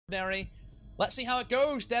Let's see how it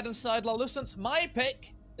goes. Dead inside LALOOSANCE. My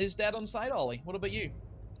pick is dead on side Ollie. What about you?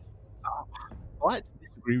 I like to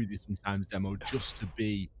disagree with you sometimes, Demo, just to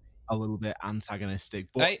be a little bit antagonistic.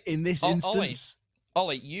 But Hey, in this instance...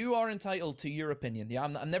 Ollie, you are entitled to your opinion. Yeah,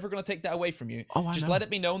 I'm never going to take that away from you. Oh, I Just know. let it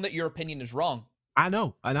be known that your opinion is wrong. I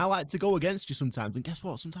know, and I like to go against you sometimes. And guess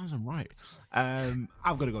what? Sometimes I'm right. I've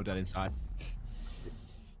got to go dead inside.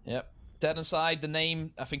 Yep. Dead inside, the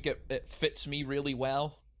name, I think it fits me really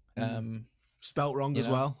well. Spelt wrong as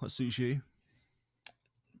well. That suits you.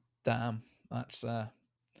 Damn. That's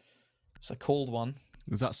it's a cold one.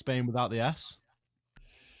 Is that Spain without the S?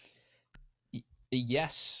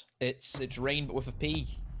 Yes. It's rain but with a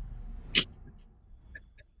P.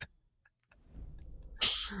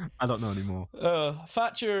 I don't know anymore.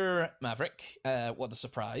 Thatcher Maverick, what a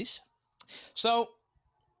surprise. So,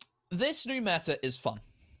 this new meta is fun.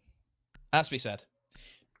 Has to be said.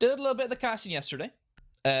 Did a little bit of the casting yesterday,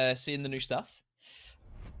 seeing the new stuff.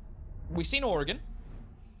 We've seen Oregon.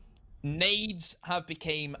 Nades have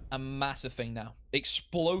become a massive thing now.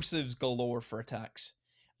 Explosives galore for attacks.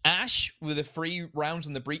 Ash, with the 3 rounds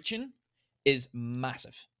in the breaching, is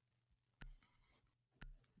massive.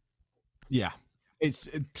 Yeah.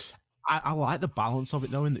 I like the balance of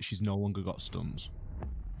it, knowing that she's no longer got stuns.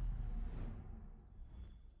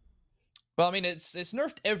 Well, I mean, it's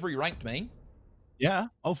nerfed every ranked main. Yeah.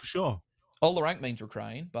 Oh, for sure. All the ranked mains were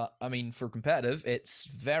crying, but, I mean, for competitive, it's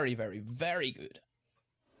very, very, very good.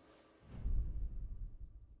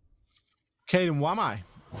 Caden, what am I?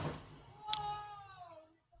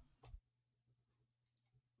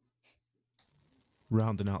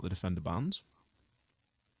 Rounding out the defender bands.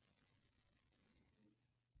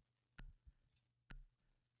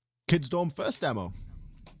 Kids Dorm first demo.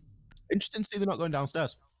 Interesting to see they're not going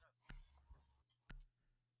downstairs.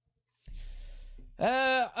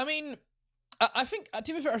 I mean, I think,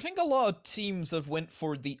 to be fair, I think a lot of teams have went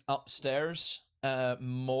for the upstairs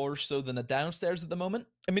more so than the downstairs at the moment.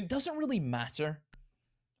 I mean, it doesn't really matter.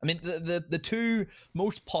 I mean, the 2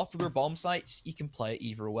 most popular bomb sites, you can play it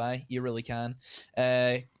either way. You really can.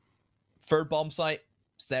 Third bomb site,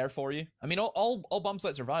 it's there for you. I mean, all bomb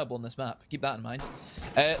sites are viable in this map. Keep that in mind.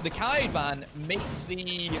 The Kaid ban makes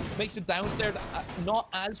the downstairs not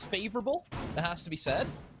as favorable. It has to be said.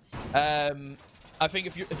 I think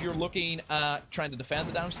if you're looking at trying to defend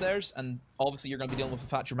the downstairs, and obviously you're going to be dealing with a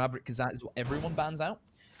Thatcher Maverick because that is what everyone bans out.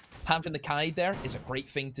 Having the Kaid there is a great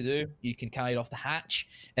thing to do. You can Kaid off the hatch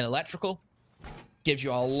in electrical. Gives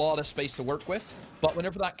you a lot of space to work with. But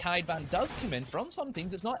whenever that Kaid ban does come in from some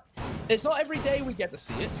teams, it's not every day we get to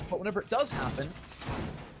see it, but whenever it does happen,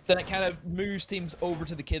 then it kind of moves teams over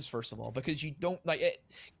to the kids first of all, because you don't like it.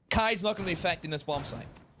 Kaid's not going to be affecting this bomb site.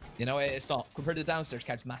 You know, it's not. Compared to the downstairs,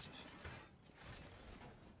 Kaid's massive.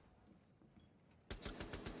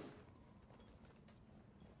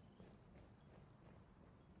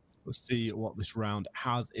 Let's see what this round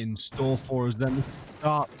has in store for us then.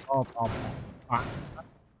 Start of our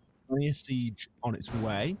siege on its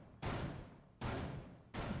way.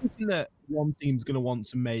 Thinking that one team's going to want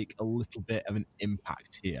to make a little bit of an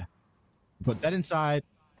impact here. But dead inside,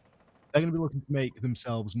 they're going to be looking to make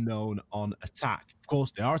themselves known on attack. Of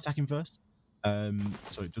course, they are attacking first.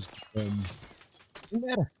 So it does... I think they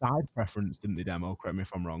had a side preference, didn't they, Demo? Correct me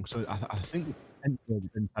if I'm wrong. So I think the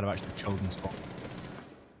inside have actually chosen spot.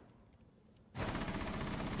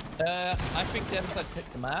 I think dead inside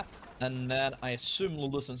picked the map, and then I assume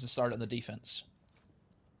LALOOSANCE has started on the defense.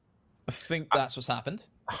 I think that's what's happened.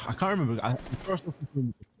 I can't remember. Because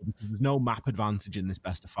there's no map advantage in this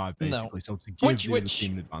best of 5, basically. No. So to give the other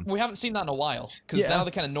team an advantage. We haven't seen that in a while, because now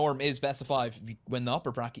the kind of norm is best of 5. If you win the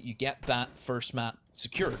upper bracket, you get that first map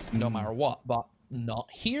secured, no matter what. But not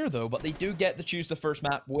here, though. But they do get to choose the first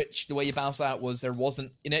map, which the way you balance that was there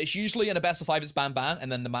wasn't... You know, it's usually in a best of 5, it's ban,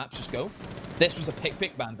 and then the maps just go. This was a pick,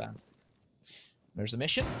 ban. There's the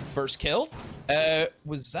mission. First kill.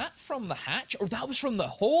 Was that from the hatch? Or that was from the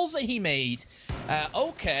holes that he made?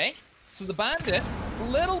 Okay. So the bandit, a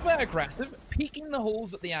little bit aggressive, peeking the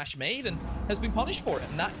holes that the Ash made, and has been punished for it.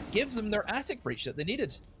 And that gives them their attic breach that they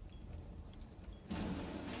needed.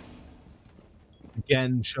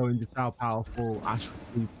 Again, showing just how powerful Ash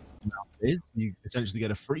is. You essentially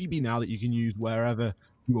get a freebie now that you can use wherever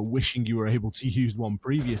you were wishing you were able to use one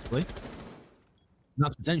previously. And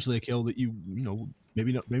that's potentially a kill that you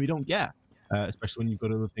maybe don't get, especially when you've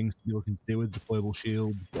got other things to be looking to deal with: deployable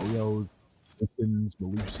shields, yo-yos, weapons,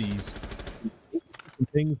 Malusi's,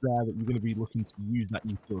 things there that you're going to be looking to use that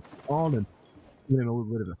utility on, and giving a little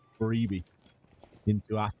bit of a freebie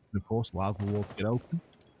into Ash, and of course allows the wall to get open.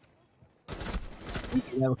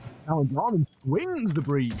 Challenge on and swings the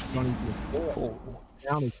breach.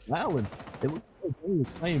 down as well, and it looks like Johnny was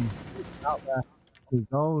playing out there on his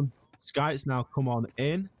own. Sky's now come on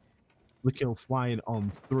in. The kill flying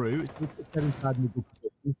on through. It's good to get inside middle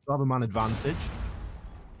position, still have a man advantage.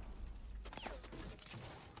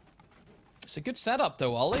 It's a good setup,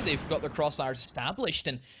 though, Ollie. They've got their crossfires established,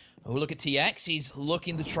 and oh, look at TX. He's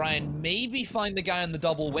looking to try and maybe find the guy in the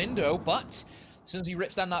double window, but as soon as he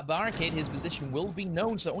rips down that barricade, his position will be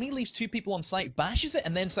known, so it only leaves 2 people on site, bashes it,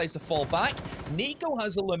 and then decides to fall back. Nico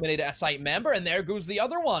has eliminated a site member, and there goes the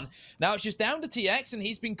other one. Now it's just down to TX, and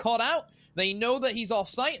he's been caught out. They know that he's off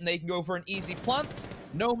site, and they can go for an easy plant.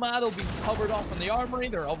 Nomad will be covered off in the armory.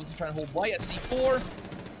 They're obviously trying to hold white at C4.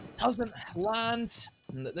 Doesn't land.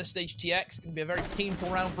 And at this stage, TX can be a very painful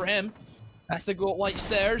round for him. Has to go up white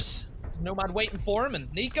stairs. There's Nomad waiting for him,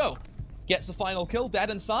 and Nico gets the final kill, dead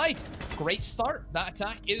inside. Great start. That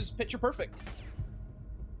attack is picture perfect.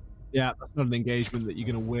 Yeah, that's not an engagement that you're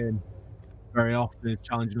going to win very often. It's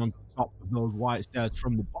challenging on top of those white stairs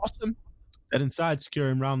from the bottom. Dead inside,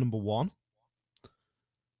 securing round number 1.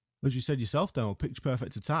 As you said yourself, though, picture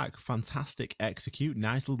perfect attack. Fantastic execute.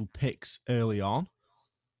 Nice little picks early on.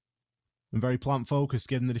 And very plant focused,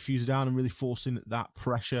 getting the diffuser down and really forcing that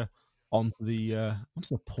pressure onto the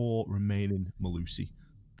poor remaining Malusi.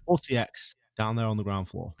 RTX down there on the ground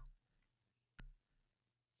floor.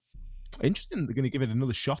 Interesting, they're going to give it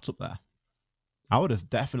another shot up there. I would have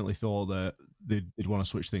definitely thought that they'd want to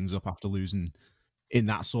switch things up after losing in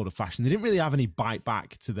that sort of fashion. They didn't really have any bite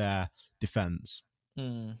back to their defense.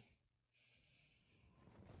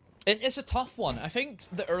 It's a tough one. I think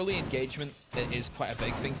the early engagement is quite a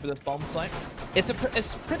big thing for this bomb site. It's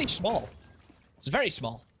pretty small. It's very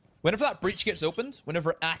small. Whenever that breach gets opened,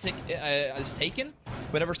 whenever attic is taken,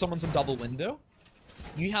 whenever someone's in double window,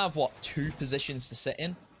 you have, what, 2 positions to sit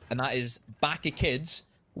in? And that is back of kids,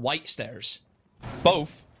 white stairs.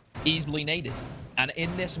 Both easily naded. And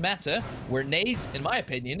in this meta, where nades, in my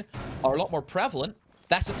opinion, are a lot more prevalent,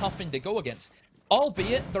 that's a tough thing to go against.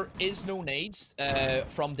 Albeit, there is no nades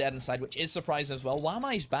from Dead Inside, which is surprising as well.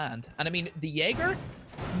 Wamai's banned. And I mean, the Jaeger,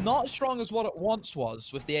 not as strong as what it once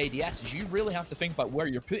was with the ADSs. You really have to think about where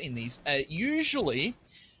you're putting these. Usually,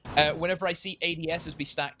 whenever I see ADSs be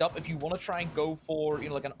stacked up, if you want to try and go for, you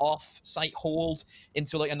know, like an off-site hold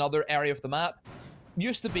into like another area of the map,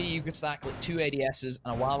 used to be you could stack like 2 ADSs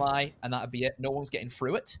and a Wamai, and that'd be it. No one's getting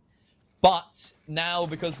through it. But now,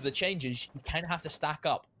 because of the changes, you kind of have to stack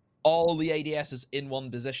up all the ADSs in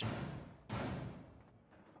one position.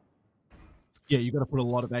 Yeah, you've got to put a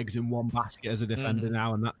lot of eggs in one basket as a defender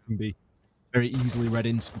now, and that can be very easily read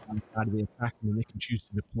into one side of the attack, and then they can choose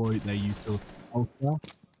to deploy their utility elsewhere.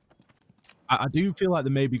 I do feel like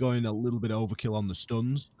they may be going a little bit overkill on the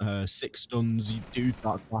stuns. 6 stuns, you do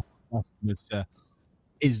start to ask the question,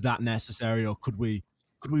 is that necessary, or could we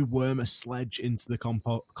worm a sledge into the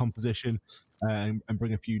composition and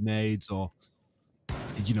bring a few nades, or,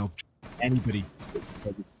 you know, anybody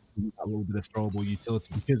a little bit of throwable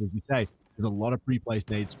utility? Because, as you say, there's a lot of pre-placed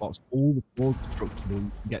nade spots. All the floors are destructible.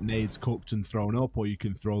 You can get nades cooked and thrown up, or you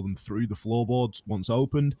can throw them through the floorboards once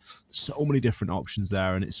opened. So many different options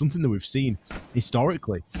there, and it's something that we've seen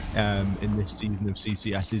historically in this season of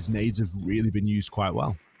CCS. Is nades have really been used quite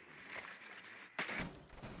well.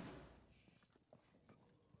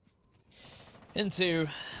 Into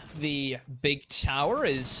the big tower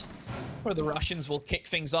is where the Russians will kick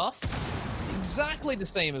things off. Exactly the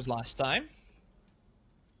same as last time.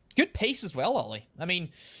 Good pace as well, Ollie. I mean,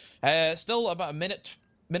 still about a minute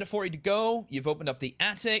 40 to go. You've opened up the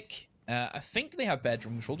attic. I think they have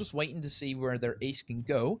bedroom control. Just waiting to see where their ace can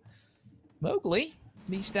go. Mowgli,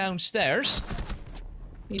 he's downstairs.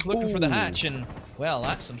 He's looking for the hatch, and, well,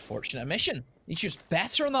 that's unfortunate. Mission. He's just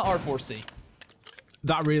better on that R4C.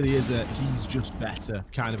 That really is a he's just better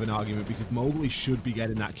kind of an argument, because Mowgli should be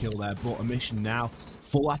getting that kill there, but a mission now,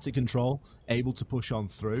 full attic control, able to push on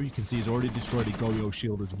through. You can see he's already destroyed a Goyo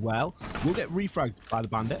shield as well. Will get refragged by the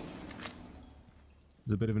bandit.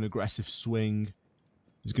 There's a bit of an aggressive swing.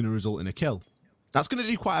 Is going to result in a kill. That's going to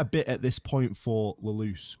do quite a bit at this point for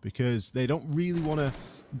LALOOS, because they don't really want to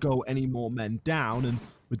go any more men down, and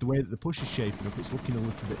with the way that the push is shaping up, it's looking a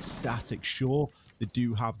little bit static. Sure, they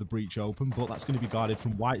do have the breach open, but that's going to be guarded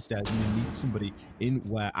from white stairs, and you need somebody in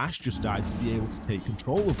where Ash just died to be able to take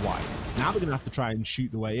control of white. Now they're going to have to try and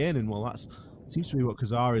shoot the way in, and, well, that seems to be what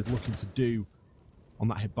Kazara is looking to do on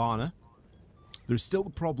that Hibana. There's still the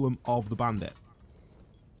problem of the bandit.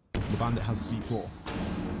 The bandit has a C4.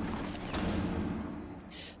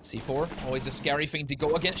 C4, always a scary thing to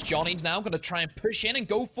go against. Johnny's now going to try and push in and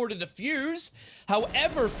go for the defuse.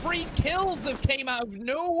 However, 3 kills have came out of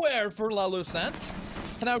nowhere for LALOOSANCE.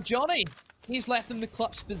 And now Johnny He's left in the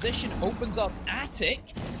clutch position, opens up Attic.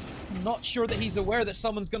 Not sure that he's aware that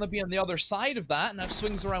someone's going to be on the other side of that. Now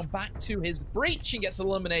swings around back to his breach and gets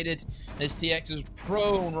eliminated. His TX is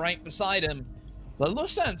prone right beside him.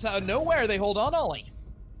 LALOOSANCE out of nowhere, they hold on, Ollie.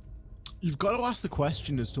 You've got to ask the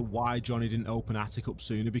question as to why Johnny didn't open Attic up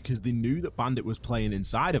sooner, because they knew that Bandit was playing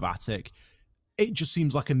inside of Attic. It just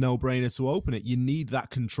seems like a no-brainer to open it. You need that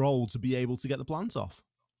control to be able to get the plant off.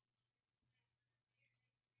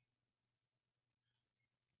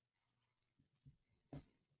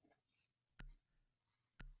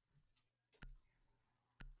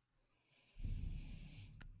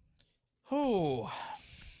 Oh,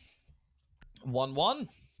 1-1.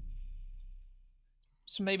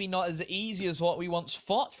 So maybe not as easy as what we once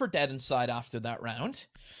fought for Dead Inside after that round.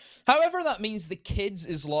 However, that means the kids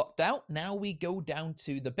is locked out. Now we go down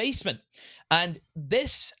to the basement. And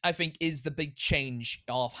this, I think, is the big change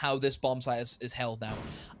of how this bomb site is held now.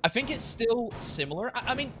 I think it's still similar.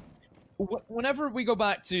 I mean, whenever we go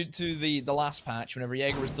back to the last patch, whenever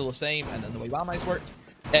Jaeger was still the same, and then the way Wildmice worked,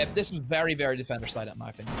 this was very, very defender side, in my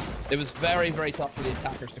opinion. It was very, very tough for the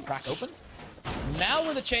attackers to crack open. Now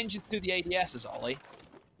with the changes to the ADSs, Ollie,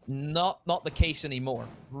 not the case anymore.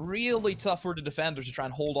 Really tough for the defenders to try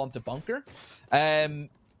and hold on to bunker.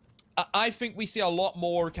 I think we see a lot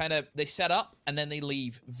more kind of, they set up and then they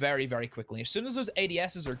leave very, very quickly. As soon as those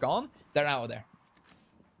ADSs are gone, they're out of there.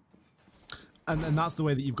 And that's the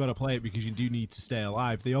way that you've got to play it, because you do need to stay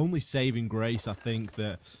alive. The only saving grace, I think,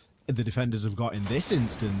 that the defenders have got in this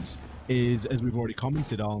instance is, as we've already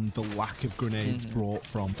commented on, the lack of grenades brought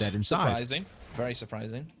from Dead Inside. Surprising. Very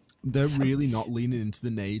surprising. They're really not leaning into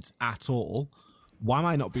the nades at all. Why am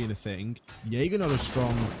I not being a thing? Jaeger not as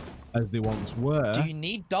strong as they once were. Do you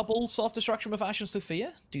need double self-destruction with Ash and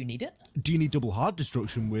Sophia? Do you need it? Do you need double hard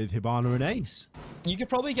destruction with Hibana and Ace? You could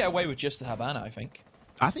probably get away with just the Hibana, I think.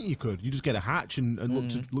 I think you could. You just get a hatch and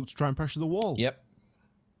look to try and pressure the wall. Yep.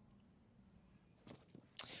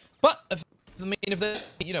 But if the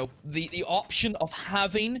the option of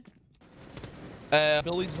having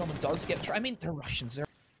abilities someone does get, I mean, they're Russians. They're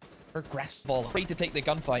aggressive, afraid to take the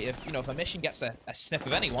gunfight. If a mission gets a sniff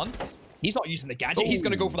of anyone, he's not using the gadget. He's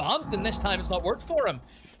going to go for the hunt, and this time it's not worked for him.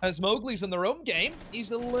 As Mowgli's in their own game,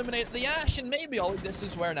 he's eliminated the Ash, and maybe Ollie, this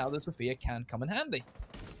is where now the Sophia can come in handy.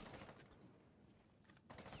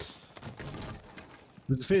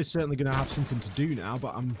 The Sophia is certainly going to have something to do now,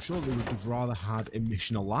 but I'm sure they would have rather had a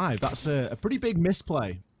mission alive. That's a pretty big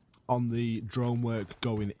misplay on the drone work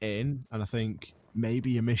going in, and I think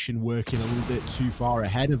maybe a mission working a little bit too far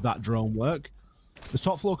ahead of that drone work. The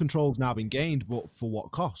top floor control has now been gained, but for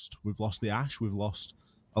what cost? We've lost the Ash, we've lost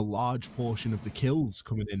a large portion of the kills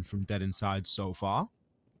coming in from Dead Inside so far.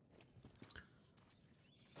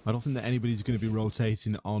 I don't think that anybody's going to be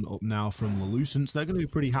rotating on up now from LALOOSANCE. They're going to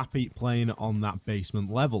be pretty happy playing on that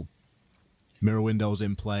basement level. Mirror windows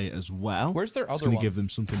in play as well. Where's their other one? It's going to give them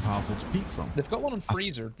something powerful to peek from. They've got one on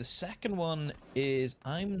Freezer. The second one is,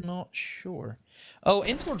 I'm not sure. Oh,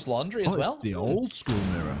 in towards Laundry as well? It's the old school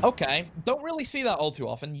mirror. Okay. Don't really see that all too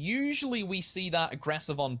often. Usually we see that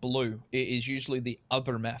aggressive on blue. It is usually the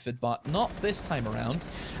other method, but not this time around.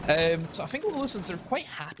 So I think LALOOSANCE, they're quite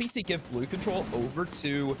happy to give blue control over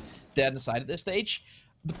to Dead Inside at this stage.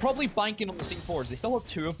 They're probably banking on the C4s. They still have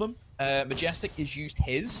two of them. Majestic has used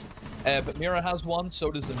his, but Mira has one,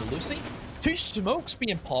 so does the Melusi. Two smokes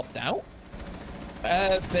being popped out.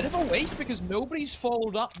 Bit of a waste because nobody's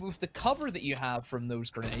followed up with the cover that you have from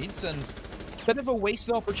those grenades, and bit of a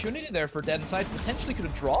wasted opportunity there for Dead Inside. Potentially could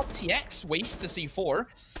have dropped. TX wastes to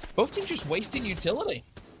C4. Both teams just wasting utility.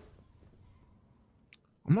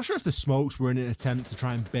 I'm not sure if the smokes were in an attempt to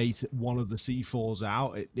try and bait one of the C4s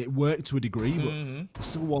out. It worked to a degree, but there's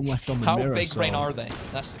still one left on the mirror. How big brain are they?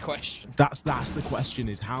 That's the question. That's the question,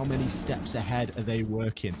 is how many steps ahead are they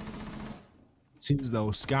working? Seems as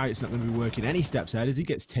though Sky is not going to be working any steps ahead as he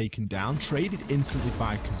gets taken down. Traded instantly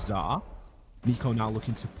by Kazar. Nico now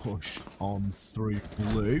looking to push on through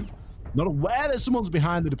blue. Not aware that someone's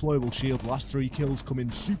behind the deployable shield. The last 3 kills come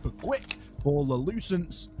in super quick for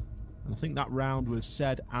LALOOSANCE. And I think that round was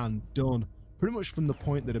said and done pretty much from the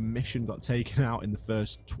point that a mission got taken out in the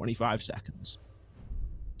first 25 seconds.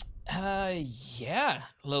 Yeah.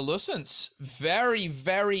 LALOOSANCE, very,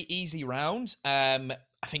 very easy round.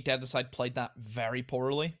 I think Dead Inside played that very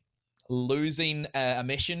poorly. Losing a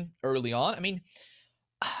mission early on. I mean,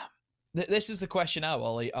 this is the question now,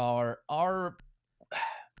 Ollie. Are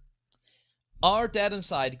Dead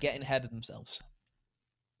Inside getting ahead of themselves?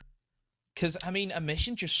 Because, I mean, a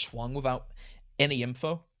mission just swung without any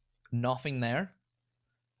info. Nothing there.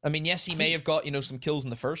 I mean, yes, he may have got, some kills in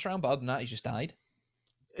the first round, but other than that, he just died.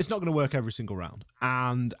 it's not going to work every single round.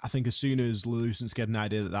 And I think as soon as LALOOSANCE get an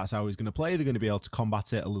idea that that's how he's going to play, they're going to be able to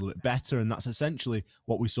combat it a little bit better. And that's essentially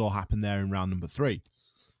what we saw happen there in round number 3.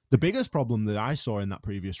 The biggest problem that I saw in that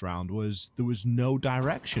previous round was there was no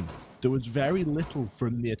direction. There was very little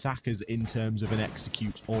from the attackers in terms of an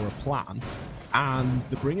execute or a plan. And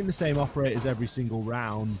they're bringing the same operators every single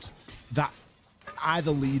round. That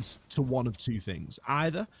either leads to one of two things.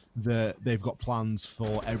 Either they've got plans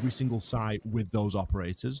for every single site with those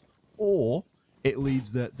operators, or it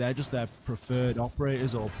leads that they're just their preferred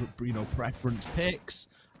operators or, you know, preference picks,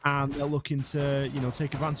 and they're looking to, you know,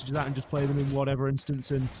 take advantage of that and just play them in whatever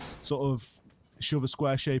instance and sort of shove a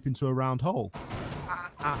square shape into a round hole.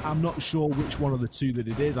 I'm not sure which one of the two that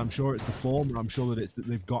it is. I'm sure it's the former. I'm sure that it's that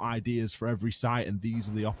they've got ideas for every site and these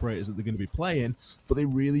are the operators that they're going to be playing, but they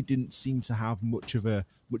really didn't seem to have much of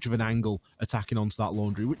an angle attacking onto that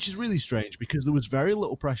laundry, which is really strange because there was very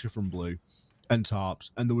little pressure from Blue and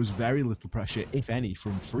Tarps, and there was very little pressure, if any,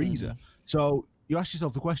 from Freezer. So you ask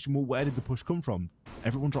yourself the question, well, where did the push come from?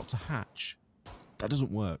 Everyone dropped a hatch. That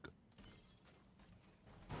doesn't work.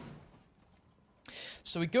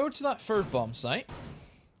 So we go to that third bomb site.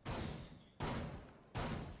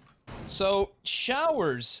 So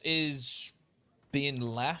Showers is being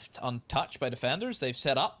left untouched by defenders. They've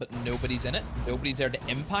set up, but nobody's in it. Nobody's there to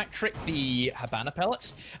impact trick the Habana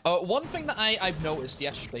pellets. One thing that I've noticed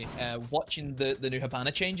yesterday, watching the new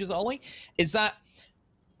Habana changes, Ollie, is that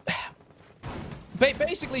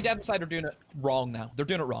basically Dead Inside are doing it wrong now. They're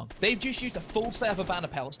doing it wrong. They've just used a full set of Habana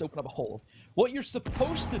pellets to open up a hole. What you're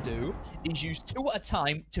supposed to do is use 2 at a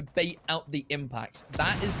time to bait out the impacts.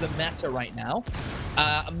 That is the meta right now.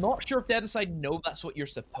 I'm not sure if Dead Inside know that's what you're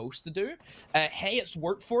supposed to do. Hey, it's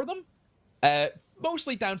worked for them.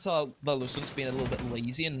 Mostly down to LALOOSANCE being a little bit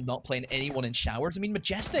lazy and not playing anyone in Showers. I mean,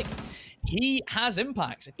 Majestic, he has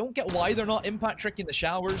impacts. I don't get why they're not impact tricking the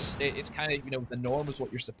Showers. It's kind of, you know, the norm is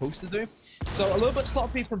what you're supposed to do. So a little bit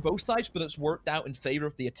sloppy from both sides, but it's worked out in favor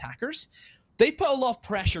of the attackers. They put a lot of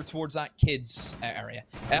pressure towards that kids area.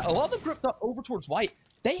 A lot of them grouped up over towards White.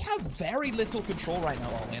 They have very little control right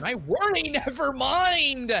now, Ollie, and I worry, never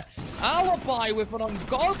mind! Alibi with an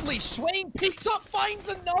ungodly swing, peeks up, finds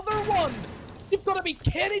another one! You've got to be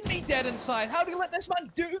kidding me, Dead Inside! How do you let this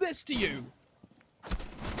man do this to you?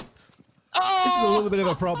 Oh! This is a little bit of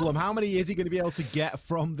a problem. How many is he going to be able to get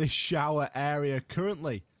from this shower area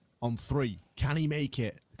currently on 3? Can he make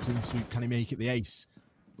it? Clean sweep, can he make it the ace?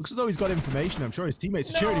 Looks as though he's got information. I'm sure his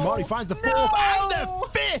teammates security more. He finds the 4th and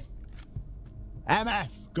the 5th!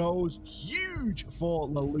 MF goes huge for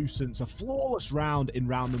LALOOSANCE. A flawless round in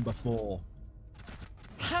round number 4.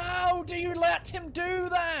 How do you let him do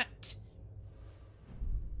that?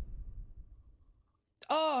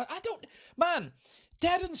 Oh, I don't... Man,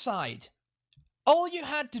 Dead Inside, all you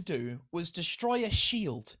had to do was destroy a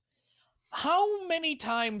shield. How many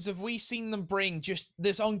times have we seen them bring just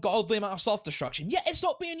this ungodly amount of self-destruction? Yet it's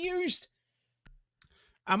not being used.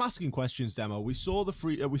 I'm asking questions, Demo. We saw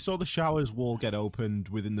the Showers wall get opened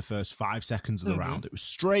within the first 5 seconds of the round. It was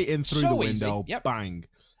straight in through the window, bang.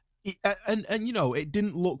 And you know, it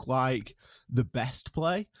didn't look like the best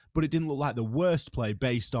play, but it didn't look like the worst play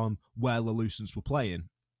based on where LALOOSANCE were playing.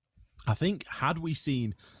 I think had we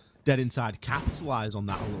seen Dead Inside capitalize on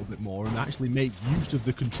that a little bit more and actually make use of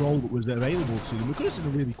the control that was available to them, we could have seen a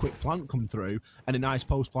really quick plant come through and a nice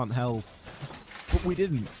post plant held. But we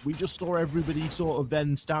didn't. We just saw everybody sort of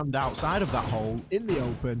then stand outside of that hole in the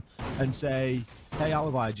open and say, hey,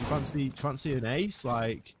 Alibi, do you fancy an ace?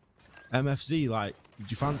 Like, MFZ, like, do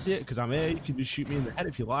you fancy it? Because I'm here, you can just shoot me in the head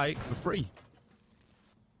if you like, for free.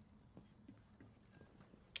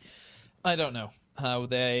 I don't know how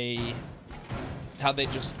they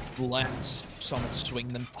just let someone swing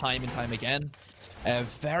them time and time again.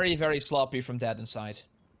 Very, very sloppy from Dead Inside.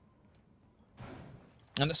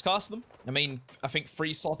 And it's cost them. I mean, I think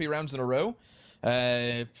 3 sloppy rounds in a row.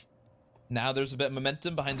 Now there's a bit of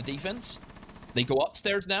momentum behind the defense. They go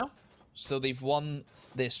upstairs now. So they've won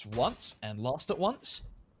this once and lost it once.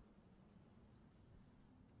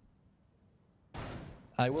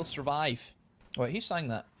 I will survive. Wait, who sang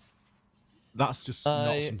that? That's just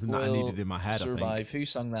not something that I needed in my head, survive. I think. Who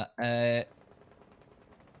sung that?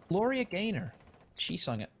 Gloria Gaynor. She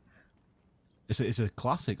sung it. It's a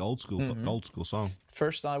classic old school song.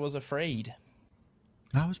 First I was afraid.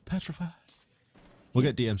 I was petrified. We'll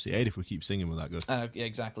get DMCA'd if we keep singing with that good. Yeah,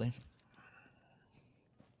 exactly.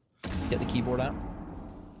 Get the keyboard out.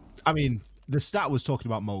 I mean, the stat was talking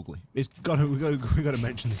about Mowgli. We got to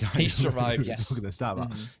mention the guy. He survived, yes. Look at the stat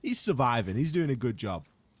about. He's surviving. He's doing a good job.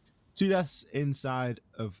 2 deaths inside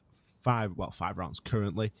of 5 rounds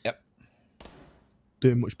currently. Yep.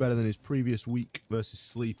 doing much better than his previous week versus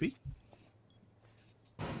Sleepy.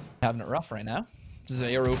 Having it rough right now.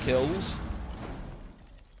 0 kills.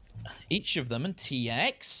 Each of them in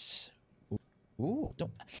TX. Ooh, don't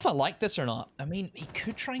know if I like this or not. I mean, he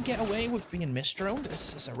could try and get away with being misdroned.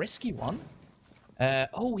 It's a risky one.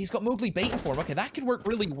 Oh, he's got Mowgli baiting for him. Okay, that could work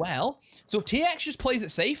really well. So if TX just plays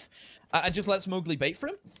it safe and just lets Mowgli bait for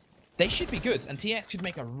him, they should be good. And TX should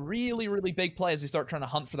make a really, really big play as they start trying to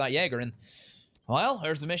hunt for that Jaeger. And, well,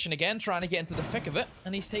 there's the mission again, trying to get into the thick of it.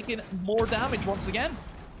 And he's taking more damage once again.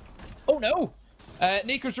 Oh, no.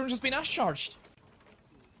 Nico's drone just been ash charged.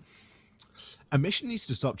 A mission needs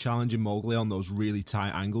to stop challenging Mowgli on those really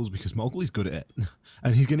tight angles because Mowgli's good at it.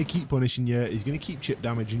 And he's going to keep punishing you. He's going to keep chip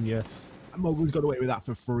damaging you. And Mowgli's got away with that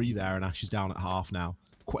for free there, and Ash is down at half now,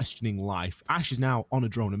 questioning life. Ash is now on a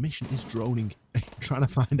drone. A mission is droning, trying to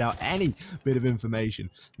find out any bit of information,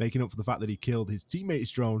 making up for the fact that he killed his teammate's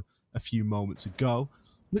drone a few moments ago.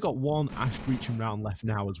 They've got one Ash breaching round left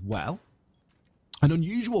now as well. An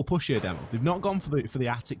unusual push here, Demo. They've not gone for the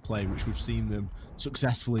attic play, which we've seen them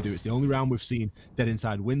successfully do. It's the only round we've seen Dead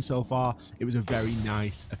Inside win so far. It was a very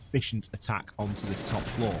nice, efficient attack onto this top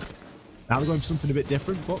floor. Now they're going for something a bit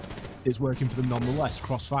different, but it's working for them nonetheless.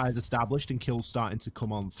 Crossfire's established and kills starting to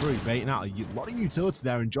come on through. Baiting out a lot of utility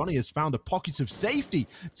there, and Johnny has found a pocket of safety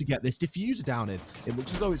to get this diffuser down in. It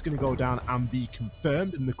looks as though it's going to go down and be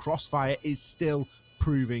confirmed, and the Crossfire is still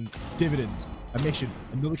proving dividends. A mission,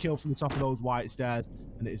 another kill from the top of those white stairs,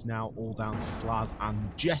 and it is now all down to Slaz and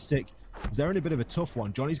Majestic. Is there in a bit of a tough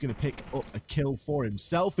one? Johnny's going to pick up a kill for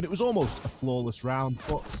himself, and it was almost a flawless round,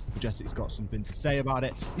 but Majestic's got something to say about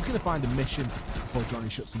it. He's going to find a mission before Johnny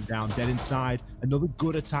shuts him down. Dead Inside, another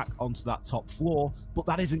good attack onto that top floor, but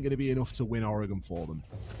that isn't going to be enough to win Oregon for them.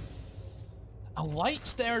 A white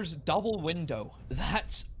stairs double window.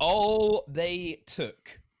 That's all they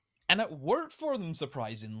took. And it worked for them,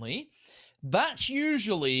 surprisingly. That's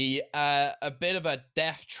usually a bit of a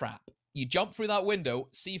death trap. You jump through that window,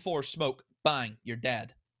 C4 smoke, bang, you're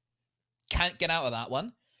dead. Can't get out of that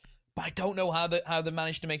one. But I don't know how they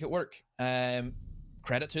managed to make it work.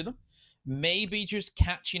 Credit to them. Maybe just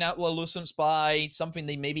catching out LALOOSANCE by something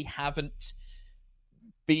they maybe haven't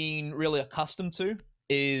been really accustomed to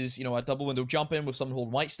is, you know, a double window jump in with someone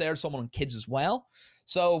holding white stairs, someone on kids as well.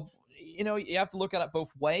 So, you know, you have to look at it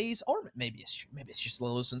both ways, or maybe it's just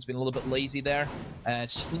LALOOSANCE being a little bit lazy there,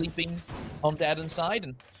 sleeping on Dead Inside,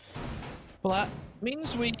 and well, that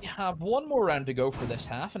means we have one more round to go for this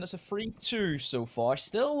half, and it's a 3-2 so far.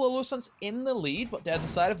 Still LALOOSANCE in the lead, but Dead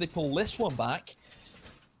Inside, if they pull this one back,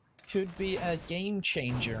 could be a game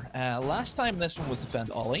changer. Last time this one was defend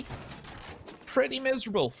Ollie, pretty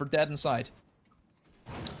miserable for Dead Inside.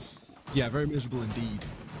 Yeah, very miserable indeed.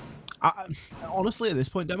 Honestly, at this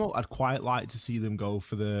point, Demo, I'd quite like to see them go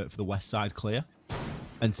for the west side clear,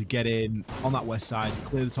 and to get in on that west side,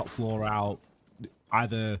 clear the top floor out,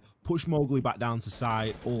 either push Mowgli back down to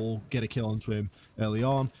site or get a kill onto him early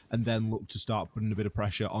on, and then look to start putting a bit of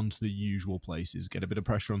pressure onto the usual places. Get a bit of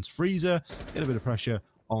pressure onto Freezer, get a bit of pressure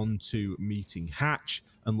onto Meeting Hatch,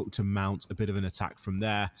 and look to mount a bit of an attack from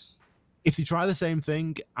there. If they try the same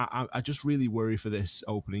thing, I just really worry for this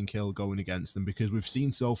opening kill going against them, because we've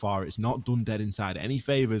seen so far it's not done Dead Inside any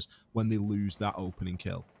favors when they lose that opening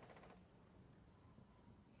kill.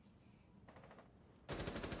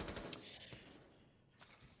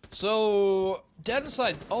 So, Dead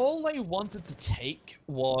Inside, all they wanted to take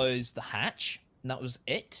was the hatch, and that was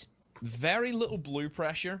it. Very little blue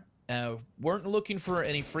pressure. Weren't looking for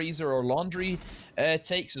any freezer or laundry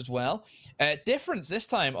takes as well. Difference this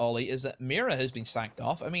time, Ollie, is that Mira has been sacked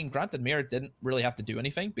off. I mean, granted, Mira didn't really have to do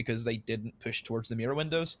anything because they didn't push towards the Mira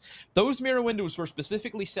windows. Those Mira windows were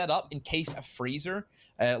specifically set up in case a freezer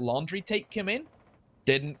laundry take came in.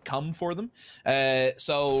 Didn't come for them.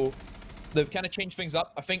 So they've kind of changed things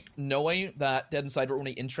up. I think knowing that Dead Inside were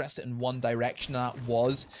only interested in one direction, that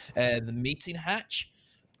was the Meeting Hatch.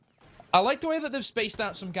 I like the way that they've spaced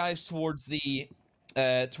out some guys towards the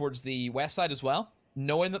west side as well,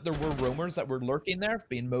 knowing that there were roamers that were lurking there,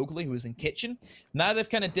 being Mowgli, who was in kitchen. Now they've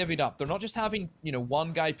kind of divvied up. They're not just having, you know,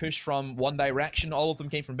 one guy push from one direction. All of them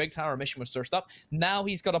came from Big Tower. Mission was thirst up. Now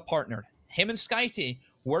he's got a partner. Him and Skyty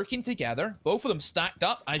working together. Both of them stacked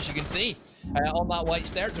up, as you can see, on that white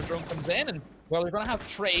stairs. The drone comes in, and well, they're going to have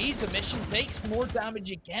trades. The mission takes more damage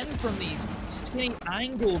again from these skinny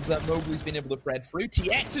angles that Mowgli's been able to thread through.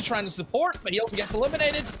 TX is trying to support, but he also gets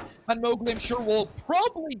eliminated. And Mowgli, I'm sure, will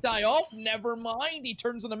probably die off. Never mind. He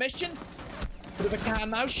turns on the mission. Bit of a cat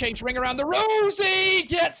and mouse chase ring around the Rosie.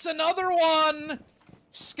 Gets another one.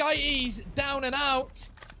 Skyty's down and out.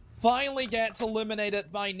 Finally gets eliminated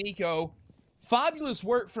by Nico. Fabulous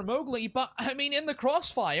work from Mowgli, but, I mean, in the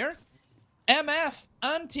crossfire, MF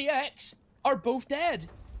and TX are both dead.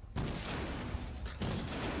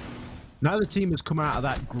 Neither team has come out of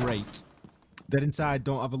that great. Dead Inside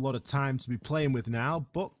don't have a lot of time to be playing with now,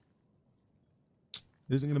 but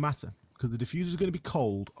it isn't going to matter because the diffuser is going to be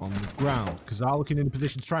cold on the ground. Kazar looking in a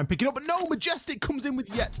position to try and pick it up, but no, Majestic comes in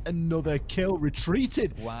with yet another kill.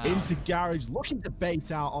 Retreated into Garage, looking to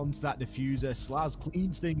bait out onto that diffuser. Slaz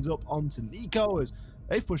cleans things up onto Nico as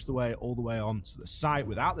they've pushed the way all the way onto the site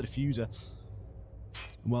without the diffuser.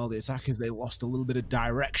 Well, the attackers, they lost a little bit of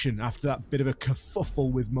direction after that bit of a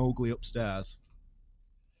kerfuffle with Mowgli upstairs.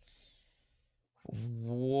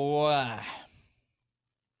 Wow.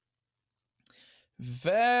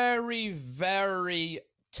 Very, very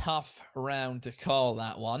tough round to call,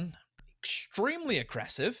 that one. Extremely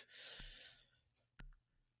aggressive.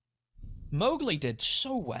 Mowgli did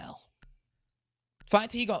so well. In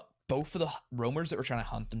fact, he got both of the roamers that were trying to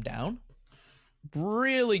hunt him down.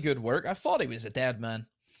 Really good work. I thought he was a dead man.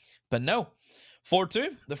 But no.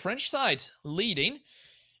 4-2, the French side leading.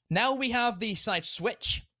 Now we have the side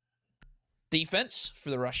switch. Defense for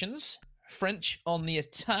the Russians. French on the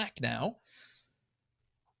attack now.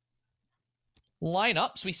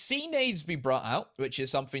 Lineups. We see nades be brought out, which is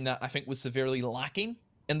something that I think was severely lacking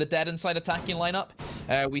in the Dead Inside attacking lineup.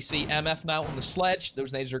 We see MF now on the sledge.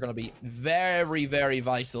 Those nades are going to be very, very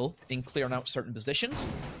vital in clearing out certain positions.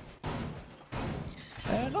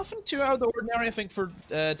 Nothing too out of the ordinary, I think, for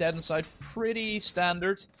Dead Inside. Pretty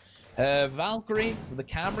standard. Valkyrie with the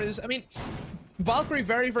cameras. I mean, Valkyrie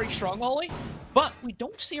very, very strong, Ollie, but we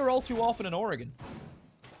don't see her all too often in Oregon.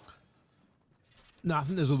 No, I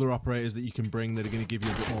think there's other operators that you can bring that are going to give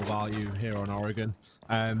you a bit more value here on Oregon.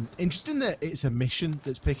 Interesting that it's a mission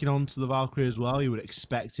that's picking on to the Valkyrie as well. You would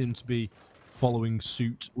expect him to be following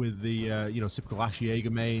suit with the typical Ash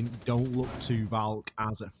Jaeger main. Don't look to Valk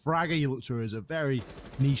as a fragger. You look to her as a very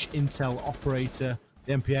niche intel operator.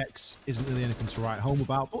 The MPX isn't really anything to write home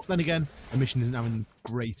about, but then again, a mission isn't having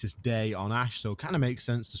the greatest day on Ash, so it kind of makes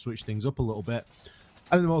sense to switch things up a little bit.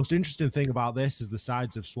 And the most interesting thing about this, as the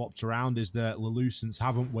sides have swapped around, is that LALOOSANCE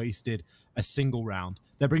haven't wasted a single round.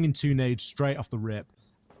 They're bringing two nades straight off the rip,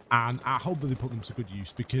 and I hope that they put them to good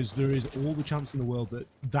use, because there is all the chance in the world that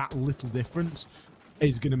that little difference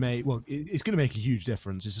is going to make, well, it's going to make a huge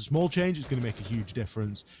difference. It's a small change, it's going to make a huge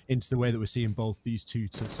difference into the way that we're seeing both these two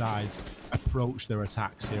sides approach their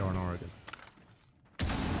attacks here on Oregon.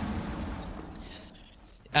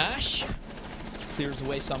 Ash clears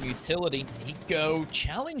away some utility. Nico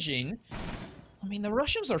challenging. I mean, the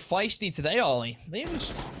Russians are feisty today, Ollie. They're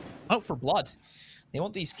just out for blood. They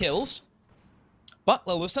want these kills. But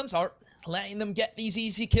LALOOSANCE aren't letting them get these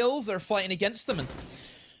easy kills. They're fighting against them. And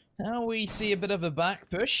now we see a bit of a back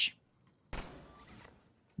push.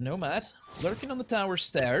 Nomad lurking on the tower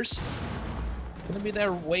stairs. Gonna be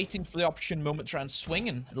there waiting for the opportune moment to try and swing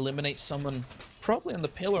and eliminate someone probably on the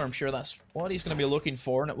pillar. I'm sure that's what he's going to be looking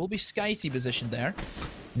for, and it will be Skyty positioned there.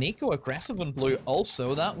 Nico aggressive on blue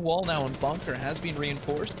also. That wall now on bunker has been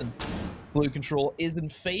reinforced, and blue control is in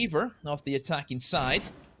favor of the attacking side.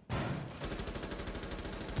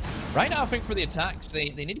 Right now, I think for the attacks, they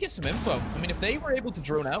need to get some info. I mean, if they were able to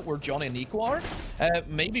drone out where Johnny and Nico are,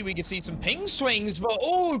 maybe we could see some ping swings, but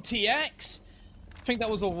oh, TX! I think that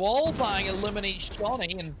was a wall bang, eliminates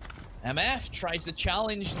Johnny, and MF tries to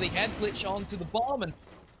challenge the head glitch onto the bomb, and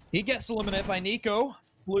he gets eliminated by Nico.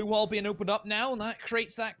 Blue wall being opened up now, and that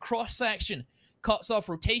creates that cross-section. Cuts off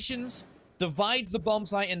rotations, divides the bomb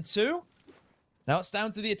site in two. Now it's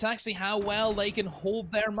down to the attack, see how well they can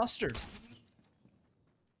hold their mustard.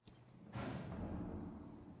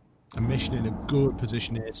 A mission in a good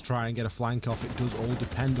position here to try and get a flank off. It does all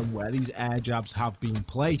depend on where these air jabs have been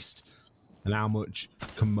placed and how much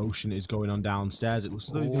commotion is going on downstairs. It looks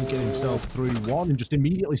as though he's going to get himself through one and just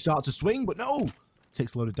immediately start to swing, but no!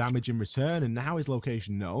 Takes a lot of damage in return, and now his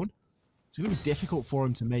location known. It's going to be difficult for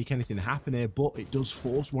him to make anything happen here, but it does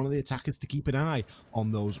force one of the attackers to keep an eye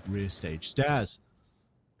on those rear stage stairs.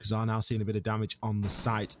 Kazar now seeing a bit of damage on the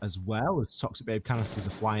site as well, as Toxic Babe canisters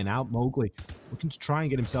are flying out. Mowgli looking to try and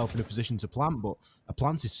get himself in a position to plant, but a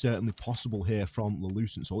plant is certainly possible here from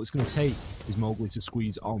LALOOSANCE. All it's going to take is Mowgli to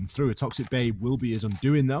squeeze on through. A Toxic Babe will be his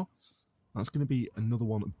undoing, though. That's going to be another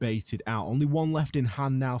one baited out. Only one left in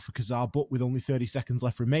hand now for Kazar, but with only 30 seconds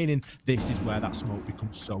left remaining, this is where that smoke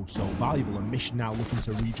becomes so valuable. A Mission now looking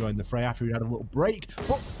to rejoin the fray after he had a little break,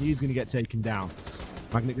 but he's going to get taken down.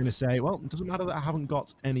 Magnet going to say, well, it doesn't matter that I haven't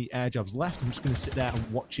got any air jabs left. I'm just going to sit there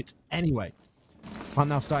and watch it anyway. Plant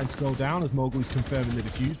now starting to go down as Mowgli's confirming the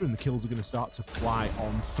diffuser, and the kills are going to start to fly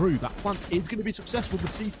on through. That plant is going to be successful. The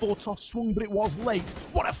C4 toss swung, but it was late.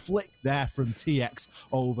 What a flick there from TX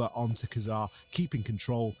over onto Kazar, keeping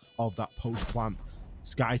control of that post plant.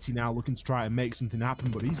 Skyty now looking to try and make something happen,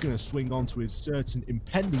 but he's going to swing on to his certain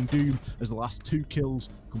impending doom as the last 2 kills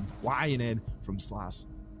come flying in from Slaz.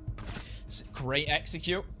 It's great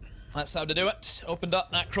execute. That's how to do it. Opened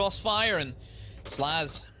up that crossfire, and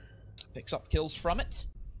Slaz picks up kills from it.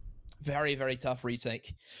 Very, very tough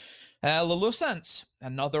retake. LALOOSANCE,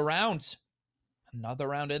 another round. Another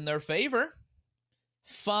round in their favor.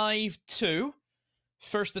 5-2.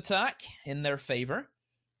 First attack in their favor.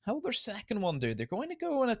 How will their second one do? They're going to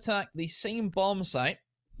go and attack the same bomb site.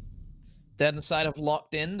 Dead inside have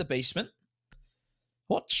locked in the basement.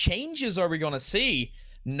 What changes are we going to see?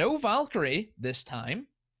 No Valkyrie this time.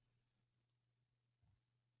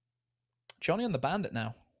 Johnny on the Bandit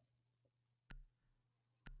now.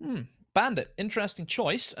 Bandit, interesting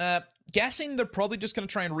choice. Guessing they're probably just going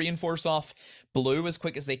to try and reinforce off blue as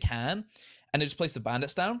quick as they can, and they just place the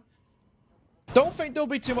bandits down. Don't think there'll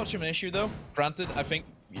be too much of an issue, though. Granted, I think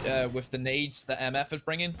with the nades that MF is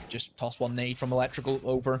bringing, just toss one nade from electrical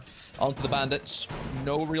over onto the bandits.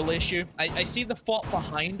 No real issue. I see the thought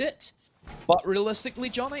behind it, but realistically,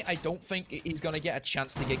 Johnny, I don't think he's going to get a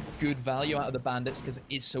chance to get good value out of the bandits because it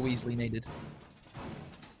is so easily naded.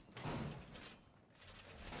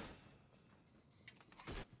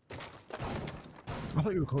 I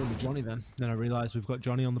thought you were calling me Johnny then. Then I realised we've got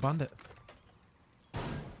Johnny on the Bandit.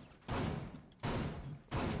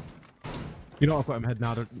 You know what I've got him head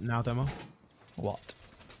now demo? What?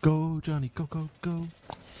 Go, Johnny, go, go, go.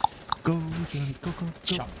 Go, Johnny, go, go, go.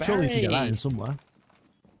 Strawberry. Surely you can get that in somewhere.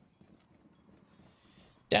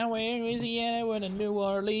 Down in Louisiana, we're in New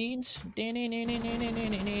Orleans.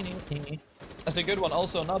 That's a good one.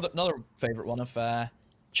 Also, another favourite one of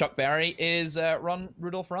Chuck Berry is Run,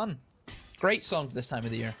 Rudolph, Run. Great song this time of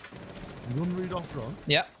the year. Run, Rudolph, Run?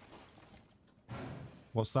 Yep.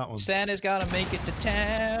 What's that one? Santa's gotta make it to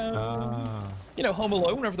town. Ah. You know, Home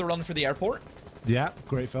Alone, whenever they're running for the airport. Yeah,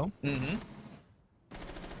 great film. Mm-hmm.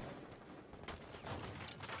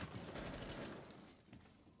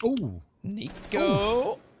 Ooh.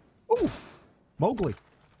 Nico. Ooh. Mowgli.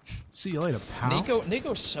 See you later, pal.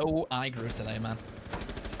 Nico's so aggro today, man.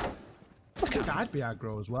 I think I'd be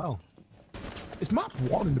aggro as well. It's map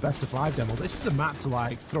 1 in the best of 5 demo. This is the map to,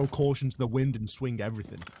 like, throw caution to the wind and swing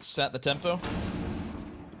everything. Set the tempo.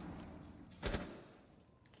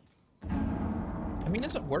 I mean,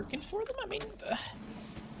 is it working for them? I mean,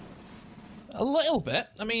 a little bit.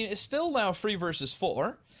 I mean, it's still now 3 versus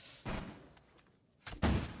 4.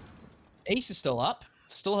 Ace is still up.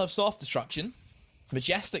 Still have soft destruction.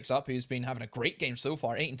 Majestic's up, who's been having a great game so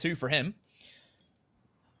far. 8-2 for him.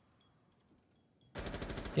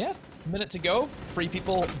 Yeah, a minute to go. 3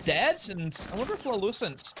 people dead, and I wonder if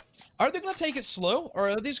LALOOSANCE, are they going to take it slow, or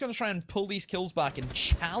are they just going to try and pull these kills back and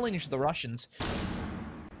challenge the Russians?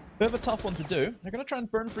 Bit of a tough one to do. They're going to try and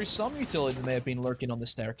burn through some utility that may have been lurking on the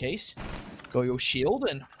staircase. Goyo shield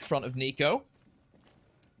in front of Nico.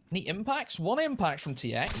 Any impacts? 1 impact from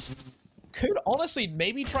TX. Could honestly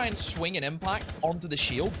maybe try and swing an impact onto the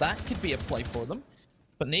shield. That could be a play for them.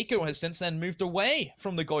 But Nico has since then moved away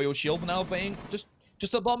from the Goyo shield, now being just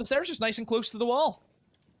at the bottom of the stairs, just nice and close to the wall.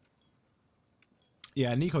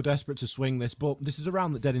 Yeah, Nico desperate to swing this, but this is a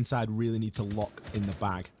round that Dead Inside really need to lock in the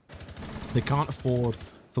bag. They can't afford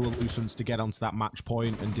for LALOOSANCE to get onto that match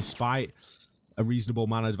point, and despite a reasonable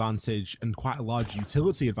man advantage and quite a large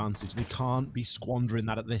utility advantage, they can't be squandering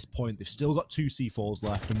that at this point. They've still got 2 C4s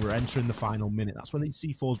left, and we're entering the final minute. That's when these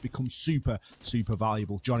C4s become super, super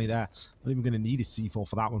valuable. Johnny there, not even going to need his C4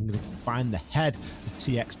 for that one. Going to find the head of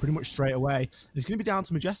TX pretty much straight away. It's going to be down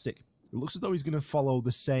to Majestic. It looks as though he's going to follow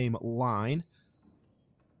the same line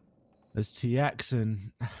as TX,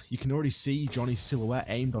 and you can already see Johnny's silhouette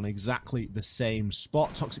aimed on exactly the same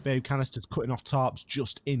spot. Toxic Babe canisters cutting off tarps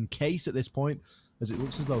just in case at this point, as it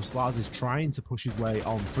looks as though Slaz is trying to push his way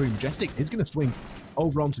on through. Majestic is going to swing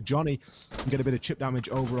over onto Johnny and get a bit of chip damage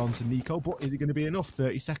over onto Nico, but is it going to be enough?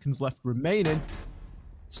 30 seconds left remaining.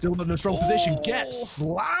 Still not in a strong position. Gets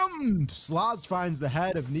slammed. Slaz finds the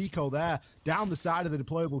head of Nico there, down the side of the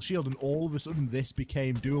deployable shield, and all of a sudden this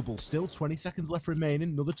became doable. Still 20 seconds left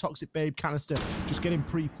remaining. Another Toxic Babe canister just getting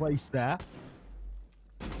pre-placed there.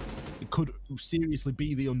 It could seriously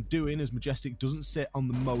be the undoing, as Majestic doesn't sit on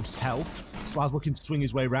the most health. Slaz looking to swing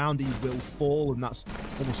his way around. He will fall, and that's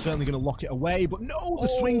almost certainly going to lock it away. But no, the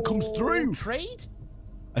swing comes through. Trade?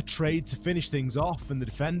 A trade to finish things off, and the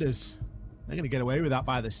defenders, they're going to get away with that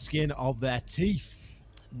by the skin of their teeth.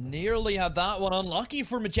 Nearly had that one unlucky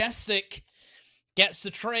for Majestic. gets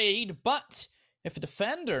the trade, but if a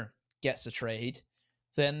defender gets a trade,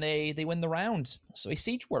 then they win the round. So a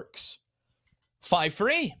siege works.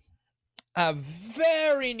 5-3. A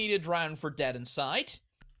very needed round for Dead Inside.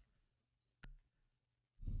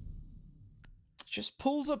 Just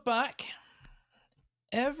pulls it back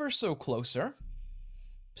ever so closer.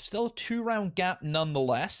 Still a 2-round gap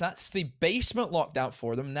nonetheless. That's the basement locked out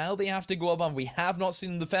for them. Now they have to go up on. We have not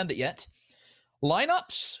seen them defend it yet.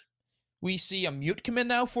 Lineups. We see a mute come in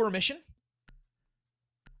now for a mission.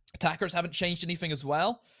 Attackers haven't changed anything as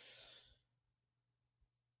well.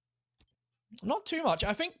 Not too much.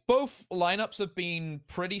 I think both lineups have been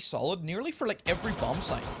pretty solid, nearly for like every bomb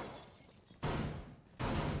site.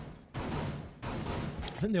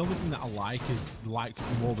 I think the only thing that I like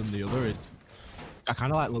more than the other is I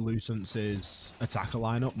kind of like LALOOSANCE's attacker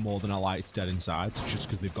lineup more than I liked Dead Inside, just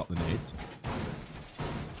because they've got the nades.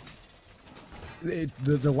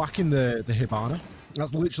 They're lacking the Hibana.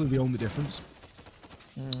 That's literally the only difference.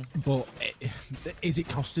 But is it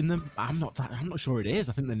costing them? I'm not sure it is.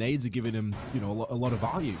 I think the nades are giving them, you know, a lot of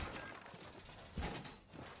value.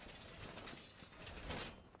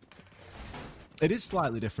 It is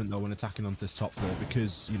slightly different though when attacking onto this top floor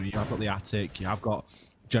because you know you have got the attic, you have got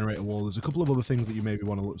generator wall. There's a couple of other things that you maybe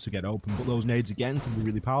want to look to get open, but those nades again can be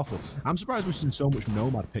really powerful. I'm surprised we've seen so much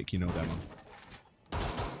Nomad pick, you know, demo.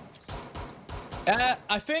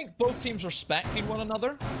 I think both teams respecting one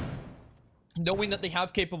another, knowing that they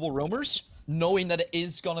have capable roamers, knowing that it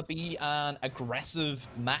is going to be an aggressive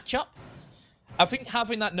matchup. I think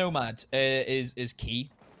having that Nomad is key.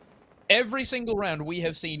 Every single round, we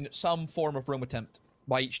have seen some form of roam attempt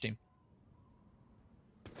by each team.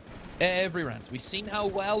 Every round. We've seen how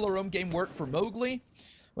well the roam game worked for Mowgli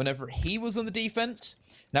whenever he was on the defense.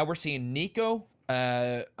 Now we're seeing Nico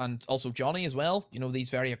and also Johnny as well. You know, these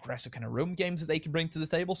very aggressive kind of roam games that they can bring to the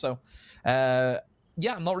table. So, yeah,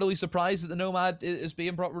 I'm not really surprised that the Nomad is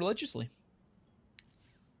being brought religiously.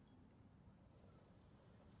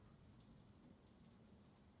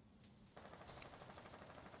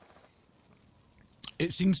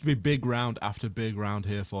 It seems to be big round after big round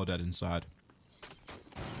here for Dead Inside.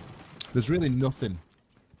 There's really nothing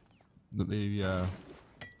that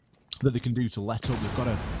they can do to let up. They've got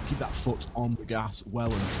to keep that foot on the gas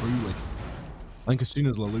well and truly. I think as soon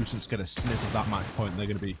as LALOOSANCE get a sniff of that match point, they're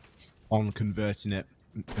going to be on converting it,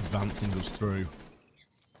 advancing us through.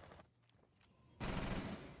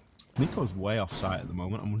 Nico's way off site at the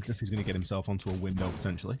moment. I'm wondering if he's going to get himself onto a window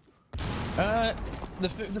potentially.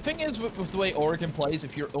 The thing is with the way Oregon plays,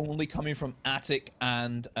 if you're only coming from attic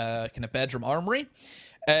and kind of bedroom armory,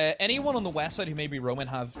 anyone on the west side who may be roaming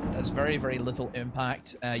has very, very little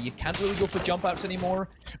impact. You can't really go for jump outs anymore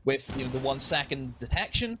with, you know, the 1 second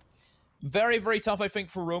detection. Very, very tough, I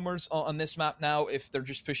think, for roamers on this map now if they're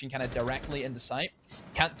just pushing kind of directly into sight.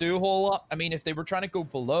 Can't do a whole lot. I mean, if they were trying to go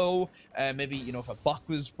below, maybe, you know, if a buck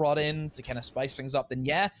was brought in to kind of spice things up, then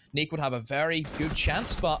yeah, Nick would have a very good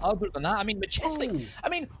chance. But other than that, I mean, Majestic, I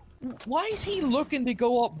mean, why is he looking to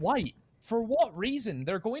go up white? For what reason?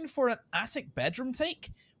 They're going for an attic bedroom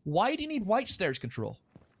take? Why do you need white stairs control?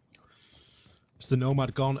 Is the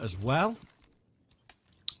Nomad gone as well?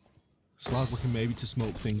 Slaz looking maybe to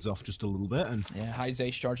smoke things off just a little bit. And yeah, hides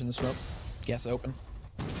ace charge in the smoke. Guess open.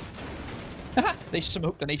 They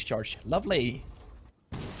smoked an ace charge. Lovely.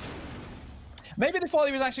 Maybe they thought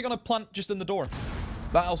he was actually going to plant just in the door.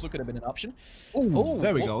 That also could have been an option. Oh,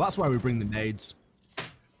 there we go. That's why we bring the nades.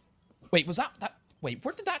 Wait, was that... Wait,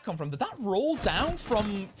 where did that come from? Did that roll down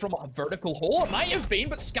from a vertical hole? It might have been,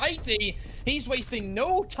 but SkyD, he's wasting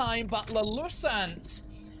no time, but LALOOSANCE,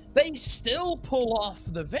 they still pull off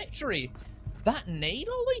the victory. That nade,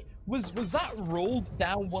 Ollie? Was that rolled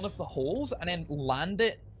down one of the holes and then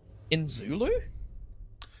landed in Zulu?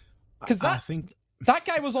 Because I think that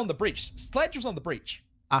guy was on the breach. Sledge was on the breach.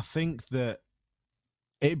 I think that...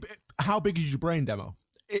 how big is your brain, Demo?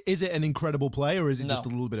 Is it an incredible play, or is it just a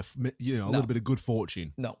little bit of, you know, a little bit of good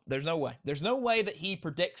fortune? No, there's no way. There's no way that he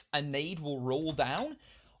predicts a nade will roll down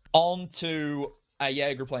onto a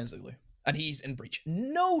Jaeger playing Zulu, and he's in breach.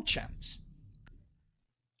 No chance.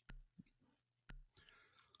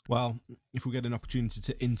 Well, if we get an opportunity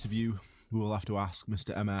to interview, we will have to ask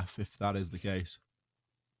Mr. MF if that is the case.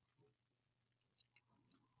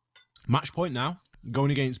 Match point now,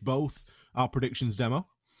 going against both our predictions, Demo.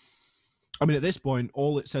 I mean, at this point,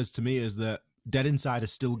 all it says to me is that Dead Inside are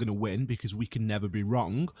still going to win because we can never be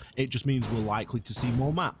wrong. It just means we're likely to see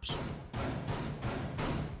more maps.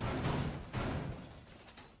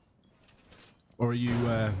 Or are you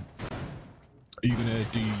going to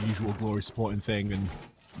do your usual glory supporting thing and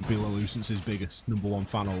be LALOOSANCE's biggest #1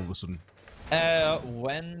 fan all of a sudden?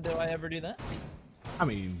 When do I ever do that? I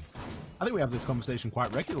mean, I think we have this conversation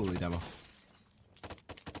quite regularly, Demo.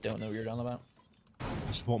 Don't know what you're on about.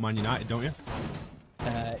 You support Man United, don't you?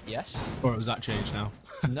 Yes. Or has that changed now?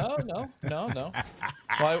 No.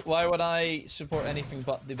 Why would I support anything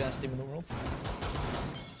but the best team in the world?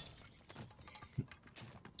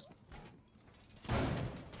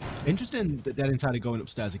 Interesting that Dead Inside are going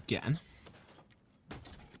upstairs again.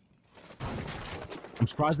 I'm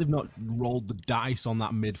surprised they've not rolled the dice on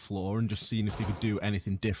that mid floor and just seen if they could do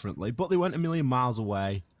anything differently. But they went a million miles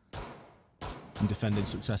away and defended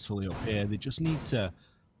successfully up here. They just need to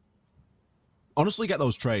honestly get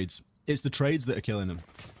those trades. It's the trades that are killing them.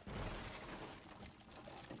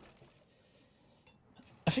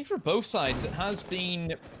 I think for both sides, it has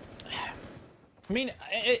been... I mean,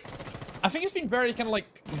 I think it's been very kind of like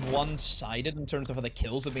one-sided in terms of how the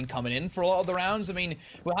kills have been coming in for a lot of the rounds. I mean,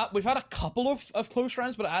 we've had a couple of close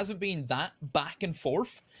rounds, but it hasn't been that back and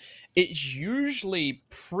forth. It's usually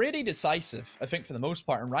pretty decisive, I think, for the most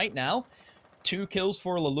part. And right now, 2 kills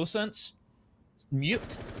for LALOOSANCE,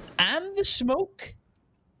 Mute, and the Smoke,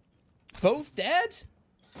 both dead.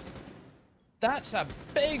 That's a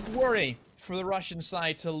big worry for the Russian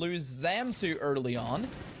side to lose them too early on.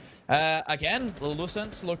 Again,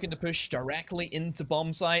 LALOOSANCE looking to push directly into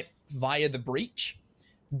bomb site via the breach.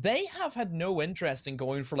 They have had no interest in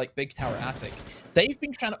going for like big tower attic. They've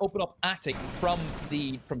been trying to open up attic from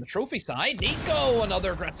the trophy side. Nico,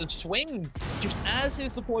 another aggressive swing, just as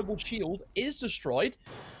his deployable shield is destroyed.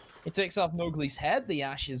 It takes off Mowgli's head. The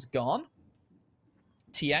ash is gone.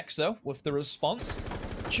 TXO with the response.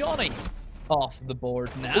 Johnny off the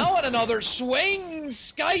board now, and another swing.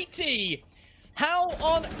 Skyty, how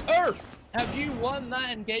on earth have you won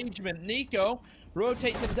that engagement? Nico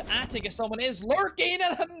rotates into attic as someone is lurking,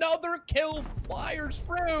 and another kill fires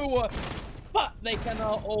through, but they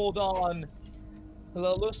cannot hold on.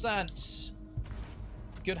 LALOOSANCE,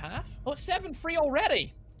 good half. Oh, it's 7-3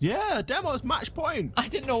 already. Yeah, Demo's match point. I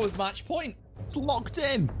didn't know it was match point. It's locked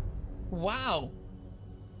in. Wow.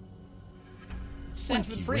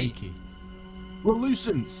 7-3.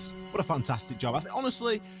 LALOOSANCE, what a fantastic job. I think,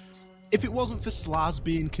 honestly, if it wasn't for Slaz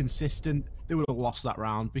being consistent, they would have lost that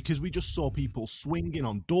round, because we just saw people swinging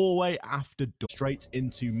on doorway after door straight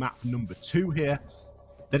into map number 2 here.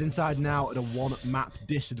 Dead Inside now at a 1 map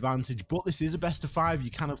disadvantage, but this is a best of 5. You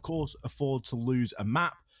can, of course, afford to lose a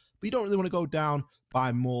map, but you don't really want to go down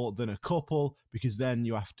by more than a couple, because then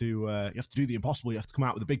you have to do the impossible. You have to come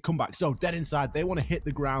out with a big comeback. So Dead Inside, they want to hit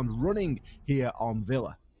the ground running here on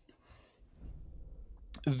Villa.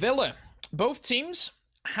 Villa. Both teams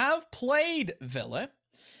have played Villa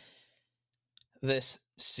this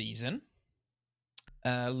season.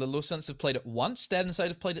 LALOOSANCE have played it once. Dead Inside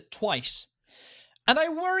have played it twice. And I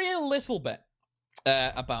worry a little bit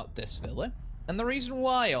about this Villa. And the reason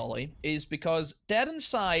why, Ollie, is because Dead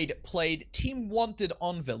Inside played Team Wanted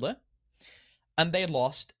on Villa, and they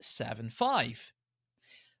lost 7-5.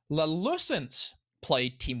 LALOOSANCE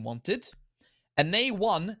played Team Wanted, and they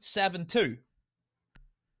won 7-2.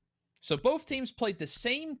 So both teams played the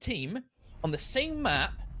same team on the same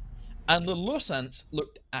map, and LALOOSANCE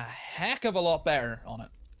looked a heck of a lot better on it.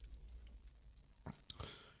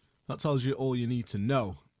 That tells you all you need to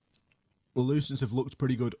know. LALOOSANCE have looked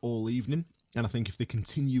pretty good all evening, and I think if they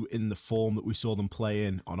continue in the form that we saw them play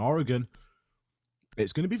in on Oregon,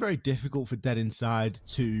 it's going to be very difficult for Dead Inside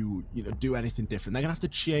to, do anything different. They're going to have to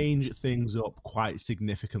change things up quite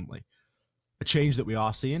significantly. A change that we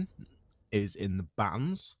are seeing is in the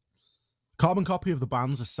bans. Carbon copy of the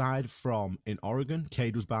bans, aside from in Oregon,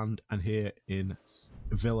 Cade was banned, and here in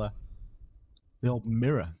Villa, the old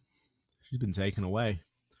mirror, she's been taken away.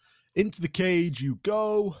 Into the cage you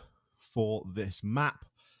go for this map.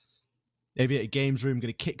 Aviator Games Room going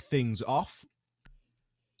to kick things off,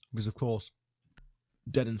 because of course,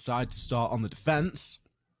 Dead Inside to start on the defense.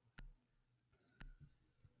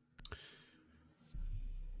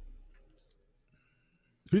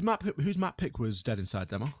 Whose map pick was Dead Inside,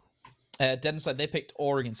 Demo? Dead Inside, they picked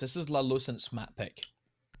Oregon, so this is LALOOSANCE map pick.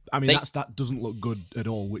 I mean, that doesn't look good at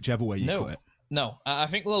all, whichever way you put it. No, I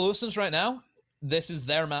think LALOOSANCE right now, this is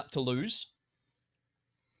their map to lose.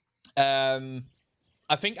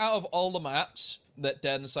 I think out of all the maps that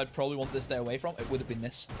Dead Inside probably want to stay away from, it would have been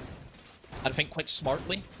this. And I think quite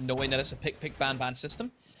smartly, knowing that it's a pick, ban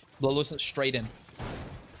system, LALOOSANCE straight in.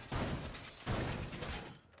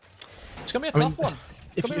 It's going to be a tough one.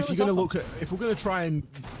 If we're going to try and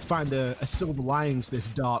find a silver lining to this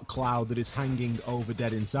dark cloud that is hanging over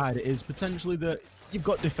Dead Inside, it is potentially that you've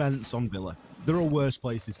got defense on Villa. There are worse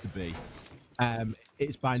places to be.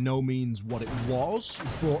 It's by no means what it was,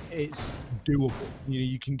 but it's doable.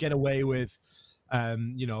 You can get away with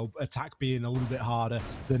you know, attack being a little bit harder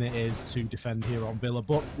than it is to defend here on Villa.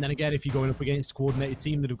 But then again, if you're going up against a coordinated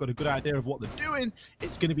team that have got a good idea of what they're doing,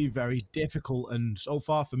 it's going to be very difficult. And so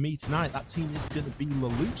far for me tonight, that team is going to be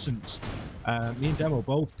LALOOSANCE. Me and Demo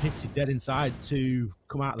both pitted Dead Inside to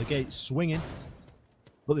come out of the gate swinging,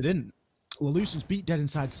 but they didn't. LALOOSANCE beat Dead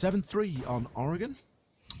Inside 7-3 on Oregon,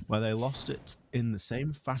 where they lost it in the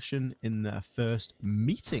same fashion in their first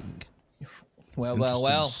meeting. Well,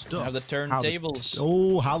 how the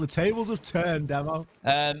turntables. How the tables have turned, Demo.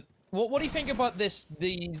 What do you think about this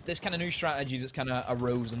kind of new strategy that's kind of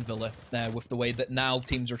arose in Villa with the way that now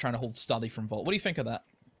teams are trying to hold study from Vault? What do you think of that?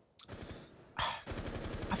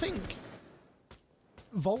 I think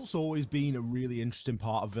Vault's always been a really interesting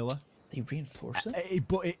part of Villa. They reinforce it?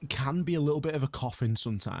 But it can be a little bit of a coffin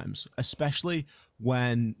sometimes, especially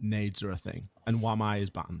when nades are a thing and Wamai is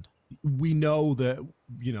banned. We know that,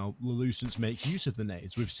 you know, LALOOSANCE make use of the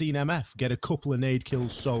nades. We've seen MF get a couple of nade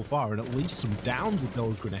kills so far and at least some downs with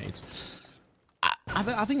those grenades.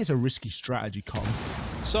 I think it's a risky strategy, Con.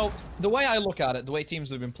 So, the way I look at it, the way teams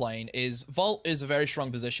have been playing, is Vault is a very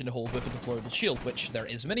strong position to hold with a deployable shield, which there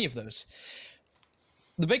is many of those.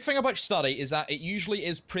 The big thing about study is that it usually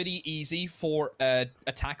is pretty easy for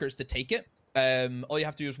attackers to take it. All you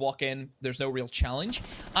have to do is walk in. There's no real challenge.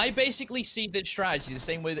 I basically see this strategy the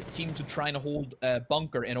same way that teams are trying to hold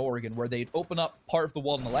bunker in Oregon, where they'd open up part of the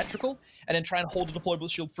wall in electrical and then try and hold a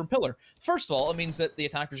deployable shield from pillar. First of all, it means that the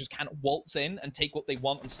attackers just can't waltz in and take what they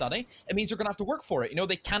want and study. It means they're going to have to work for it. You know,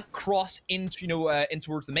 they can't cross into, you know, in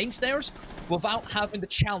towards the main stairs without having to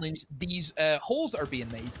challenge these holes that are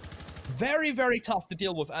being made. Very, very tough to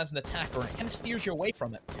deal with as an attacker, and it kind of steers you away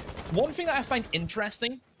from it. One thing that I find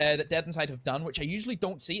interesting that Dead Inside have done, which I usually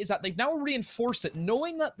don't see, is that they've now reinforced it,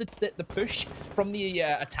 knowing that the push from the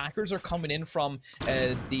attackers are coming in from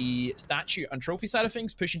the statue and trophy side of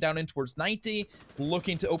things, pushing down in towards 90,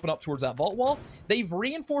 looking to open up towards that vault wall. They've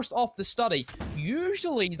reinforced off the study.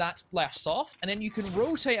 Usually that's left soft, and then you can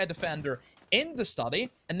rotate a defender in the study,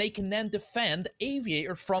 and they can then defend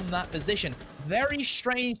Aviator from that position. Very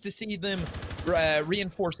strange to see them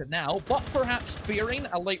reinforce it now, but perhaps fearing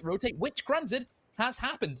a late rotate, which granted has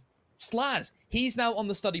happened. Slaz, he's now on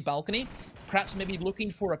the study balcony, perhaps maybe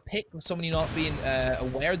looking for a pick with somebody not being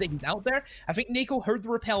aware that he's out there. I think Nico heard the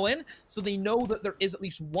rappel in, so they know that there is at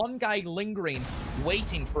least one guy lingering,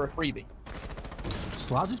 waiting for a freebie.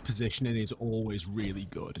 Slaz's positioning is always really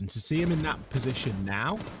good, and to see him in that position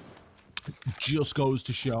now just goes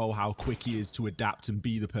to show how quick he is to adapt and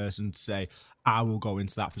be the person to say, I will go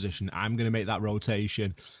into that position, I'm going to make that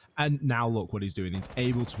rotation. And now look what he's doing. He's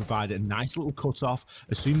able to provide a nice little cutoff.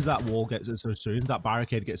 As soon as that wall gets, as soon as that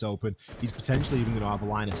barricade gets open, he's potentially even going to have a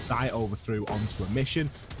line of sight over through onto a mission.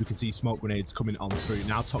 We can see smoke grenades coming on through.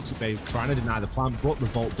 Now Toxic Babe trying to deny the plant, but the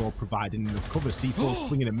vault door providing enough cover. C4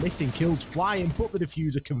 swinging and missing, kills flying, but the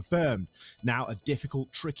diffuser confirmed. Now a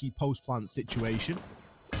difficult, tricky post-plant situation,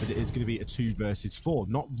 but it is going to be a 2 versus 4.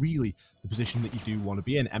 Not really the position that you do want to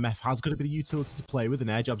be in. MF has got a bit of utility to play with, and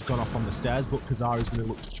Airjab's gone off on the stairs, but Kazara's going to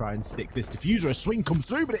look to try and stick this diffuser. A swing comes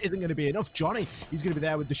through, but it isn't going to be enough. Johnny, he's going to be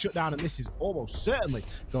there with the shutdown, and this is almost certainly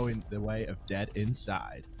going the way of Dead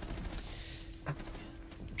Inside.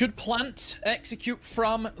 Good plant execute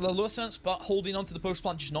from LALOOSANCE, but holding onto the post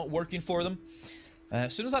plant just not working for them.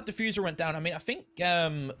 As soon as that diffuser went down, I mean, I think,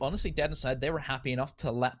 honestly, Dead Inside, they were happy enough to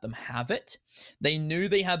let them have it. They knew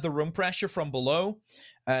they had the room pressure from below.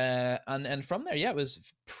 And from there, yeah, it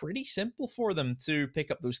was pretty simple for them to pick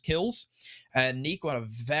up those kills. And Nico had a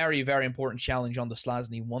very, very important challenge on the Slaz,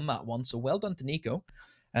 and he won that one. So well done to Nico.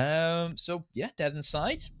 So, yeah, Dead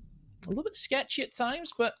Inside, a little bit sketchy at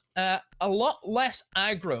times, but a lot less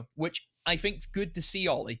aggro, which I think is good to see,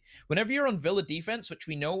 Ollie. Whenever you're on Villa defense, which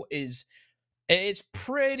we know is... it's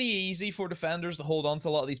pretty easy for defenders to hold on to a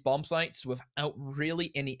lot of these bomb sites without really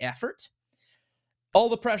any effort. All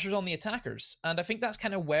the pressure's on the attackers. And I think that's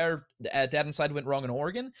kind of where Dead Inside went wrong in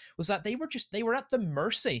Oregon, was that they were at the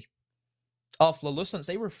mercy of LALOOSANCE.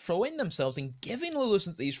 They were throwing themselves and giving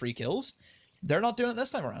LALOOSANCE these free kills. They're not doing it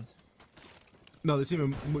this time around. No, they seem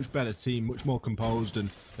a much better team, much more composed, and,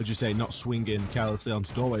 as you say, not swinging carelessly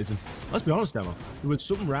onto doorways. And let's be honest, Emma, there were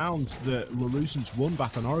some rounds that LALOOSANCE won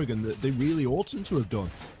back on Oregon that they really oughtn't to have done.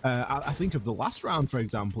 I think of the last round, for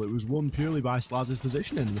example, it was won purely by Slaz's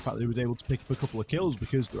positioning and the fact that he was able to pick up a couple of kills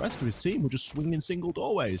because the rest of his team were just swinging single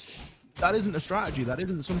doorways. That isn't a strategy. That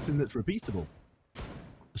isn't something that's repeatable.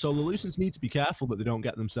 So LALOOSANCE need to be careful that they don't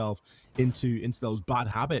get themselves into those bad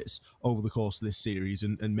habits over the course of this series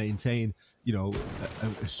and maintain, you know,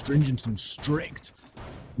 a stringent and strict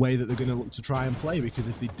way that they're going to look to try and play, because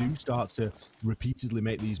if they do start to repeatedly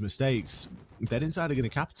make these mistakes, Dead Inside are going to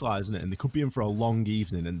capitalize on it, and they could be in for a long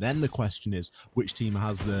evening. And then the question is, which team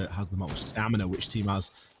has the most stamina, which team has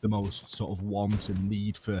the most sort of want and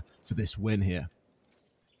need for this win here.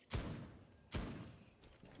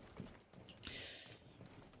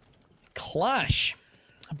 Clash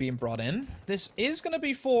being brought in. This is going to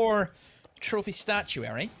be for trophy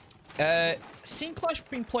statuary. Seen Clash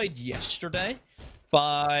being played yesterday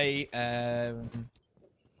by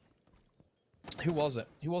who was it?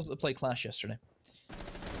 Who was it that played Clash yesterday?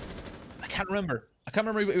 I can't remember. I can't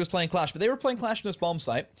remember who was playing Clash, but they were playing Clash in this bomb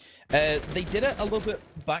site. They did it a little bit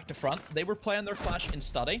back to front. They were playing their Clash in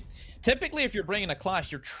study. Typically, if you're bringing a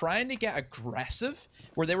Clash, you're trying to get aggressive,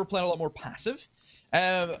 where they were playing a lot more passive.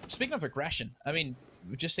 Speaking of aggression, I mean,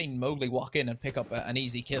 we've just seen Mowgli walk in and pick up an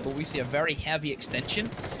easy kill. We see a very heavy extension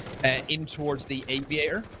in towards the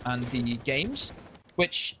Aviator and the games,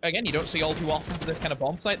 which, again, you don't see all too often for this kind of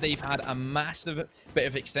bomb site. They've had a massive bit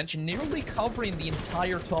of extension, nearly covering the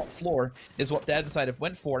entire top floor, is what Dead Inside have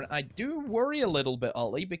went for. And I do worry a little bit,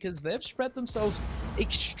 Ollie, because they've spread themselves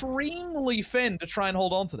extremely thin to try and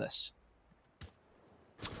hold on to this.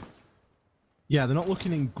 Yeah, they're not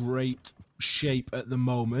looking in great shape at the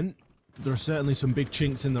moment. There are certainly some big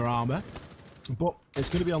chinks in their armor, but it's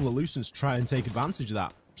going to be on LALOOSANCE to try and take advantage of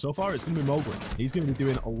that. So far, it's going to be Mowgli. He's going to be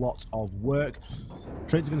doing a lot of work.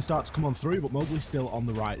 Trades are going to start to come on through, but Mowgli's still on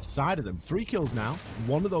the right side of them. 3 kills now,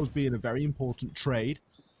 one of those being a very important trade.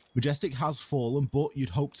 Majestic has fallen, but you'd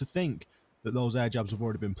hope to think that those air jabs have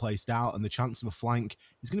already been placed out, and the chance of a flank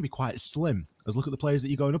is going to be quite slim. As look at the players that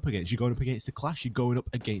you're going up against. You're going up against a Clash, you're going up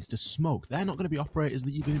against a Smoke. They're not going to be operators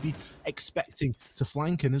that you're going to be expecting to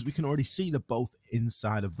flank, and as we can already see, they're both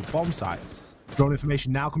inside of the bomb site. Drone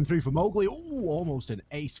information now coming through for Mowgli. Ooh, almost an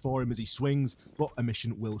ace for him as he swings, but a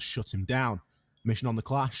mission will shut him down. Mission on the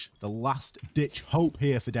Clash, the last ditch hope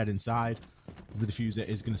here for Dead Inside, as the diffuser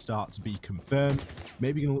is going to start to be confirmed.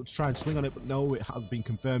 Maybe going to look to try and swing on it, but no, it has been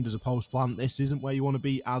confirmed as a post plant. This isn't where you want to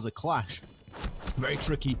be as a Clash. Very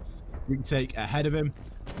tricky retake ahead of him.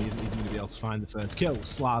 He isn't even going to be able to find the first kill.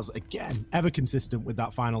 Slaz, again, ever consistent with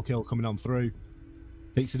that final kill coming on through.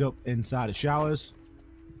 Picks it up inside of Showers.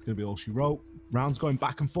 It's going to be all she wrote. Rounds going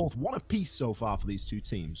back and forth. One apiece so far for these two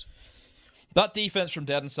teams. That defense from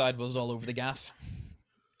Dead Inside was all over the gaff.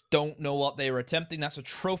 Don't know what they were attempting. That's a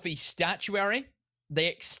trophy statuary. They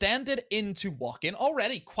extended into walk-in.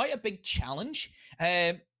 Already quite a big challenge.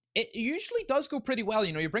 It usually does go pretty well.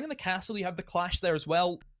 You know, you're bringing the castle, you have the Clash there as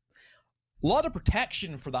well. A lot of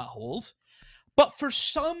protection for that hold. But for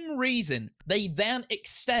some reason, they then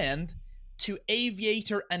extend to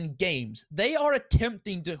Aviator and Games. They are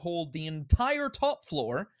attempting to hold the entire top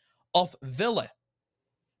floor of Villa.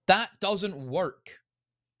 That doesn't work.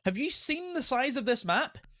 Have you seen the size of this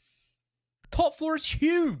map? Top floor is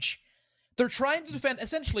huge. They're trying to defend,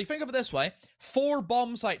 essentially, think of it this way, 4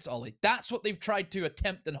 bomb sites, Ollie. That's what they've tried to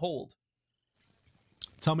attempt and hold.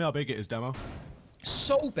 Tell me how big it is, Demo.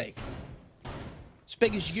 So big. As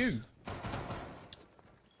big as you.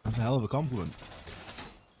 That's a hell of a compliment.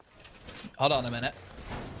 Hold on a minute.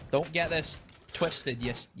 Don't get this twisted,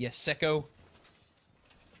 you sicko.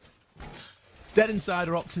 Dead Inside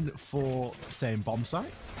are opting for the same bomb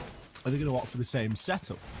site. Are they going to opt for the same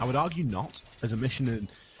setup? I would argue not, as a mission, and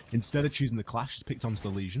instead of choosing the Clash, it's picked onto the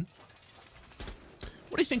Legion.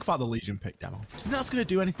 What do you think about the Legion pick, Demo? Do you think that's going to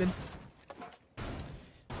do anything?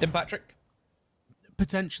 Patrick?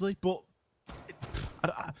 Potentially, but I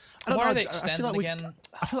don't know. Why are they extending again?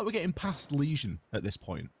 I feel like we're getting past Legion at this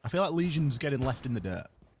point. I feel like Legion's getting left in the dirt.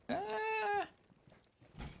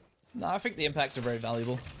 No, I think the impacts are very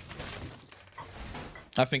valuable.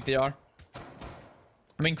 I think they are.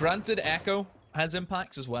 I mean, granted, Echo has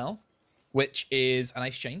impacts as well, which is a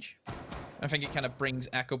nice change. I think it kind of brings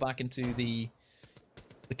Echo back into the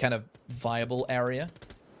kind of viable area.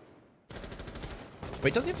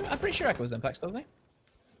 Wait, does he have, I'm pretty sure Echo has impacts, doesn't he?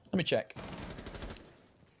 Let me check.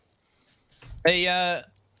 They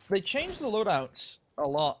changed the loadouts a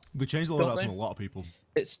lot. They changed the loadouts on a lot of people.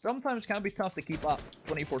 It sometimes can be tough to keep up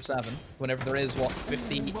 24/7 whenever there is, what,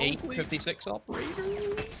 58, 56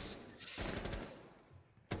 operators?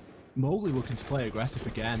 Mowgli looking to play aggressive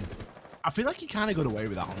again. I feel like he kind of got away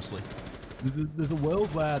with that, honestly. There's a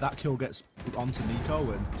world where that kill gets put onto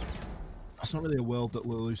Nico, and that's not really a world that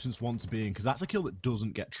LALOOSANCE want to be in, because that's a kill that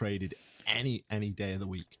doesn't get traded any day of the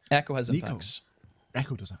week. Echo has impacts.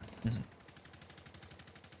 Echo does that.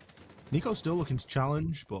 Nico's still looking to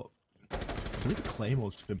challenge, but I believe the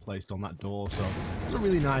Claymore's just been placed on that door, so it's a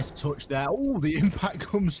really nice touch there. Oh, the impact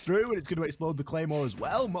comes through, and it's going to explode the Claymore as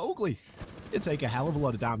well. Mowgli did take a hell of a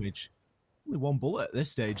lot of damage. Only one bullet at this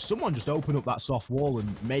stage. Someone just open up that soft wall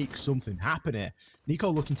and make something happen here. Nico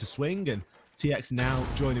looking to swing, and TX now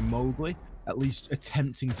joining Mowgli, at least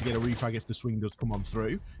attempting to get a refrag if the swing does come on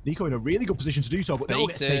through. Nico in a really good position to do so, but no,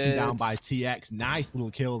 gets taken down by TX. Nice little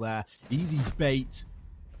kill there. Easy bait.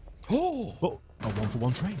 Oh, but a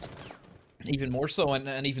 1-for-1 trade. Even more so, and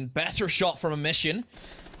an even better shot from a mission.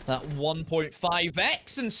 That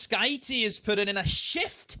 1.5x, and SkyT is putting in a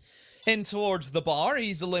shift in towards the bar.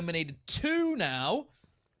 He's eliminated 2 now.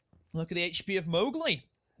 Look at the HP of Mowgli.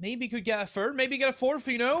 Maybe could get a third, maybe get a fourth,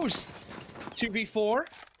 who knows? 2v4.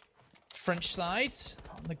 French side,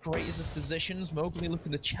 on the greatest of positions. Mowgli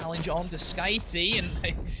looking to challenge on to SkyT,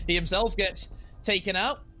 and he himself gets taken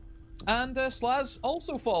out. And Slaz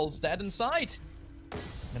also falls dead inside.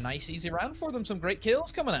 A nice easy round for them, some great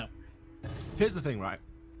kills coming out. Here's the thing, right?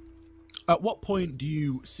 At what point do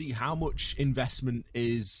you see how much investment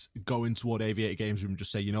is going toward Aviator Games Room and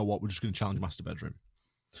just say, you know what, we're just going to challenge Master Bedroom.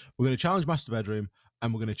 We're going to challenge Master Bedroom,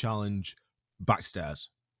 and we're going to challenge Backstairs.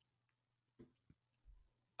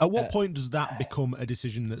 At what point does that become a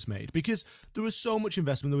decision that's made? Because there was so much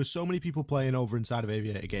investment, there was so many people playing over inside of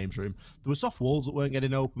Aviator Games Room. There were soft walls that weren't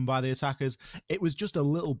getting opened by the attackers. It was just a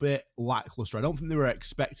little bit lackluster. I don't think they were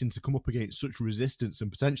expecting to come up against such resistance,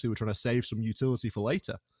 and potentially were trying to save some utility for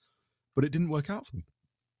later. But it didn't work out for them.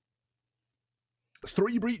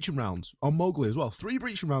 3 breaching rounds on Mowgli as well. 3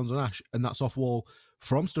 breaching rounds on Ash, and that soft wall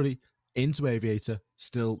from Study into Aviator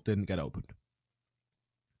still didn't get opened.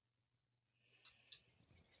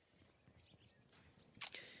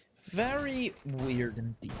 Very weird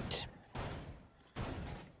indeed.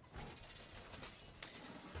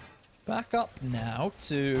 Back up now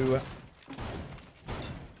to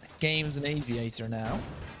Games and Aviator now.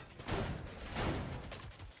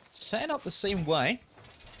 Setting up the same way.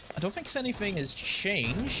 I don't think anything has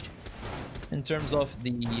changed in terms of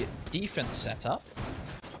the defense setup.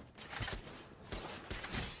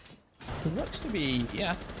 It looks to be,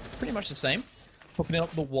 yeah, pretty much the same. Opening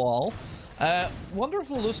up the wall. Wonder if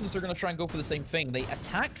the LALOOSANCE are going to try and go for the same thing. They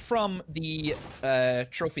attacked from the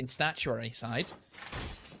trophy and statuary side.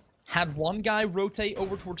 Had one guy rotate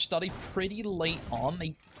over towards Study pretty late on.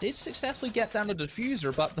 They did successfully get down to the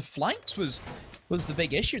diffuser, but the flanks was the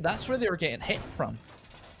big issue. That's where they were getting hit from.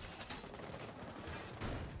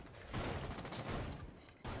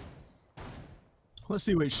 Let's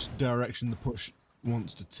see which direction the push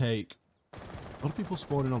wants to take. A lot of people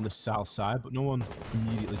spawning on the south side, but no one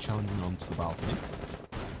immediately challenging onto the balcony.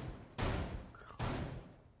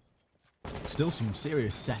 Still some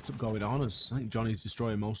serious setup going on, as I think Johnny's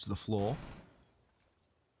destroying most of the floor.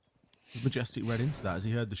 Majestic read into that as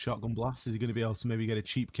he heard the shotgun blast. Is he going to be able to maybe get a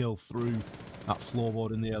cheap kill through that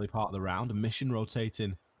floorboard in the early part of the round? A mission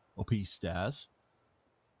rotating up east stairs.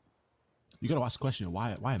 You got to ask the question,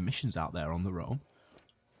 why are missions out there on their own?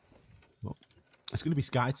 Well, it's going to be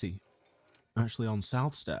SkyT. Actually on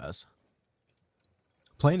south stairs,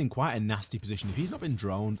 playing in quite a nasty position. If he's not been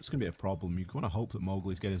droned, it's going to be a problem. You want to hope that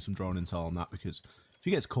Mowgli's getting some drone intel on that, because if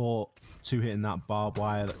he gets caught 2 hitting that barbed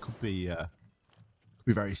wire, that could be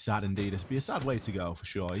very sad indeed. It'd be a sad way to go for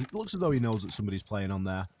sure. It looks as though he knows that somebody's playing on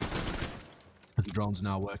there, as the drones are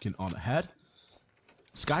now working on ahead.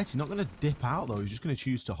 SkyT not going to dip out though. He's just going to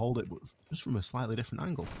choose to hold it, but just from a slightly different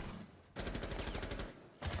angle.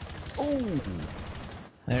 Oh,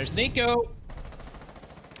 there's Nico.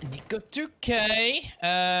 Nico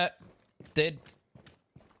 2K.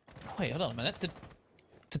 Wait, hold on a minute.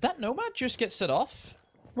 Did that Nomad just get set off?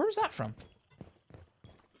 Where was that from?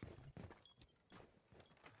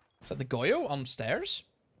 Is that the Goyo on stairs?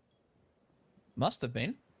 Must have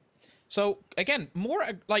been. So, again, more,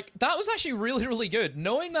 like, that was actually really, really good.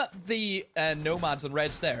 Knowing that the Nomad's on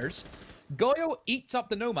red stairs, Goyo eats up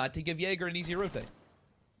the Nomad to give Jaeger an easy rotate.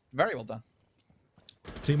 Very well done.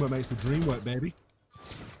 Teamwork makes the dream work, baby.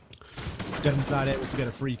 Dead inside able to get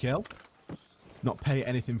a free kill. Not pay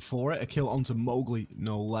anything for it. A kill onto Mowgli,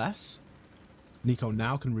 no less. Nico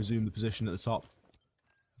now can resume the position at the top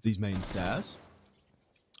of these main stairs.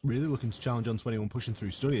 Really looking to challenge on 21, pushing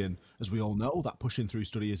through Study, and as we all know, that pushing through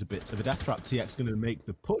Study is a bit of a death trap. TX going to make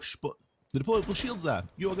the push, but the deployable shield's there.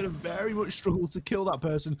 You are going to very much struggle to kill that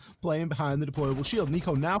person playing behind the deployable shield.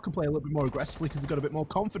 Nico now can play a little bit more aggressively because he's got a bit more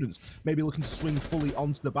confidence. Maybe looking to swing fully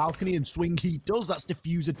onto the balcony, and swing he does. That's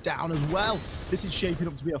diffuser down as well. This is shaping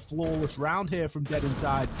up to be a flawless round here from Dead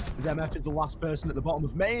Inside, as MF is the last person at the bottom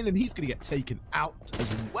of main, and he's going to get taken out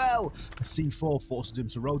as well. A C4 forces him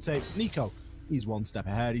to rotate. Nico, he's one step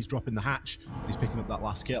ahead. He's dropping the hatch. He's picking up that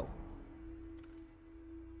last kill.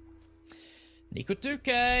 Nico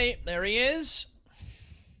 2K, there he is.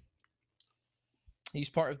 He's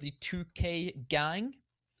part of the 2K gang.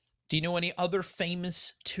 Do you know any other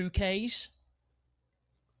famous 2Ks?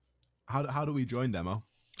 How do we join demo?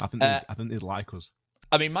 I think they'd like us.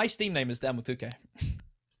 I mean, my Steam name is Demo2K.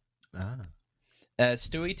 Ah.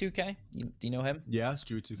 Stewie2K. Do you know him? Yeah,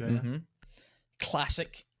 Stewie 2K. Mm-hmm.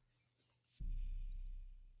 Classic.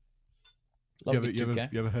 You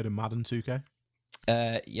ever heard of Madden 2K?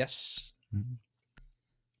 Yes. Mm-hmm.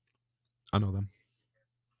 I know them.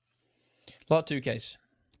 A lot of 2Ks.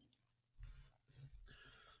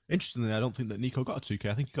 Interestingly, I don't think that Nico got a 2K.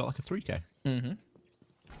 I think he got like a 3K. Mm-hmm.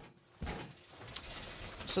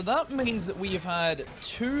 So that means that we have had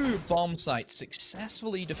 2 bomb sites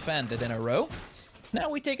successfully defended in a row. Now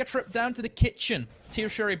we take a trip down to the kitchen.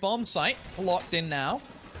 Tertiary bomb site, locked in now.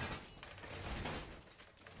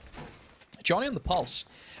 Johnny on the Pulse.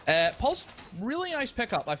 Pulse, really nice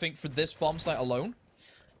pickup, I think, for this bomb site alone.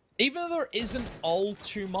 Even though there isn't all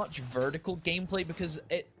too much vertical gameplay, because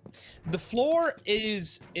the floor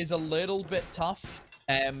is a little bit tough.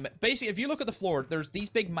 Basically, if you look at the floor, there's these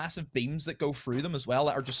big massive beams that go through them as well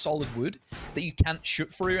that are just solid wood that you can't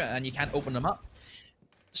shoot through and you can't open them up.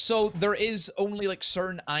 So there is only like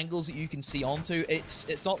certain angles that you can see onto.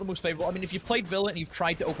 It's not the most favorable. I mean, if you played Villa and you've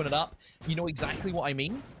tried to open it up, you know exactly what I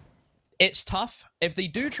mean. It's tough. If they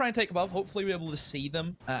do try and take above, hopefully we'll be able to see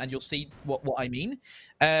them and you'll see what I mean.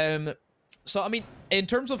 So, I mean, in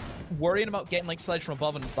terms of worrying about getting like sledge from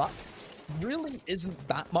above and bucked, really isn't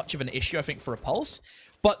that much of an issue, I think, for a Pulse.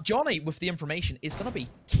 But Johnny, with the information, is going to be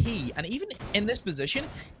key. And even in this position,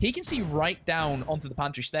 he can see right down onto the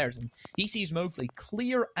pantry stairs. And he sees Mowgli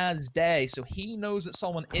clear as day. So he knows that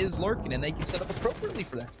someone is lurking and they can set up appropriately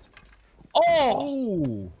for this.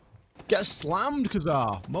 Oh! Gets slammed,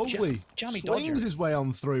 Kazar. Mowgli Jammy swings Dodger. his way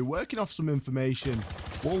on through, working off some information.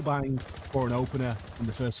 Wall bang for an opener in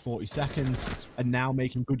the first 40 seconds. And now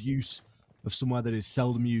making good use of somewhere that is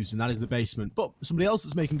seldom used, and that is the basement. But somebody else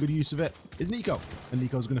that's making good use of it is Nico. And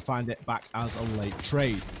Nico's going to find it back as a late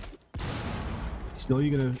trade. Still,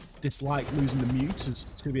 you're going to dislike losing the mute. It's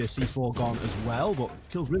going to be a C4 gone as well, but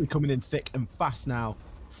kills really coming in thick and fast now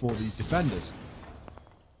for these defenders.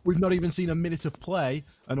 We've not even seen a minute of play,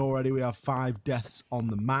 and already we have 5 deaths on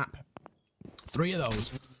the map. 3 of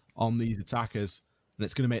those on these attackers, and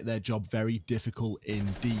it's going to make their job very difficult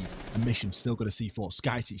indeed. A mission still got a C4.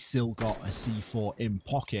 Skyty still got a C4 in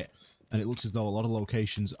pocket, and it looks as though a lot of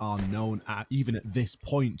locations are known even at this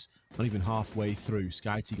point, not even halfway through.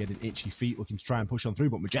 Skyty getting itchy feet, looking to try and push on through,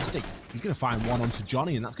 but Majestic, he's going to find one onto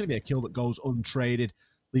Johnny, and that's going to be a kill that goes untraded,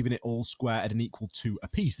 leaving it all square at an equal 2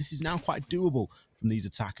 apiece. This is now quite doable from these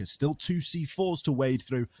attackers. Still 2 C4s to wade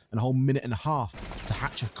through and a whole minute and a half to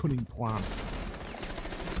hatch a cunning plan.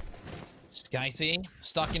 Skyty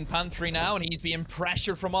stuck in pantry now, and he's being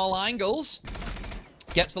pressured from all angles.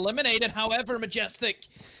 Gets eliminated, however, Majestic,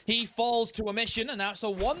 he falls to a mission, and now it's a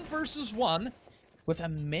 1 versus 1 with a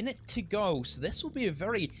minute to go. So this will be a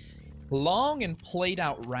very long and played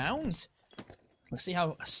out round. Let's see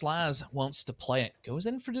how Slaz wants to play it. Goes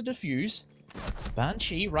in for the defuse.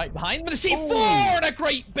 Banshee right behind with a C4 and a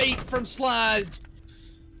great bait from Slaz.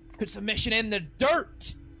 Puts a mission in the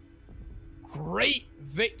dirt. Great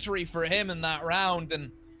victory for him in that round,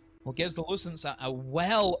 and well, gives the LALOOSANCE a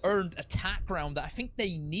well-earned attack round that I think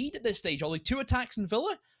they need at this stage. Only 2 attacks in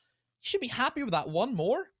Villa. You should be happy with that. 1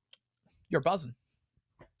 more, you're buzzing.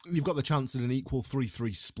 You've got the chance at an equal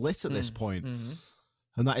 3-3 split at this point. Mm-hmm.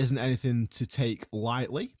 And that isn't anything to take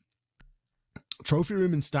lightly. Trophy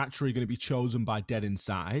room and statue are going to be chosen by Dead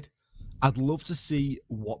Inside. I'd love to see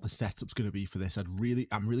what the setup's going to be for this. I'm really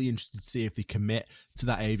interested to see if they commit to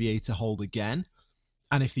that aviator hold again.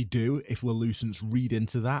 And if they do, if LALOOSANCE read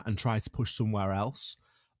into that and try to push somewhere else.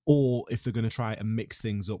 Or if they're going to try and mix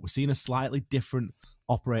things up. We're seeing a slightly different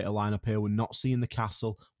operator lineup here. We're not seeing the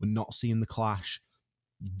castle. We're not seeing the clash.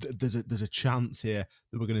 There's a chance here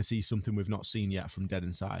that we're going to see something we've not seen yet from Dead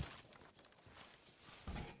Inside.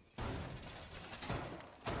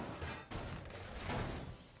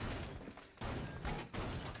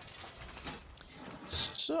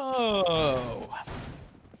 So,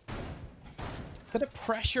 bit of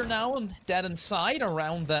pressure now on Dead Inside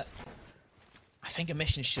around that. I think a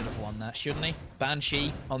mission should have won that, shouldn't he?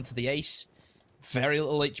 Banshee onto the ace. Very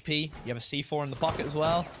little HP. You have a C4 in the pocket as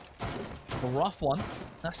well. A rough one.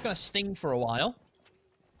 That's going to sting for a while.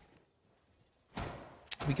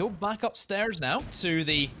 We go back upstairs now to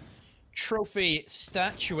the trophy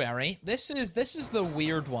statuary. This is the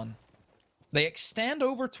weird one. They extend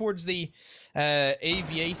over towards the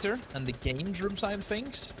aviator and the games room side of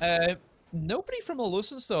things. Nobody from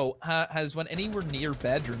LALOOSANCE, though, has went anywhere near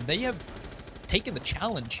bedroom. They have taken the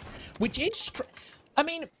challenge, which is... I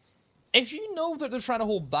mean, if you know that they're trying to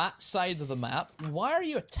hold that side of the map, why are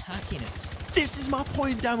you attacking it? This is my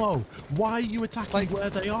point, Demo. Why are you attacking where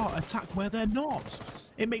they are? Attack where they're not.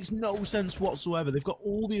 It makes no sense whatsoever. They've got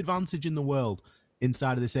all the advantage in the world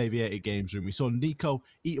inside of this Aviated Games room. We saw Nico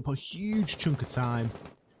eat up a huge chunk of time,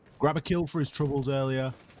 grab a kill for his troubles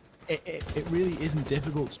earlier. It really isn't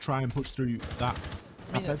difficult to try and push through that.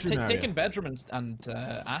 I mean, taking Bedroom and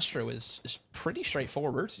Astro is pretty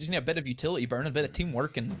straightforward. You just need a bit of utility burn, a bit of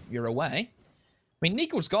teamwork, and you're away. I mean,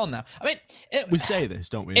 Nico's gone now. I mean, we say this,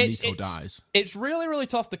 don't we? Nico dies. It's really, really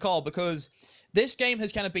tough to call because this game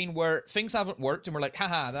has kind of been where things haven't worked, and we're like,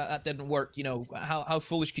 haha, that didn't work. You know, how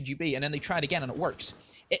foolish could you be? And then they try it again, and it works.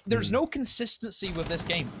 There's no consistency with this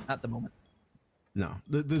game at the moment. No,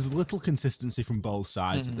 there's little consistency from both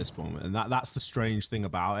sides at this moment, and that's the strange thing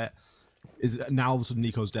about it. Is that now all of a sudden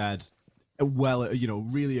Nico's dead, well, you know,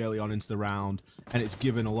 really early on into the round, and it's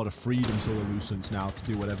given a lot of freedom to LALOOSANCE now to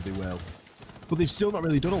do whatever they will. But they've still not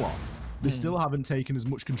really done a lot. They still haven't taken as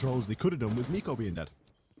much control as they could have done with Nico being dead.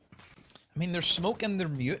 I mean, their smoke and their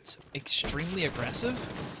mute, extremely aggressive.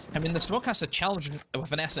 I mean, the smoke has to challenge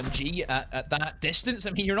with an SMG at that distance.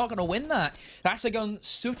 I mean, you're not going to win that. That's a gun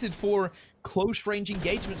suited for close-range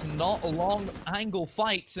engagements, not long angle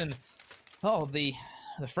fights. And, oh, the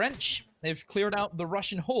French, they've cleared out the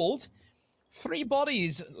Russian hold. 3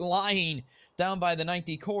 bodies lying down by the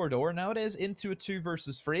 90 corridor. Now it is into a 2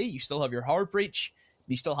 versus 3. You still have your hard breach.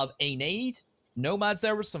 You still have a nade. Nomads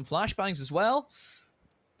there with some flashbangs as well.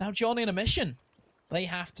 Now Johnny in a mission. They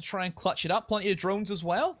have to try and clutch it up. Plenty of drones as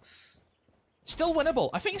well. Still winnable.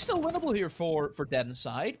 I think it's still winnable here for Dead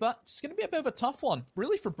Inside, but it's going to be a bit of a tough one.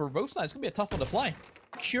 Really, for both sides, it's going to be a tough one to play.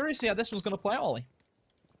 Curious to see how this one's going to play, Ollie.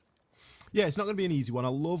 Yeah, it's not going to be an easy one. I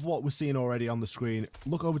love what we're seeing already on the screen.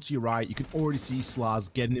 Look over to your right. You can already see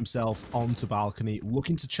Slaz getting himself onto balcony,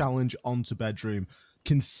 looking to challenge onto bedroom.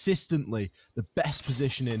 Consistently the best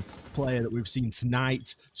positioning player that we've seen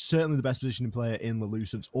tonight, certainly the best positioning player in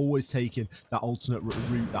LALOOSANCE, always taking that alternate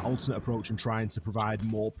route, that alternate approach, and trying to provide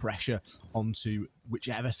more pressure onto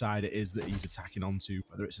whichever side it is that he's attacking onto,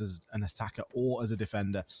 whether it's as an attacker or as a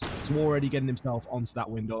defender. So already getting himself onto that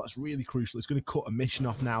window, that's really crucial. It's going to cut a mission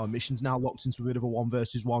off now. A mission's now locked into a bit of a 1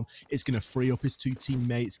 versus 1. It's going to free up his 2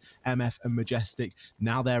 teammates, MF and Majestic.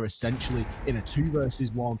 Now they're essentially in a 2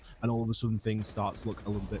 versus 1, and all of a sudden things start to look a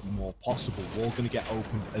little bit more possible. Wall going to get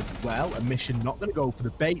opened as well. A mission not going to go for the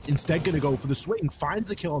bait, instead going to go for the swing. Finds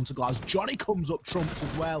the kill onto Glass. Johnny comes up trumps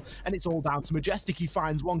as well, and it's all down to Majestic. He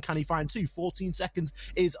finds 1. Can he find 2? 14 seconds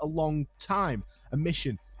is a long time. A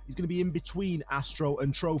mission. He's going to be in between Astro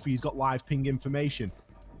and Trophy. He's got live ping information.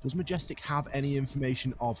 Does Majestic have any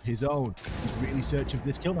information of his own? He's really searching for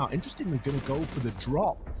this kill now. Interestingly, going to go for the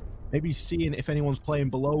drop. Maybe seeing if anyone's playing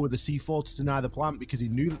below with a C4 to deny the plant because he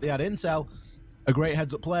knew that they had intel. A great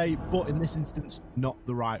heads-up play, but in this instance, not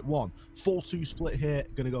the right one. 4-2 split here,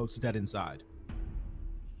 going to go to Dead Inside.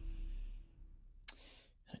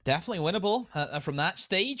 Definitely winnable from that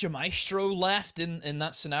stage. A Maestro left in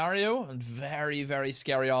that scenario, and very, very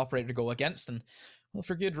scary operator to go against, and well,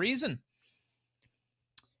 for good reason.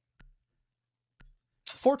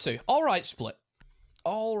 4-2. All right, split.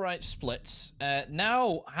 All right, splits.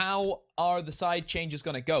 Now, how are the side changes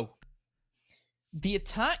going to go? The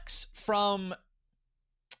attacks from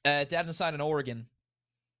Dead Inside and Oregon,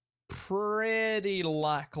 pretty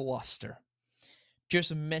lackluster.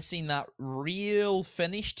 Just missing that real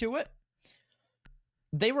finish to it.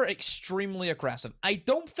 They were extremely aggressive. I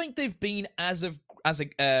don't think they've been as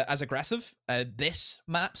aggressive this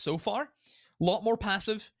map so far. A lot more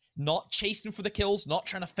passive, not chasing for the kills, not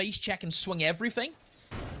trying to face check and swing everything.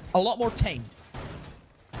 A lot more tame.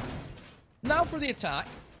 Now for the attack.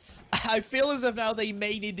 I feel as if now they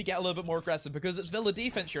may need to get a little bit more aggressive because it's Villa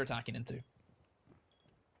defense you're attacking into.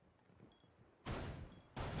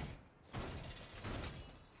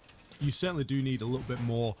 You certainly do need a little bit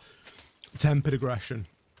more tempered aggression.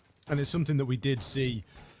 And it's something that we did see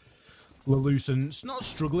LALOOSANCE not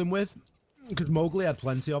struggling with, because Mowgli had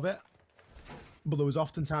plenty of it. But there was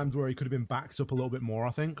often times where he could have been backed up a little bit more,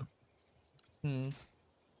 I think.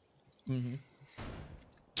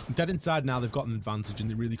 Dead Inside now, they've got an advantage and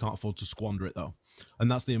they really can't afford to squander it though. And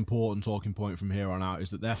that's the important talking point from here on out, is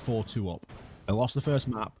that they're 4-2 up. They lost the first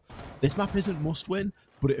map. This map isn't must win,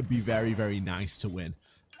 but it'd be very, very nice to win.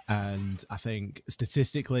 And I think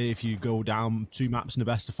statistically, if you go down 2 maps in a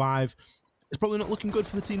best of 5, it's probably not looking good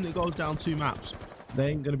for the team that goes down 2 maps. They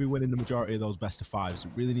ain't going to be winning the majority of those best of 5s.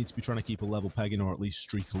 It really needs to be trying to keep a level pegging or at least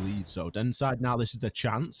streak a lead. So Dead Inside now, this is their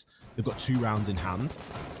chance. They've got 2 rounds in hand.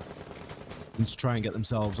 And to try and get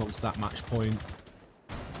themselves onto that match point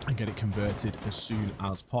and get it converted as soon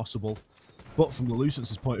as possible. But from the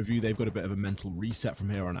LALOOSANCE's point of view, they've got a bit of a mental reset from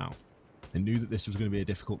here on out. They knew that this was going to be a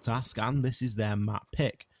difficult task, and this is their map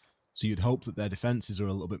pick. So you'd hope that their defenses are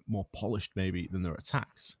a little bit more polished, maybe, than their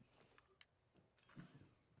attacks.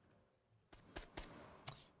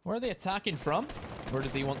 Where are they attacking from? Where do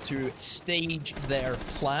they want to stage their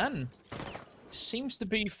plan? Seems to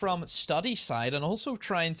be from study side, and also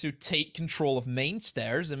trying to take control of main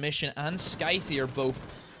stairs. Emission and Skythy are both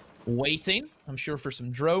waiting, I'm sure, for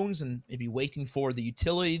some drones, and maybe waiting for the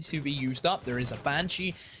utility to be used up. There is a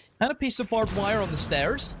Banshee and a piece of barbed wire on the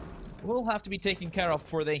stairs. Will have to be taken care of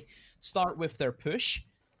before they start with their push.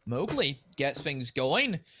 Mowgli gets things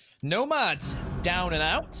going. Nomad down and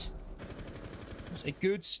out. It's a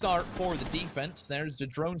good start for the defense. There's the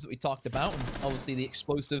drones that we talked about, and obviously the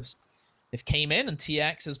explosives have came in, and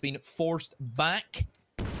TX has been forced back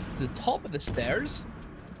to the top of the stairs.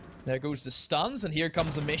 There goes the stuns, and here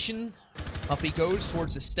comes the mission. Up he goes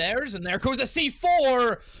towards the stairs, and there goes the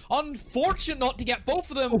C4! Unfortunate not to get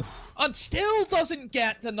both of them, and still doesn't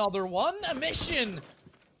get another one. A mission!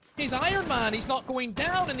 He's Iron Man, he's not going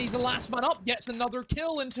down, and he's the last man up, gets another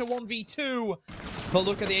kill into 1v2. But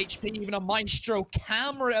look at the HP, even a Maestro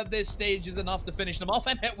camera at this stage is enough to finish them off,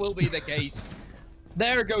 and it will be the case.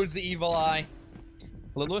 There goes the evil eye.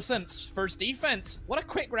 LALOOSANCE, first defense. What a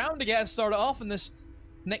quick round to get us started off in this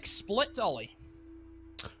next split, Ollie.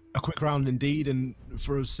 A quick round indeed, and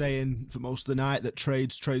for us saying for most of the night that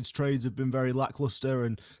trades have been very lackluster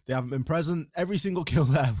and they haven't been present. Every single kill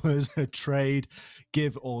there was a trade,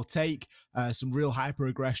 give or take, some real hyper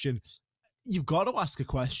aggression. You've got to ask a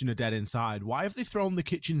question of Dead Inside. Why have they thrown the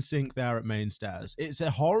kitchen sink there at main stairs? It's a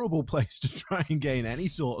horrible place to try and gain any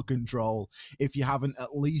sort of control if you haven't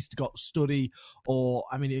at least got study, or,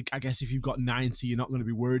 I mean, I guess if you've got 90, you're not going to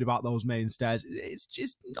be worried about those main stairs. It's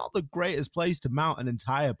just not the greatest place to mount an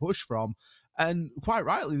entire push from. And quite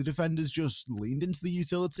rightly, the defenders just leaned into the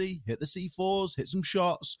utility, hit the C4s, hit some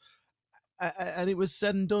shots, and it was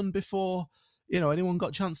said and done before, you know, anyone got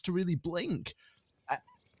a chance to really blink.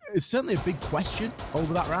 It's certainly a big question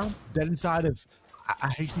over that round. Dead Inside of, I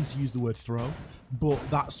hasten to use the word throw, but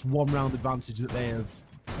that's one round advantage that they have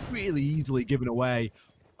really easily given away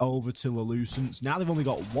over to LALOOSANCE. Now they've only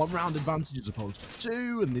got one round advantage as opposed to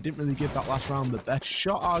two, and they didn't really give that last round the best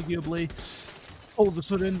shot, arguably. All of a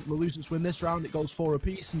sudden, LALOOSANCE win this round, it goes 4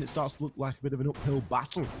 apiece, and it starts to look like a bit of an uphill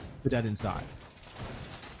battle for Dead Inside.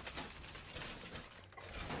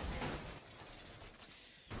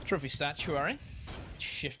 Trophy statuary.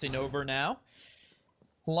 Shifting over now.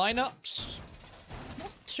 Lineups.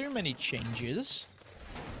 Not too many changes.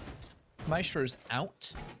 Maestro's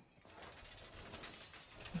out.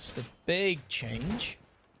 That's the big change.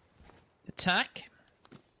 Attack.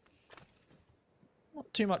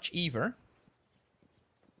 Not too much either.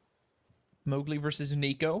 Mowgli versus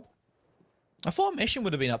Nico. I thought a mission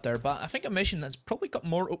would have been up there, but I think a mission that's probably got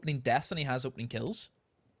more opening deaths than he has opening kills.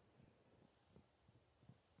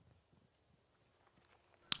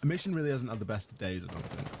 Mission really hasn't had the best of days, I don't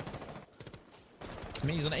think. I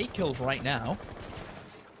mean, he's on 8 kills right now.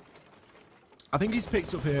 I think he's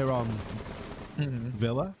picked up here on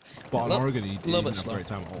Villa, but on Oregon he didn't have a great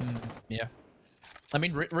time at all. Yeah. I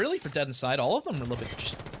mean, really, for Dead Inside, all of them are a little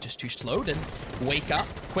bit just too slow. Didn't wake up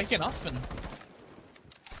quick enough. And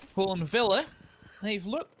Pool and Villa, they've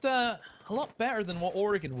looked a lot better than what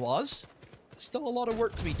Oregon was. Still a lot of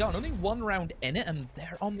work to be done. Only one round in it, and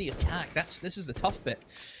they're on the attack. This is the tough bit.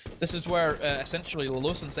 This is where essentially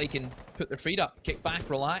LALOOSANCE, they can put their feet up, kick back,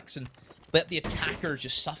 relax, and let the attackers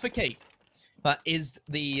just suffocate. That is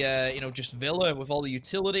the you know, just Villa with all the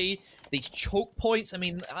utility, these choke points. I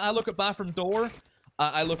mean, I look at bathroom door,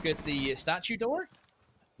 I look at the statue door.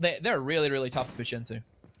 They're really tough to push into,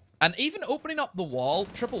 and even opening up the wall,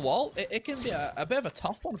 triple wall, it can be a bit of a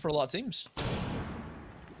tough one for a lot of teams.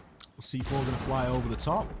 C4 going to fly over the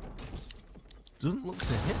top. Doesn't look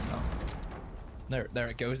to hit though. There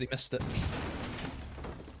it goes. He missed it.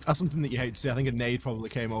 That's something that you hate to see. I think a nade probably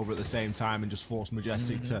came over at the same time and just forced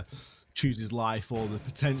Majestic to choose his life or the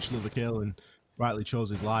potential of a kill, and rightly chose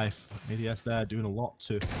his life. ADS there doing a lot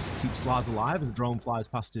to keep Slaz alive as the drone flies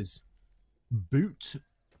past his boot.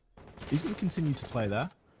 He's going to continue to play there.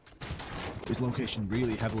 His location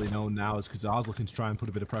really heavily known now as Kazar's looking to try and put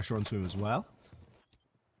a bit of pressure onto him as well.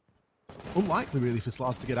 Unlikely really for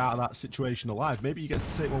Slaz to get out of that situation alive. Maybe he gets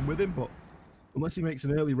to take one with him, but unless he makes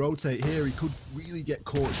an early rotate here, he could really get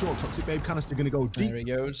caught short. Toxic Babe canister going to go deep. There he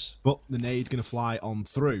goes. But the nade going to fly on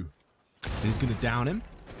through. And he's going to down him.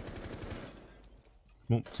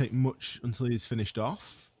 Won't take much until he's finished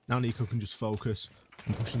off. Now Nico can just focus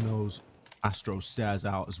on pushing those Astro stares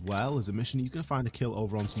out as well as a mission. He's going to find a kill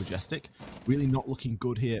over onto Majestic. Really not looking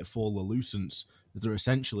good here for LALOOSANCE, as they're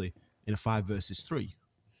essentially in a 5 versus 3.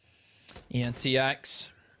 Yeah,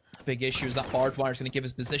 TX. Big issue is that Hardwire's going to give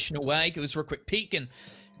his position away. Goes for a quick peek and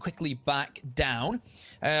quickly back down.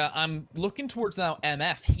 I'm looking towards now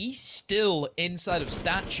MF. He's still inside of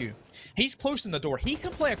Statue. He's close in the door. He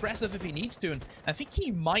can play aggressive if he needs to, and I think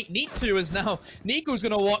he might need to, as now Nico's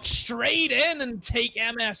going to walk straight in and take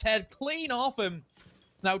MF's head clean off him.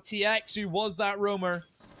 Now TX, who was that roamer,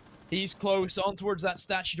 he's close on towards that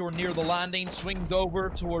statue door near the landing, swings over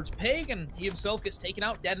towards Pig, and he himself gets taken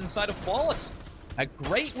out dead inside of Flawless. A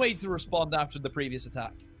great way to respond after the previous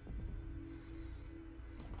attack.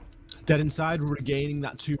 Dead Inside regaining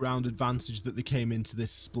that 2-round advantage that they came into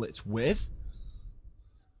this split with.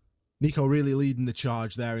 Nico really leading the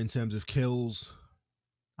charge there in terms of kills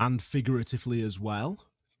and figuratively as well.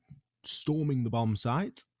 Storming the bomb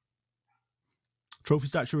site. Trophy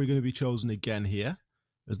statue are going to be chosen again here,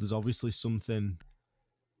 as there's obviously something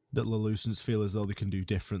that LALOOSANCE feel as though they can do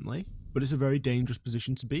differently. But it's a very dangerous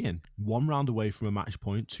position to be in. 1 round away from a match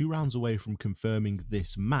point, 2 rounds away from confirming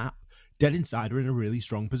this map. Dead Inside are in a really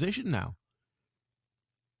strong position now.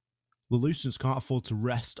 LALOOSANCE can't afford to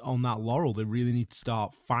rest on that laurel. They really need to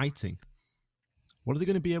start fighting. What are they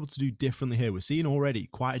going to be able to do differently here? We're seeing already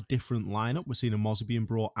quite a different lineup. We're seeing a Mozzie being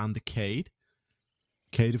brought and a Cade.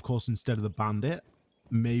 Cade, of course, instead of the Bandit.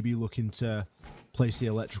 Maybe looking to place the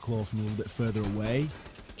Electrical Claw from a little bit further away.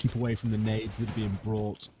 Keep away from the nades that are being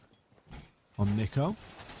brought on Nico.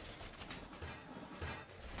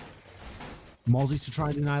 Mozzie to try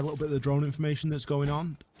and deny a little bit of the drone information that's going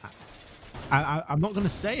on. I'm not going to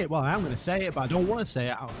say it. Well, I am going to say it, but I don't want to say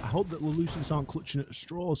it. I hope that LALOOSANCE aren't clutching at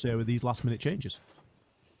straws here with these last-minute changes.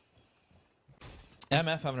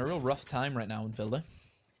 MF having a real rough time right now in Vilda.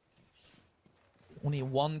 Only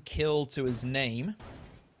 1 kill to his name.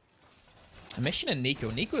 A mission in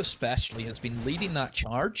Nico. Nico especially has been leading that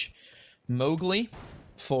charge. Mowgli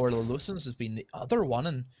for LALOOSANCE has been the other one,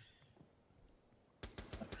 and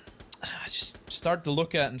I just start to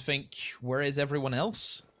look at and think, where is everyone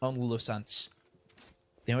else on LALOOSANCE?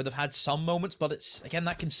 You know, they've had some moments, but it's, again,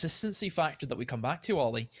 that consistency factor that we come back to,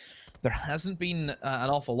 Ollie. There hasn't been an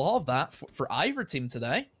awful lot of that for either team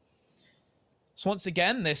today. So once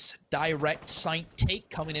again, this direct site take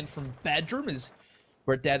coming in from Bedroom is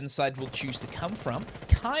where Dead Inside will choose to come from.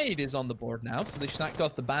 Kaid is on the board now, so they've sacked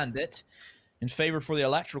off the Bandit in favor for the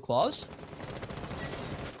Electro Claws.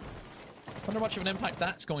 Wonder how much of an impact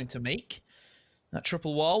that's going to make. That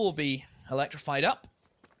triple wall will be electrified up.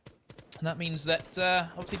 And that means that,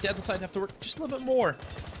 obviously, Dead Inside have to work just a little bit more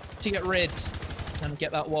to get rid and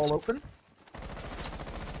get that wall open.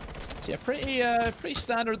 So yeah, pretty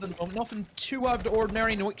standard at the moment. Nothing too out of the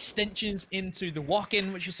ordinary. No extensions into the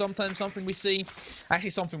walk-in, which is sometimes something we see. Actually,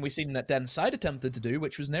 something we've seen that Dead Inside attempted to do,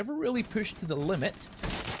 which was never really pushed to the limit.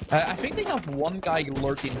 I think they have one guy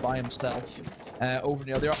lurking by himself over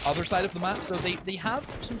near the other side of the map, so they have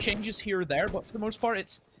some changes here or there, but for the most part,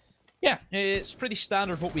 it's pretty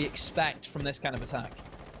standard what we expect from this kind of attack.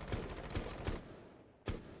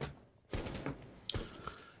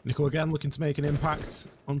 Nico again looking to make an impact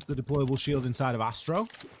onto the deployable shield inside of Astro.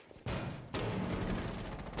 I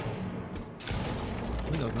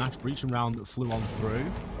think there was an Ash breaching round that flew on through.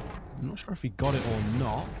 I'm not sure if he got it or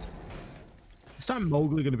not. This time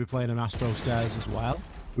Mowgli going to be playing on Astro stairs as well.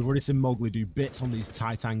 We've already seen Mowgli do bits on these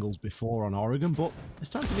tight angles before on Oregon, but it's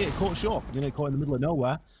time to get caught short. You're going to get caught in the middle of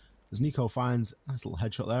nowhere as Nico finds a nice little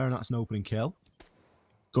headshot there, and that's an opening kill.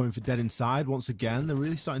 Going for Dead Inside once again. They're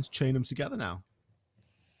really starting to chain them together now.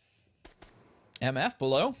 MF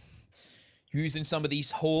below, using some of these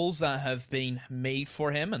holes that have been made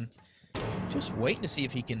for him and just waiting to see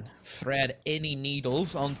if he can thread any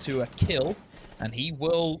needles onto a kill. And he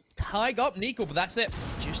will tag up Nico, but that's it.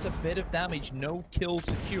 Just a bit of damage, no kill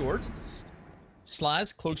secured.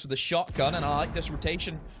 Slaz close with the shotgun, and I like this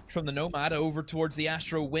rotation from the Nomad over towards the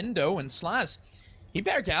Astro window. And Slaz, he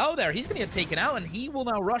better get out of there. He's going to get taken out, and he will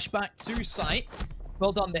now rush back to site.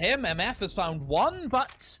 Well done to him. MF has found one,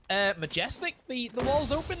 but Majestic, the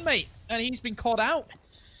wall's open, mate, and he's been caught out.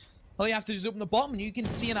 All you have to do is open the bottom, and you can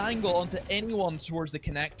see an angle onto anyone towards the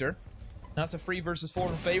connector. Now it's a 3 versus 4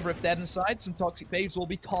 in favor of Dead Inside. Some toxic babes will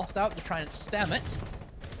be tossed out to try and stem it,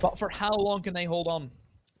 but for how long can they hold on?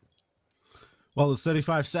 Well, there's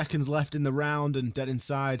 35 seconds left in the round, and Dead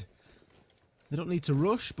Inside, they don't need to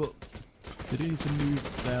rush, but they do need to move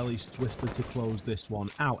fairly swiftly to close this one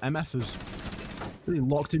out. MF has really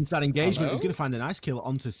locked into that engagement. He's going to find a nice kill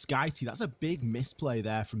onto Skyty. That's a big misplay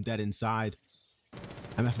there from Dead Inside.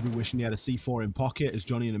 MF would be wishing he had a C4 in pocket as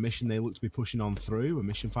Johnny and Emission, they look to be pushing on through.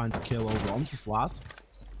 Emission finds a kill over onto Slaz.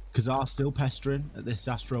 Kazar still pestering at this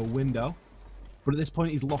Astro window. But at this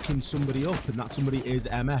point, he's locking somebody up, and that somebody is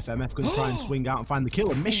MF. MF going to try and swing out and find the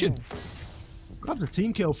kill. Emission grabs a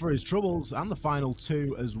team kill for his troubles, and the final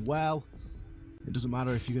 2 as well. It doesn't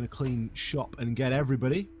matter if you're going to clean shop and get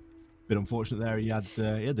everybody. Bit unfortunate there, he had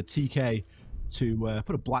the TK to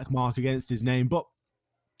put a black mark against his name, but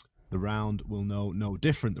the round will know no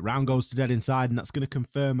different. The round goes to Dead Inside, and that's going to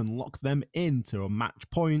confirm and lock them into a match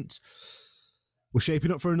point. We're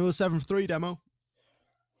shaping up for another 7-3 demo.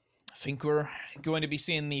 I think we're going to be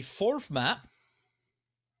seeing the 4th map.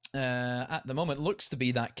 At the moment, looks to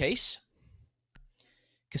be that case.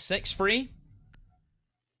 6-3.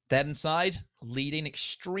 Dead Inside, leading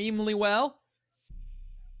extremely well.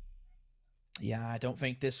 Yeah, I don't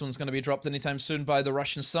think this one's going to be dropped anytime soon by the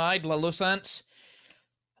Russian side. LALOOSANCE,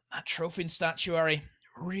 that trophy and statuary,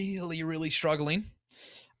 really, really struggling.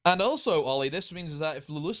 And also, Ollie, this means that if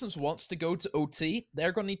LALOOSANCE wants to go to OT,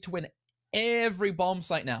 they're going to need to win every bomb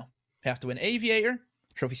site now. They have to win Aviator,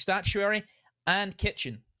 Trophy Statuary, and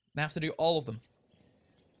Kitchen. They have to do all of them.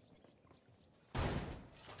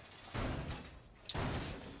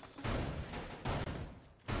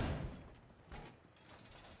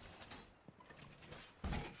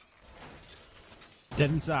 Dead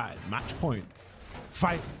Inside, match point.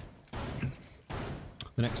 Fight.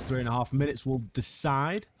 The next 3.5 minutes will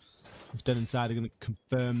decide if Dead Inside are going to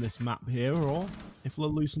confirm this map here, or if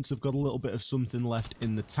LALOOSANCE have got a little bit of something left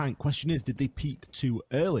in the tank. Question is, did they peak too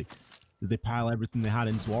early? Did they pile everything they had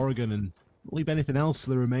into Oregon and leave anything else for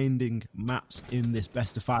the remaining maps in this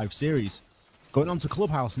best of 5 series? Going on to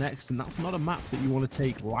Clubhouse next, and that's not a map that you want to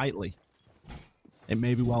take lightly. It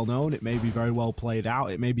may be well known, it may be very well played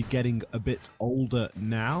out, it may be getting a bit older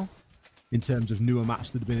now in terms of newer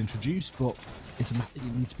maps that have been introduced, but it's a map that you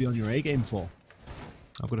need to be on your A game for.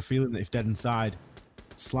 I've got a feeling that if Dead Inside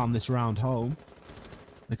slam this round home,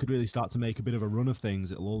 they could really start to make a bit of a run of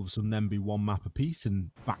things. It'll all of a sudden then be 1 map apiece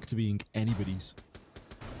and back to being anybody's.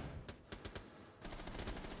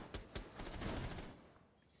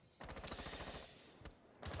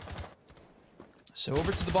 So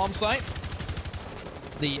over to the bomb site.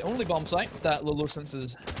 The only bomb site that LALOOSANCE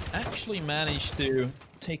has actually managed to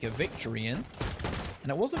take a victory in.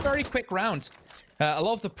 And it was a very quick round. A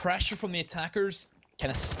lot of the pressure from the attackers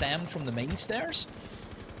kind of stemmed from the main stairs.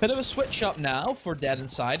 Bit of a switch up now for Dead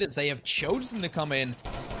Inside as they have chosen to come in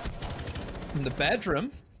from the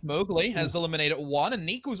bedroom. Mowgli has eliminated 1, and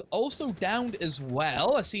Nico's also downed as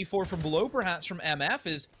well. A C4 from below, perhaps from MF,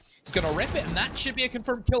 is going to rip it, and that should be a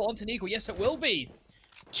confirmed kill onto Nico. Yes, it will be.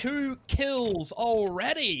 2 kills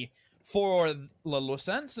already for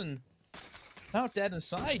LALOOSANCE, and now Dead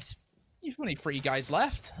Inside. You've only 3 guys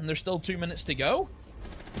left, and there's still 2 minutes to go.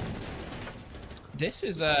 This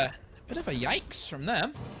is a bit of a yikes from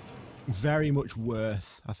them. Very much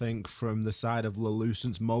worth, I think, from the side of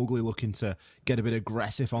LALOOSANCE. Mowgli looking to get a bit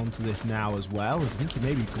aggressive onto this now as well. I think he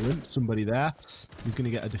maybe glimpsed somebody there. He's going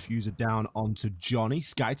to get a diffuser down onto Johnny.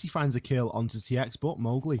 Skyty finds a kill onto TX, but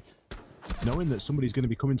Mowgli, knowing that somebody's going to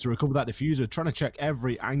be coming to recover that diffuser, trying to check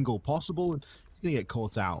every angle possible, and he's going to get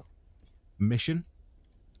caught out. Mission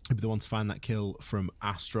will be the one to find that kill from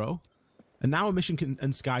Astro. And now Mission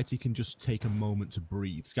and Skyty can just take a moment to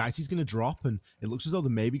breathe. Skyty's going to drop, and it looks as though they're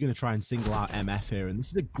maybe going to try and single out MF here. And this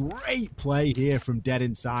is a great play here from Dead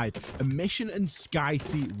Inside. Mission and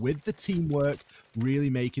Skyty with the teamwork really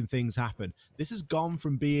making things happen. This has gone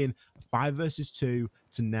from being a 5 versus 2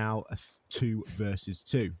 to now a 2 versus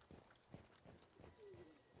 2.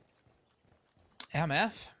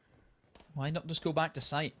 MF, why not just go back to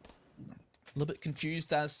site? A little bit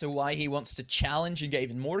confused as to why he wants to challenge and get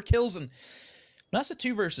even more kills, and that's a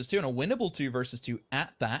 2 versus 2 and a winnable 2 versus 2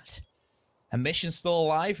 at that. And Mission's still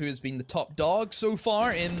alive, who has been the top dog so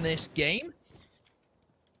far in this game.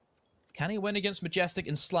 Can he win against Majestic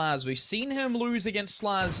and Slaz? We've seen him lose against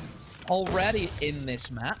Slaz already in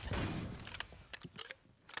this map.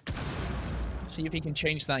 Let's see if he can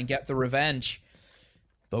change that and get the revenge.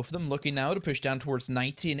 Both of them looking now to push down towards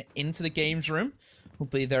 90 and into the games room. Will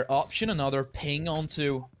be their option. Another ping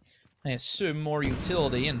onto, I assume, more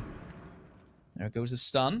utility. And there goes the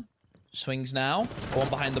stun. Swings now. One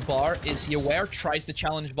behind the bar. Is he aware? Tries to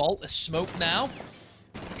challenge Vault. A smoke now.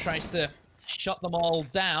 Tries to shut them all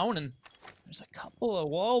down. And there's a couple of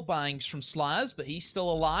wall bangs from Slaz, but he's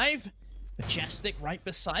still alive. Majestic right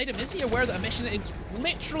beside him. Is he aware that a mission is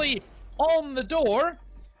literally on the door?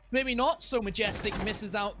 Maybe not so Majestic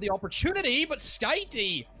misses out the opportunity, but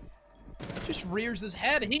Skyty just rears his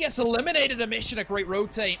head, and he gets eliminated. A mission, a great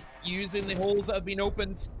rotate, using the holes that have been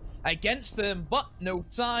opened against them, but no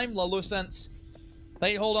time. LALOOSANCE,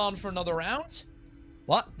 they hold on for another round,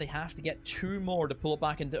 but they have to get 2 more to pull it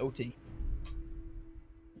back into OT.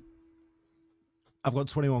 I've got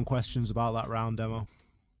 21 questions about that round demo.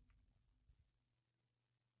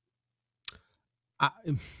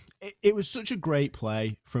 It was such a great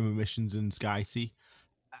play from Emissions and Skyty.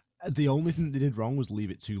 The only thing they did wrong was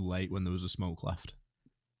leave it too late when there was a smoke left.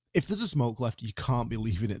 If there's a smoke left, you can't be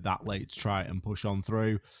leaving it that late to try and push on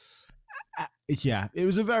through. Yeah, it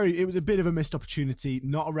was a bit of a missed opportunity.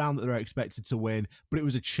 Not a round that they're expected to win, but it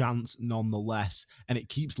was a chance nonetheless, and it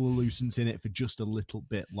keeps LALOOSANCE in it for just a little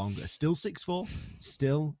bit longer. Still 6-4,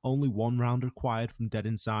 still only 1 round required from Dead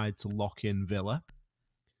Inside to lock in Villa.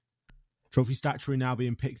 Trophy Statuary now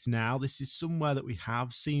being picked now. This is somewhere that we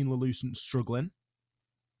have seen LALOOSANCE struggling.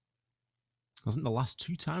 I think the last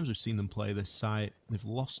 2 times we've seen them play this site, they've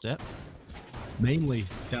lost it. Mainly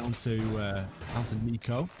down to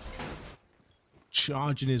Nico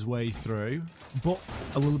charging his way through, but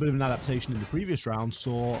a little bit of an adaptation in the previous round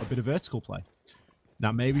saw a bit of vertical play.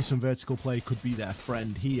 Now maybe some vertical play could be their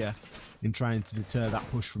friend here in trying to deter that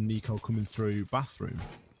push from Nico coming through Bathroom.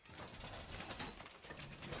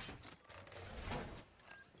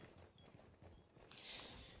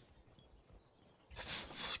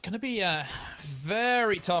 Gonna be a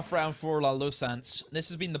very tough round for LALOOSANCE. This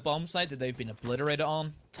has been the bomb site that they've been obliterated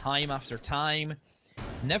on time after time,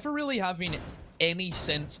 never really having any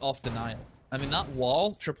sense of denial. I mean, that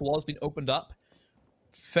wall, triple wall, has been opened up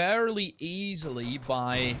fairly easily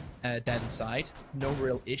by Dead Inside. No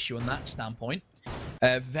real issue on that standpoint.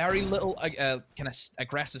 Very little kind of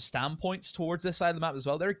aggressive standpoints towards this side of the map as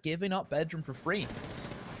well. They're giving up bedroom for free.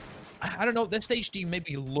 I don't know, at this stage, do you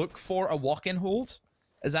maybe look for a walk-in hold?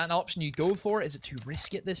 Is that an option you go for? Is it too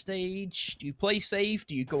risky at this stage? Do you play safe?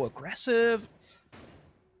 Do you go aggressive?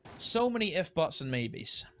 So many if, buts, and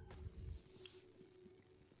maybes.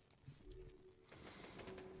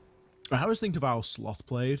 I always think of how Sloth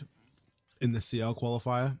played in the CL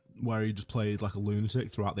qualifier, where he just played like a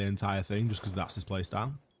lunatic throughout the entire thing, just because that's his play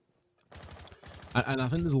style. And I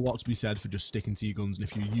think there's a lot to be said for just sticking to your guns, and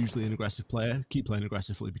if you're usually an aggressive player, keep playing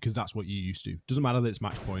aggressively, because that's what you're used to. Doesn't matter that it's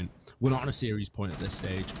match point. We're not on a series point at this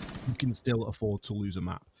stage. You can still afford to lose a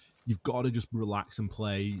map. You've got to just relax and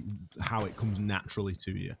play how it comes naturally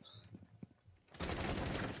to you.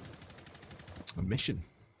 A mission.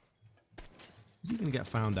 Is he going to get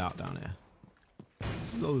found out down here?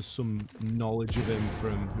 There's some knowledge of him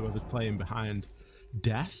from whoever's playing behind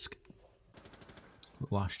desk. The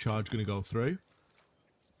last charge going to go through.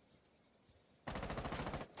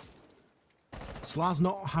 Slaz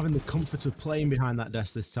not having the comfort of playing behind that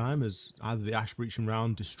desk this time, as either the Ash Breaching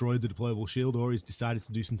round destroyed the deployable shield, or he's decided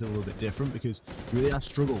to do something a little bit different, because he really has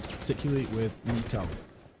struggled, particularly with Nico.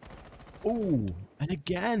 Oh, and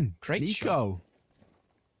again, Great Nico shot.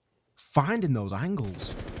 Finding those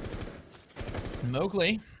angles.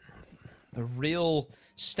 Mowgli, the real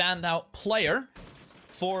standout player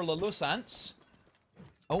for LALOOSANCE.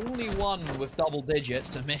 Only one with double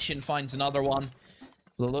digits. A mission finds another one.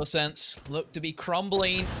 LALOOSANCE look to be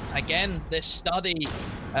crumbling. Again, this study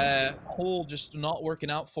hole just not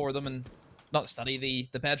working out for them. And not the study,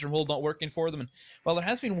 the bedroom hole not working for them. And well, there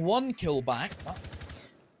has been 1 kill back, but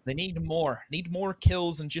they need more. Need more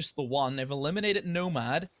kills than just the 1. They've eliminated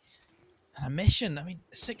Nomad. And a mission, I mean,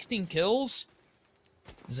 16 kills?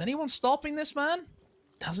 Is anyone stopping this man?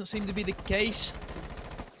 Doesn't seem to be the case.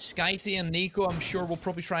 Skyty and Nico, I'm sure, will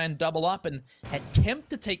probably try and double up and attempt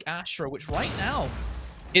to take Astra, which right now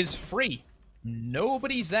is free.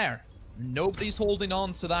 Nobody's there. Nobody's holding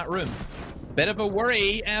on to that room. Bit of a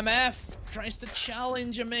worry. MF tries to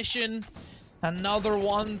challenge a mission. Another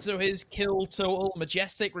one to his kill total.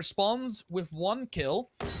 Majestic responds with 1 kill.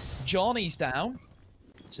 Johnny's down.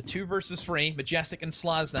 It's a 2 versus 3. Majestic and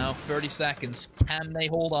Slaz now. 30 seconds. Can they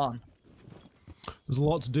hold on? There's a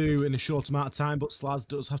lot to do in a short amount of time, but Slaz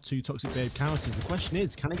does have 2 Toxic Babe counters. The question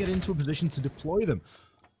is, can I get into a position to deploy them?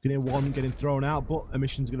 Gonna hear 1 getting thrown out, but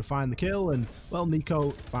Emission's gonna find the kill, and, well, Nico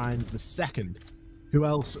finds the second. Who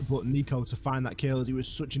else but Nico to find that kill, as he was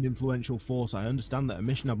such an influential force? I understand that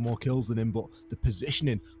Emission had more kills than him, but the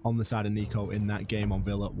positioning on the side of Nico in that game on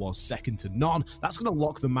Villa was second to none. That's going to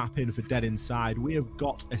lock the map in for Dead Inside. We have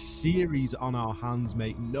got a series on our hands,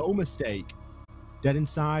 make no mistake. Dead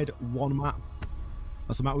Inside, 1 map.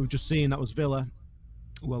 That's the map we've just seen. That was Villa.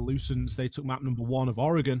 LALOOSANCE, they took map number 1 of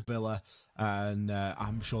Oregon Villa, and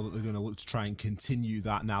I'm sure that they're going to look to try and continue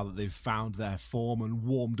that now that they've found their form and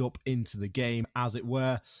warmed up into the game, as it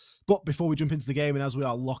were. But before we jump into the game, and as we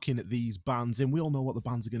are locking at these bans in, we all know what the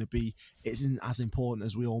bans are going to be. It isn't as important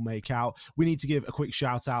as we all make out. We need to give a quick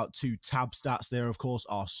shout out to Tab Stats. They're, of course,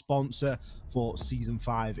 our sponsor for Season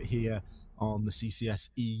 5 here on the CCS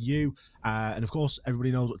EU. And of course,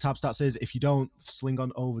 everybody knows what TabStats is. If you don't, sling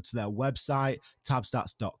on over to their website,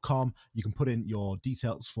 tabstats.com. You can put in your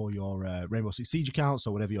details for your Rainbow Six Siege account, so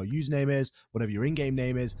whatever your username is, whatever your in-game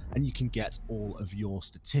name is, and you can get all of your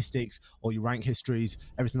statistics, all your rank histories,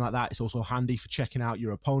 everything like that. It's also handy for checking out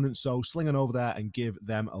your opponents, so sling on over there and give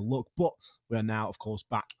them a look. But we are now, of course,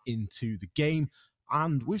 back into the game.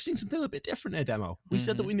 And we've seen something a bit different here, Demo. We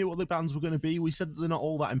said that we knew what the bans were going to be. We said that they're not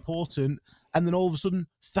all that important. And then all of a sudden,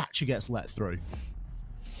 Thatcher gets let through.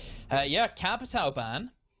 Yeah, Capitao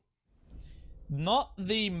ban. Not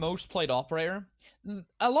the most played operator.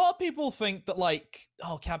 A lot of people think that, like,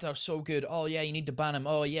 oh, Capitao's so good. Oh, yeah, you need to ban him.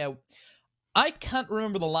 Oh, yeah. I can't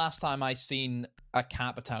remember the last time I seen a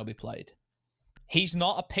Capitao be played. He's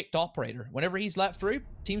not a picked operator. Whenever he's let through,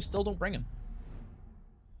 teams still don't bring him.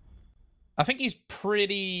 I think he's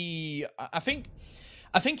pretty. I think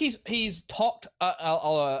he's talked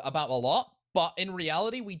about a lot, but in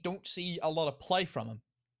reality, we don't see a lot of play from him.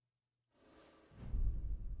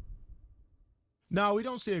 No, we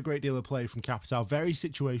don't see a great deal of play from Capitao. Very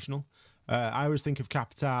situational. I always think of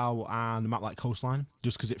Capitao and a map like Coastline,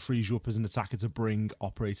 just because it frees you up as an attacker to bring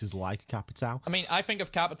operators like Capitao. I mean, I think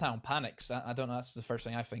of Capitao and Panics. I don't know. That's the first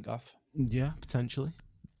thing I think of. Yeah, potentially.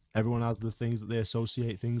 Everyone has the things that they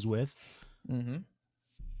associate things with.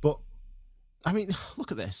 But I mean,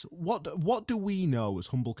 look at this. What do we know as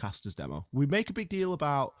humble casters, Demo? We make a big deal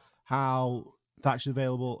about how Thatcher's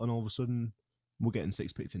available, and all of a sudden we're getting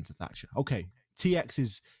 6 picked into Thatcher. Okay,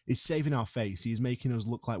 TX is saving our face. He's making us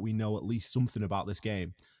look like we know at least something about this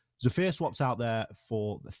game. Zafir swapped out there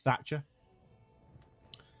for the Thatcher.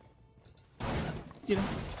 You know,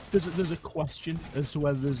 there's a question as to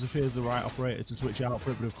whether Zafir is the right operator to switch out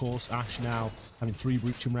for it, but of course, Ash now having 3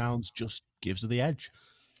 breaching rounds just gives her the edge.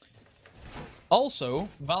 Also,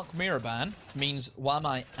 Valkyrie ban means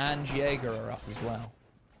Wamai and Jaeger are up as well.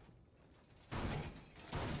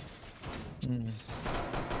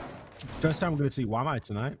 First time we're going to see Wamai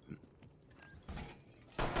tonight.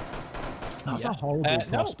 That's a horrible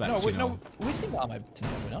prospect. No, we've seen Wamai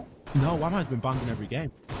tonight, have we not? No, Wamai's been banned in every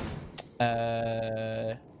game.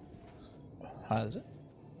 Has it?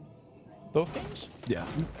 Both games? Yeah.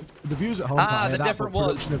 The viewers at home the difference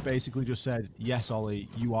was have basically just said, yes, Ollie,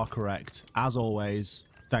 you are correct. As always,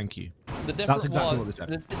 thank you. That's exactly what they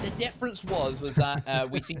said. The difference was that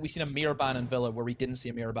we seen a mirror ban in Villa where we didn't see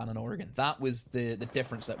a mirror ban in Oregon. That was the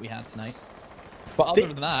difference that we had tonight. But other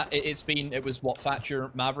than that, it was what,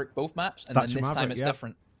 Thatcher, Maverick, both maps, and Thatcher, then this Maverick, time it's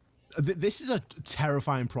different. This is a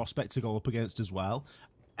terrifying prospect to go up against as well.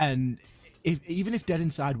 And even if Dead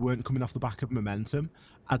Inside weren't coming off the back of momentum,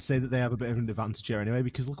 I'd say that they have a bit of an advantage here anyway,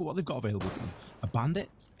 because look at what they've got available to them. A Bandit,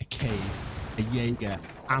 a Cave, a Jaeger,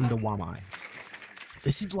 and a Wamai.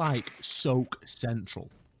 This is like Soak Central.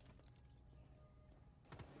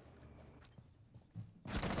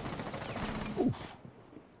 Oof.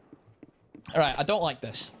 All right, I don't like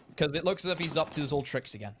this, because it looks as if he's up to his old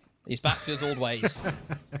tricks again. He's back to his old ways.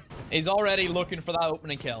 He's already looking for that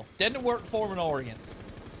opening kill. Didn't work for him in Oregon.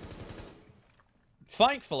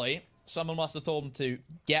 Thankfully, someone must have told him to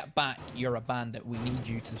get back. You're a bandit. We need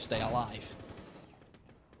you to stay alive.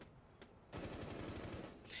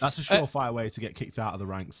 That's a surefire way to get kicked out of the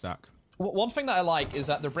rank stack. One thing that I like is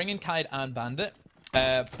that they're bringing Kaid and Bandit.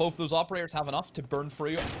 Both those operators have enough to burn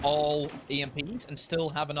through all EMPs and still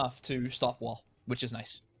have enough to stop wall, which is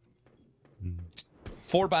nice.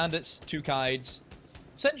 4 bandits, 2 Kaids.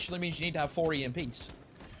 Essentially means you need to have 4 EMPs.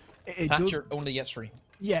 Thatcher only gets 3.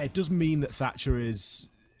 Yeah, it does mean that Thatcher is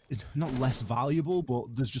not less valuable,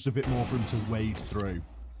 but there's just a bit more for him to wade through.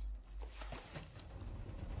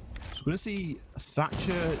 So we're going to see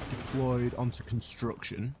Thatcher deployed onto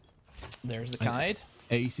construction. There's the Kaid.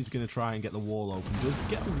 Ace is going to try and get the wall open. Does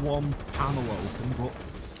get 1 panel open, but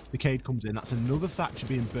the Cade comes in. That's another Thatcher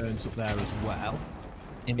being burnt up there as well.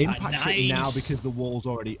 Impact's it now because the wall's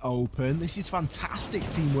already open. This is fantastic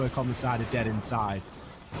teamwork on the side of Dead Inside.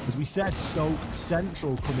 As we said, Soak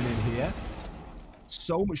Central coming in here.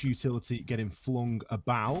 So much utility getting flung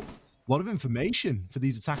about. A lot of information for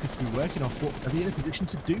these attackers to be working off, but are they in a position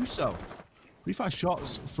to do so? 35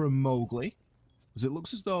 shots from Mowgli. As it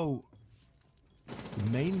looks as though The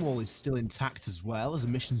main wall is still intact as well, as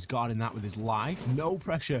Emission's guarding that with his life. No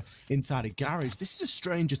pressure inside a garage. This is a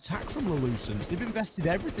strange attack from LALOOSANCE. They've invested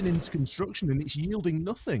everything into construction and it's yielding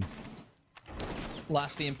nothing.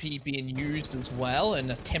 Last EMP being used as well,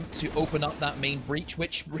 an attempt to open up that main breach,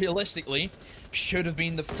 which realistically should have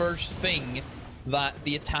been the first thing that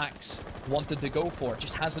the attacks wanted to go for. It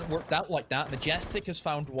just hasn't worked out like that. Majestic has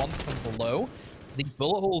found one from below. The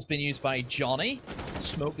bullet hole's been used by Johnny.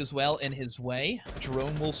 Smoke as well in his way.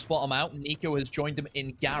 Jerome will spot him out. Nico has joined him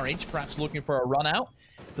in garage, perhaps looking for a run out.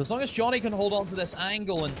 But as long as Johnny can hold on to this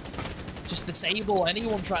angle and just disable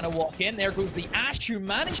anyone trying to walk in, there goes the Ash, who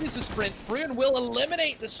manages to sprint through and will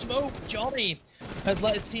eliminate the smoke. Johnny has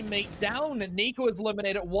let his teammate down. Nico is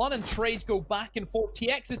eliminated one, and trades go back and forth.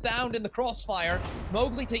 TX is down in the crossfire.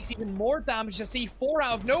 Mowgli takes even more damage to C4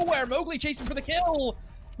 out of nowhere. Mowgli chasing for the kill.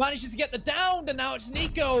 Manages to get the down, and now it's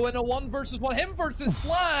Nico in a 1 versus 1. Him versus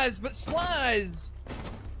Slaz, but Slaz,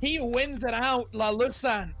 he wins it out.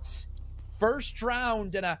 LALOOSANCE. First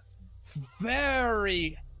round in a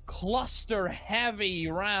very cluster-heavy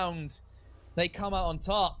round. They come out on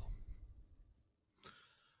top.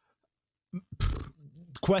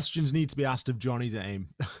 Questions need to be asked of Johnny's aim.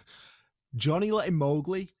 Johnny letting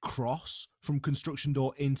Mowgli cross from construction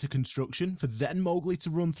door into construction for then Mowgli to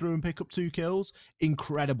run through and pick up 2 kills.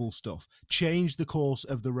 Incredible stuff. Changed the course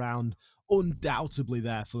of the round. Undoubtedly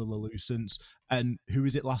there for LALOOSANCE. And who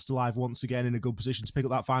is it last alive once again in a good position to pick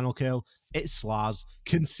up that final kill? It's Slaz.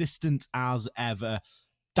 Consistent as ever.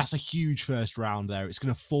 That's a huge first round there. It's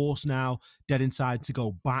going to force now Dead Inside to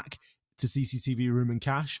go back to CCTV Room and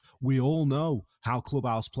Cash. We all know how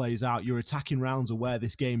Clubhouse plays out. Your attacking rounds are where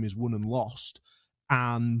this game is won and lost.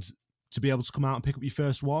 And to be able to come out and pick up your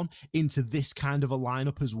first one into this kind of a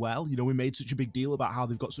lineup as well. You know, we made such a big deal about how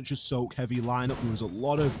they've got such a soak-heavy lineup. There was a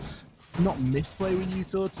lot of, not misplay with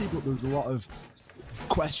utility, but there was a lot of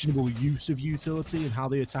questionable use of utility and how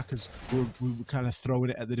the attackers were kind of throwing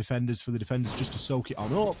it at the defenders for the defenders just to soak it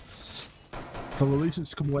on up. For LALOOSANCE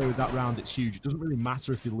to come away with that round, it's huge. It doesn't really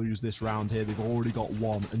matter if they lose this round here. They've already got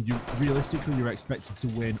 1, and you realistically, you're expected to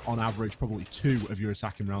win, on average, probably 2 of your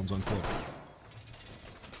attacking rounds on club.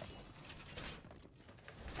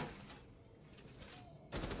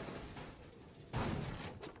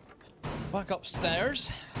 Back upstairs,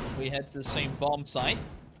 we head to the same bomb site.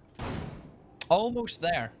 Almost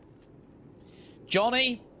there.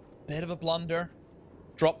 Johnny, bit of a blunder.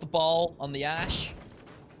 Dropped the ball on the Ash.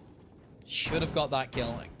 Should have got that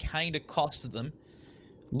kill. It kind of costed them.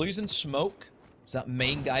 Losing Smoke. Is that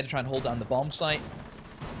main guy to try and hold down the bomb site?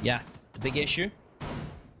 Yeah, the big issue.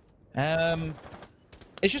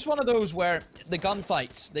 It's just one of those where the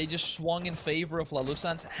gunfights, they just swung in favor of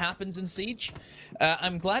LALOOSANCE. It happens in Siege.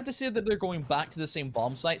 I'm glad to see that they're going back to the same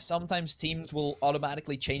bomb site. Sometimes teams will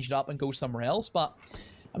automatically change it up and go somewhere else, but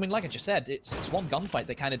I mean, like I just said, it's one gunfight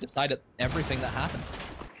that kind of decided everything that happened.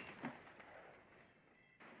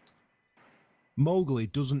 Mowgli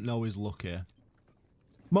doesn't know his luck here.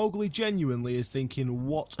 Mowgli genuinely is thinking,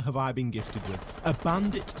 what have I been gifted with? A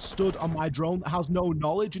bandit stood on my drone that has no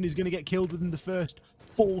knowledge and is going to get killed within the first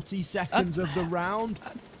 40 seconds of the round?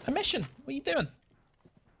 A mission. What are you doing?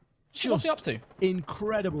 Just what's he up to?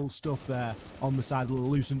 Incredible stuff there on the side of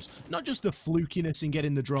LALOOSANCE. Not just the flukiness in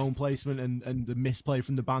getting the drone placement and the misplay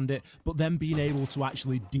from the bandit, but then being able to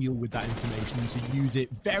actually deal with that information and to use it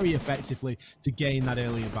very effectively to gain that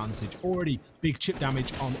early advantage. Already big chip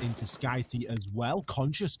damage on into Skyty as well,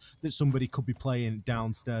 conscious that somebody could be playing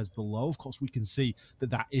downstairs below. Of course, we can see that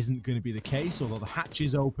that isn't going to be the case, although the hatch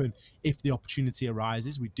is open if the opportunity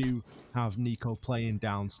arises. We do have Nico playing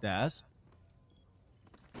downstairs.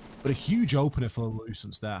 But a huge opener for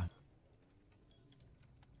LALOOSANCE there.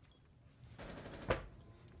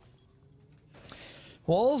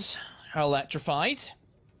 Walls are electrified.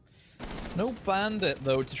 No bandit,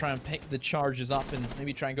 though, to try and pick the charges up and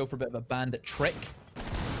maybe try and go for a bit of a bandit trick.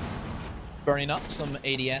 Burning up some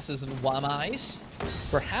ADSs and WAMIs.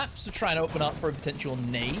 Perhaps to try and open up for a potential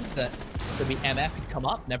nade that maybe MF could come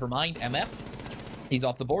up. Never mind, MF. He's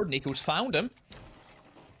off the board. Nico's found him.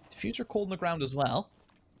 Diffuser cold on the ground as well.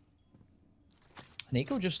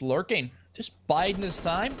 Nico just lurking, just biding his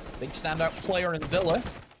time. Big standout player in Villa.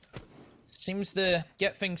 Seems to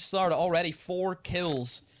get things started already. 4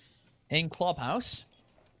 kills in Clubhouse.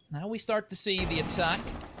 Now we start to see the attack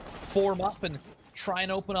form up and try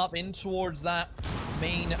and open up in towards that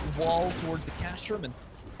main wall towards the cash room. And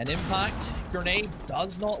an impact grenade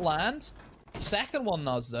does not land. The second one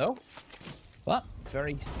does, though. But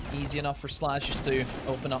very easy enough for Slash just to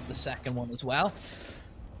open up the second one as well.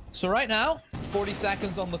 So right now, 40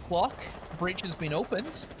 seconds on the clock. Breach has been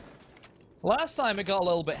opened. Last time it got a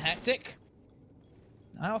little bit hectic.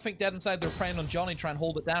 I don't think Dead Inside they're preying on Johnny to try and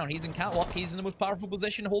hold it down. He's in catwalk. He's in the most powerful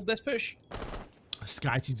position to hold this push.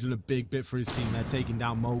 Skyty's done a big bit for his team. They're taking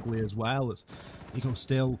down Mowgli as well. As Nico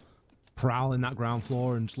still prowling that ground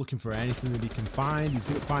floor and just looking for anything that he can find. He's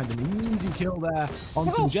going to find an easy kill there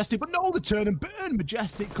onto Majestic. But no, the turn and burn.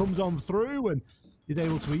 Majestic comes on through and is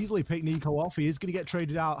able to easily pick Nico off. He is going to get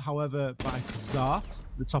traded out, however, by Kazar.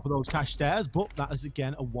 The top of those cash stairs, but that is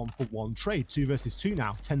again a 1-for-1 trade. 2 versus 2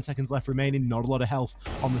 now. 10 seconds left remaining. Not a lot of health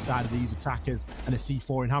on the side of these attackers, and a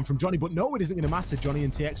C4 in hand from Johnny. But no, it isn't going to matter. Johnny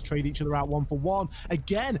and TX trade each other out 1-for-1.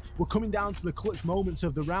 Again, we're coming down to the clutch moments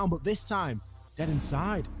of the round, but this time, Dead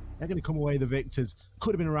Inside, they're going to come away the victors.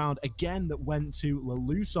 Could have been a round again that went to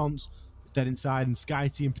LALOOSANCE. Dead Inside and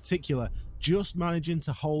Skyty in particular, just managing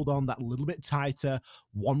to hold on that little bit tighter.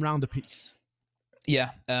 1 round apiece.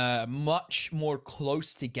 Yeah, much more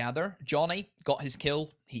close together. Johnny got his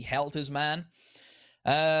kill. He held his man.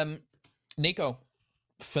 Nico,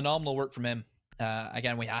 phenomenal work from him.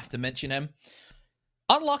 Again, we have to mention him.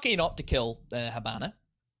 Unlucky not to kill Habana,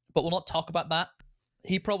 but we'll not talk about that.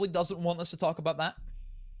 He probably doesn't want us to talk about that.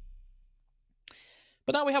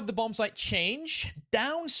 But now we have the bomb site change.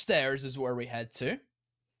 Downstairs is where we head to.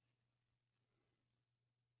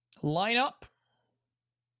 Lineup.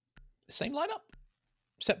 Same lineup.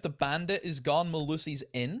 Except the bandit is gone, Malusi's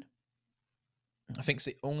in. I think it's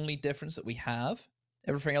the only difference that we have.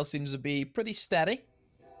 Everything else seems to be pretty steady.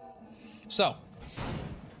 So,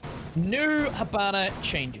 new Habana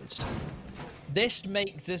changes. This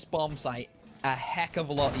makes this bomb site a heck of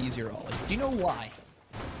a lot easier, Ollie. Do you know why?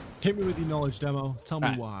 Hit me with your knowledge demo. Tell me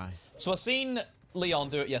why. So I seen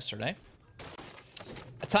Leon do it yesterday.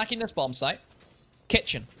 Attacking this bomb site.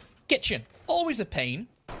 Kitchen. Kitchen. Always a pain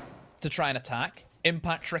to try and attack.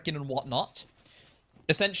 Impact tricking and whatnot.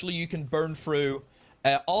 Essentially, you can burn through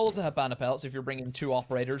all of the Habana pellets if you're bringing 2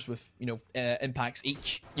 operators with, you know, impacts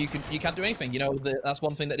each. You can't do anything. You know, that's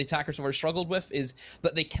one thing that the attackers have already struggled with, is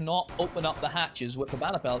that they cannot open up the hatches with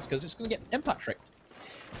Habana pellets because it's going to get impact tricked.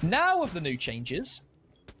 Now with the new changes,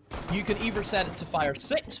 you can either set it to fire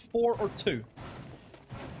 6, 4, or 2.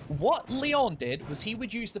 What Leon did was he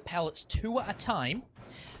would use the pellets 2 at a time,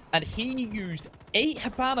 and he used 8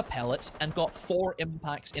 Habana pellets and got 4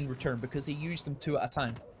 impacts in return because he used them 2 at a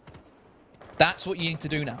time. That's what you need to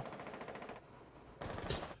do now.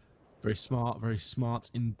 Very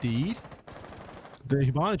smart indeed. The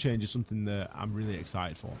Habana change is something that I'm really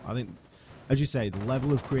excited for. I think, as you say, the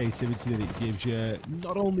level of creativity that it gives you,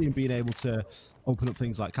 not only in being able to open up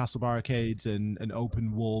things like castle barricades and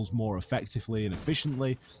open walls more effectively and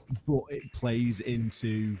efficiently, but it plays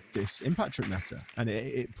into this impact trick meta, and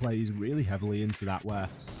it plays really heavily into that, where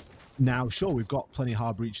now, sure, we've got plenty of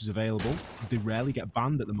hard breaches available. They rarely get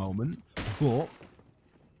banned at the moment, but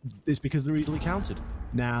it's because they're easily countered.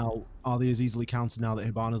 Now, are they as easily countered now that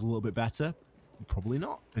Hibana's a little bit better? Probably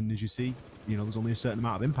not. And as you see, you know, there's only a certain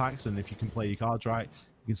amount of impacts, and if you can play your cards right,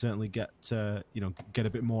 you can certainly get you know, get a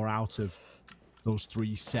bit more out of those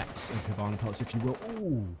 3 sets of Hibana pellets, if you will.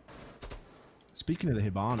 Ooh. Speaking of the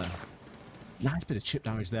Hibana, nice bit of chip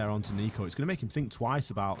damage there onto Nico. It's going to make him think twice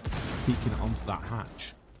about peeking onto that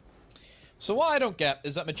hatch. So what I don't get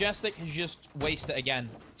is that Majestic has just wasted again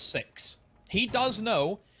 6. He does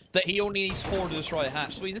know that he only needs 4 to destroy a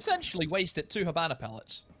hatch, so he's essentially wasted 2 Habana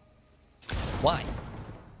pellets. Why?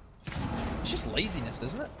 It's just laziness,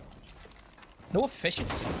 isn't it? No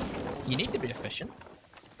efficiency. You need to be efficient.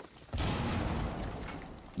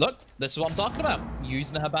 Look, this is what I'm talking about.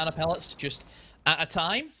 Using the Habana pellets just at a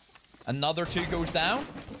time. Another 2 goes down.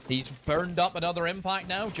 He's burned up another impact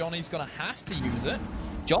now. Johnny's going to have to use it.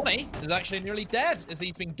 Johnny is actually nearly dead as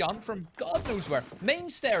he's been gunned from God knows where. Main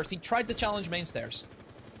stairs. He tried to challenge main stairs.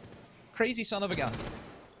 Crazy son of a gun.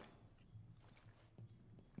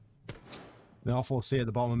 The R4C at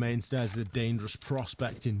the bottom of main stairs is a dangerous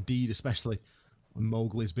prospect indeed, especially when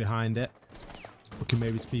Mowgli's behind it. Looking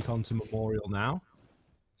maybe to peek onto Memorial now.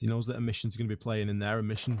 He knows that a mission's going to be playing in there. A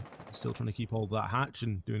mission still trying to keep hold of that hatch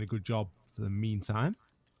and doing a good job for the meantime.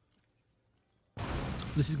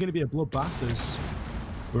 This is going to be a bloodbath as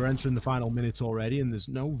we're entering the final minute already, and there's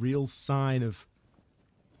no real sign of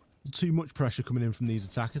too much pressure coming in from these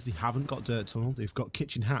attackers. They haven't got dirt tunnel. They've got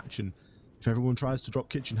kitchen hatch, and if everyone tries to drop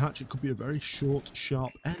kitchen hatch, it could be a very short,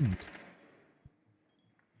 sharp end.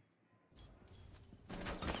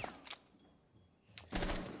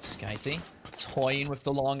 Skyty toying with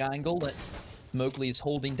the long angle that Mowgli is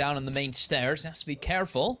holding down on the main stairs. He has to be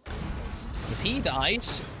careful, because if he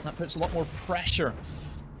dies, that puts a lot more pressure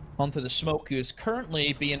onto the Smoke, who is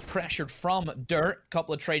currently being pressured from dirt. A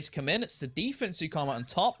couple of trades come in. It's the defense who come out on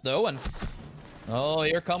top, though, and Oh,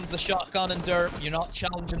 here comes the shotgun and dirt. You're not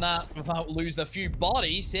challenging that without losing a few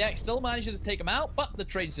bodies. TX still manages to take him out, but the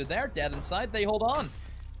trades are there. Dead inside. They hold on.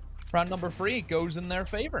 Round number 3 goes in their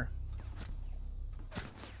favor.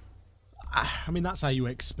 I mean, that's how you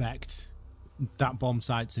expect that bomb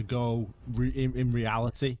site to go in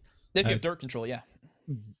reality. If you have dirt control, yeah.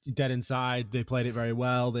 Dead inside. They played it very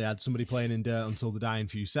well. They had somebody playing in dirt until the dying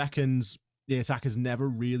few seconds. The attackers never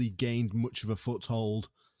really gained much of a foothold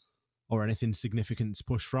or anything significant to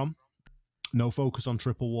push from. No focus on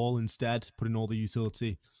triple wall, instead putting all the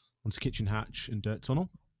utility onto kitchen hatch and dirt tunnel.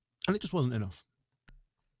 And it just wasn't enough.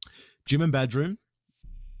 Gym and bedroom.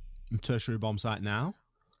 Tertiary bomb site now.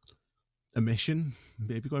 A mission.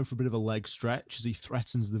 Maybe going for a bit of a leg stretch as he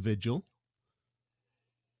threatens the vigil.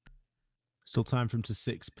 Still time for him to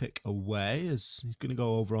 6-pick away as he's going to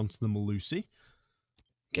go over onto the Malusi.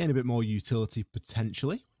 Gain a bit more utility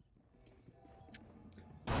potentially.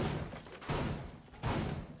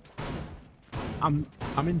 I'm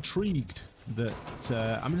intrigued that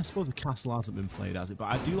I mean, I suppose the castle hasn't been played as it, but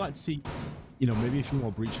I do like to see, you know, maybe a few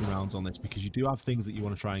more breaching rounds on this, because you do have things that you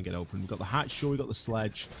want to try and get open. We've got the hatch, sure, we've got the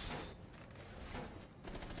sledge.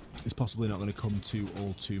 It's possibly not going to come to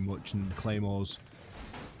all too much, and the claymores,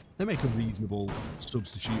 they make a reasonable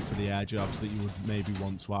substitute for the air jabs that you would maybe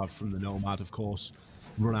want to have from the Nomad, of course.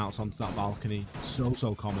 Run outs onto that balcony, so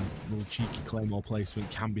common. A little cheeky claymore placement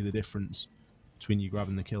can be the difference between you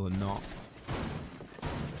grabbing the kill and not.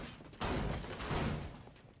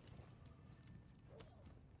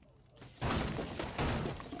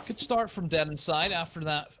 Good start from Dead Inside after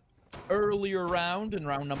that earlier round in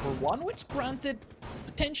round number 1, which granted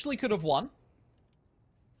potentially could have won.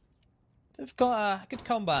 They've got a good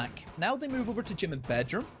comeback. Now they move over to Gym and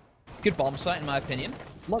Bedroom. Good bomb site, in my opinion.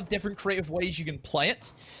 A lot of different creative ways you can play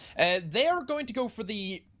it. They are going to go for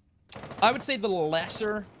the, I would say, the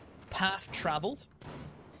lesser path traveled.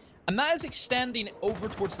 And that is extending over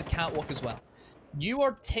towards the catwalk as well. You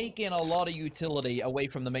are taking a lot of utility away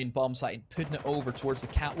from the main bomb site and putting it over towards the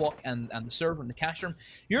catwalk and the server and the cash room.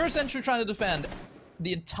 You're essentially trying to defend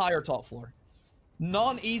the entire top floor.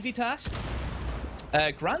 Not an easy task.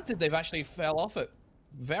 Granted, they've actually fell off it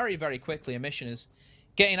very, very quickly. Emission is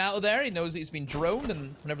getting out of there. He knows that he's been droned,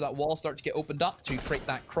 and whenever that wall starts to get opened up to create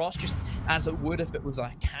that cross, just as it would if it was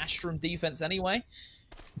a cash room defense anyway.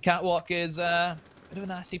 Catwalk is a bit of a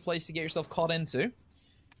nasty place to get yourself caught into.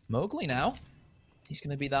 Mowgli now. He's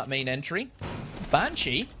going to be that main entry.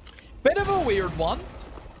 Banshee. Bit of a weird one.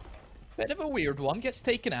 Bit of a weird one. Gets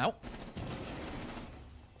taken out.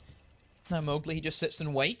 Now Mowgli, he just sits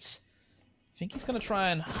and waits. I think he's going to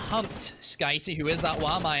try and hunt Skyty, who is at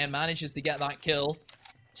Wamai, and manages to get that kill.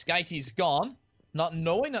 Skyty's gone, not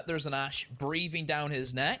knowing that there's an Ash breathing down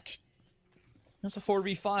his neck. That's a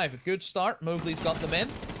 4v5. A good start. Mowgli's got them in.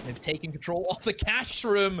 They've taken control of the cash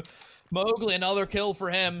room. Mowgli, another kill for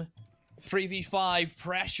him. 3v5.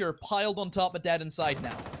 Pressure piled on top of Dead Inside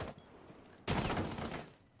now.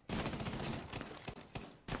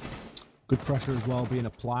 Good pressure as well being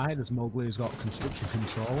applied as Mowgli has got construction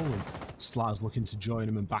control, and Slaz looking to join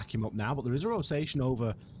him and back him up now. But there is a rotation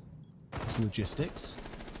over its logistics.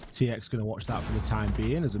 TX going to watch that for the time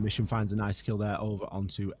being as a mission finds a nice kill there over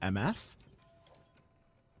onto MF.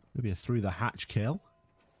 Maybe a through the hatch kill.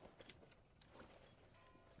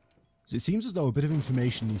 So it seems as though a bit of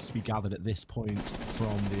information needs to be gathered at this point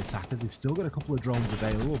from the attackers. They've still got a couple of drones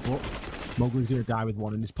available, but Mowgli's going to die with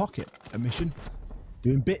one in his pocket. A mission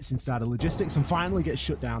doing bits inside of logistics and finally gets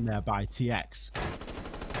shut down there by TX.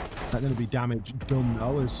 That's going to be damage done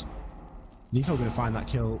though, as Nico going to find that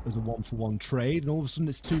kill as a 1-for-1 trade, and all of a sudden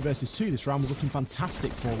it's 2 versus 2. This round was looking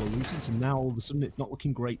fantastic for LALOOSANCE, and now all of a sudden it's not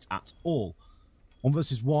looking great at all. 1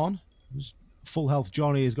 versus 1. Full health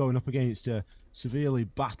Johnny is going up against a severely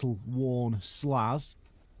battle-worn Slaz.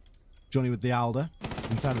 Johnny with the Alder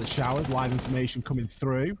inside of the showers. Live information coming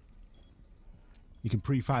through. You can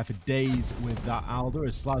pre-fire for days with that Alder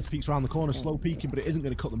as Slaz peeks around the corner, slow peeking, but it isn't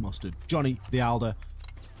going to cut the mustard. Johnny, the Alder,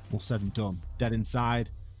 all said and done. Dead inside.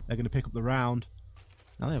 They're going to pick up the round.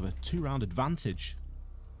 Now they have a 2-round advantage.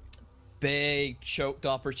 Big choked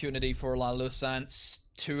opportunity for LALOOSANCE.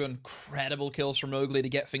 2 incredible kills from Mowgli to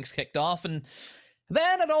get things kicked off, and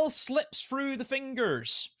then it all slips through the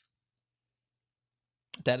fingers.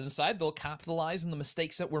 Dead Inside, they'll capitalize on the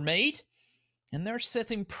mistakes that were made, and they're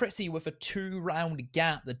sitting pretty with a 2-round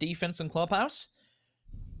gap. The defense in Clubhouse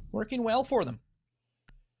working well for them.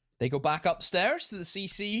 They go back upstairs to the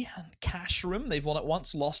CC and cash room. They've won it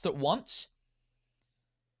once, lost it once.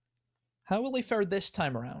 How will they fare this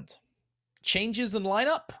time around? Changes in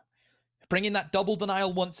lineup, bringing that double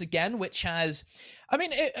denial once again, which has, I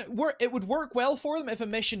mean, it would work well for them if a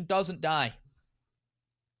mission doesn't die.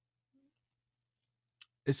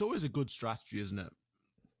 It's always a good strategy, isn't it?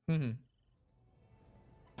 Mm-hmm.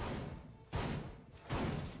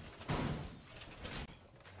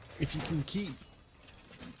 If you can keep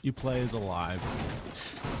your players alive,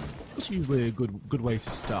 that's usually a good way to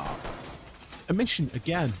start. A mission,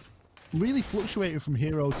 again, really fluctuated from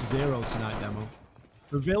hero to zero tonight, demo.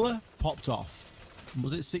 The Villa popped off.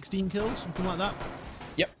 Was it 16 kills, something like that?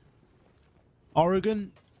 Yep.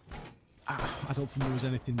 Oregon, I don't think there was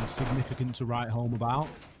anything significant to write home about.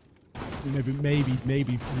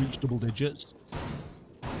 Maybe reach double digits.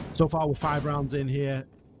 So far, we're 5 rounds in here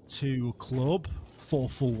to Club. 4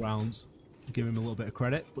 full rounds. Give him a little bit of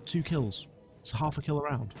credit, but 2 kills. It's half a kill a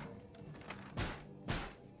round.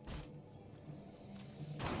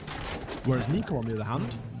 Whereas Nico, on the other hand,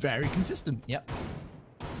 very consistent. Yep.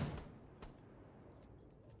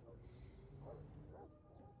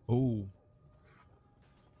 Oh.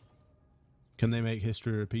 Can they make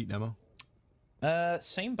history repeat, Nemo?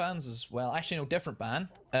 Same bands as well. Actually, no, different band.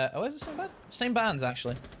 Oh, is it the same band? Same bands,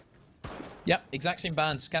 actually. Yep, exact same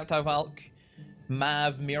bands. Scout Tau Valk,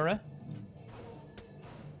 Mav, Mira.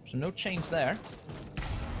 So no change there.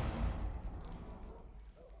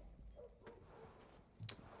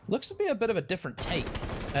 Looks to be a bit of a different take.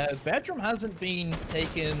 Bedroom hasn't been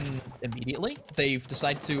taken immediately. They've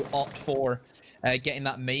decided to opt for getting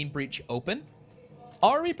that main breach open.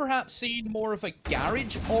 Are we perhaps seeing more of a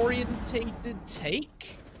garage-orientated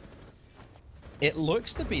take? It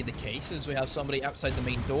looks to be the case, as we have somebody outside the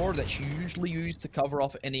main door that's usually used to cover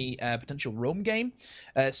off any potential roam game.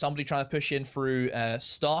 Somebody trying to push in through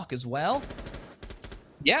stock as well.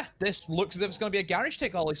 Yeah, this looks as if it's going to be a garage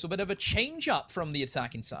take, Ollie, so a bit of a change-up from the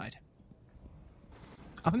attacking side.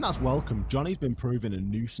 I think that's welcome. Johnny's been proving a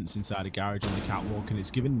nuisance inside a garage on the catwalk, and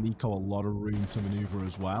it's given Nico a lot of room to maneuver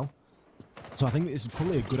as well. So I think this is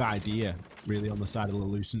probably a good idea, really, on the side of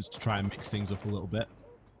LALOOSANCE to try and mix things up a little bit.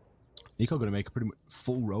 Nico going to make a pretty much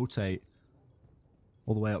full rotate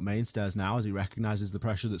all the way up main stairs now as he recognises the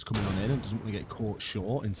pressure that's coming on in and doesn't want to get caught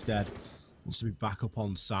short. Instead, wants to be back up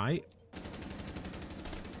on site.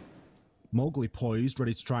 Mowgli poised,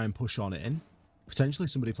 ready to try and push on in. Potentially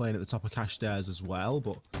somebody playing at the top of cash stairs as well,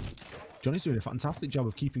 but Johnny's doing a fantastic job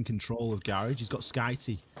of keeping control of garage. He's got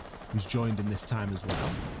Skyty, who's joined in this time as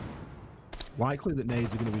well. Likely that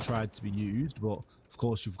nades are going to be tried to be used, but of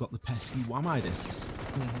course you've got the pesky Wamai discs.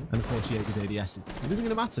 And of course Jaeger's ADSs. It isn't going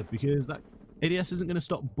to matter because that ADS isn't going to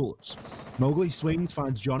stop bullets. Mowgli swings,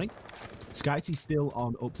 finds Johnny. Skyty's still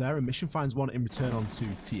on up there, and Mission finds one in return onto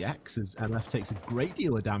TX as MF takes a great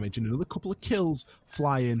deal of damage, and another couple of kills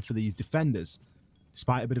fly in for these defenders.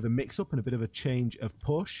 Despite a bit of a mix-up and a bit of a change of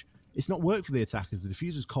push, it's not worked for the attackers. The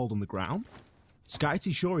diffuser's cold on the ground.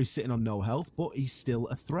 Skyty, sure, he's sitting on no health, but he's still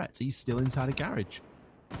a threat. He's still inside a garage.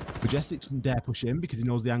 Majestic doesn't dare push in because he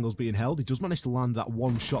knows the angle's being held. He does manage to land that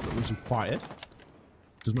one shot that was required.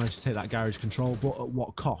 Does manage to take that garage control, but at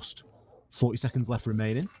what cost? 40 seconds left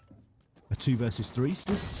remaining. A 2 versus 3,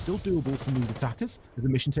 still doable from these attackers, as the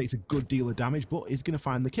Mission takes a good deal of damage, but is going to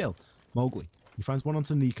find the kill. Mowgli, he finds one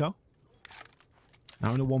onto Nico.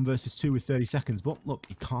 Now in a 1 versus 2 with 30 seconds, but look,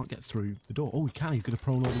 he can't get through the door. Oh, he can, he's going to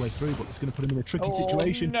prone all the way through, but it's going to put him in a tricky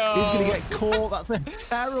situation. No. He's going to get caught. That's a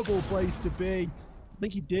terrible place to be. I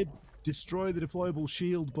think he did destroy the deployable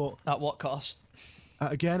shield, but... At what cost?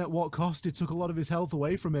 Again, at what cost? It took a lot of his health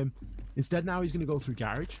away from him. Instead, now he's going to go through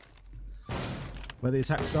garage. Where the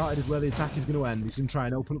attack started is where the attack is going to end. He's going to try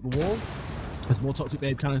and open up the wall. As more Toxic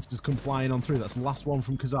Babe canisters come flying on through. That's the last one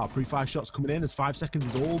from Kazar. Pre-fire shots coming in as 5 seconds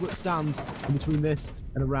is all that stands in between this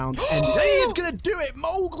and a round ending. He's going to do it!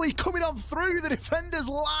 Mowgli coming on through. The defenders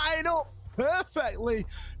line up perfectly.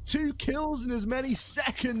 2 kills in as many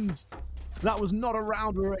seconds. That was not a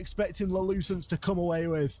round we were expecting LALOOSANCE to come away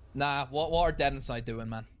with. Nah, what are Dead Inside doing,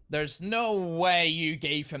 man? There's no way you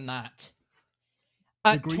gave him that.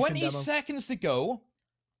 At 20 seconds to go,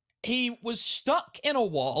 he was stuck in a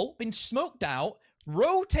wall, been smoked out,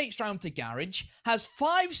 rotates round to garage, has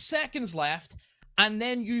 5 seconds left, and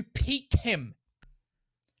then you peek him.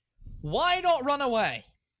 Why not run away?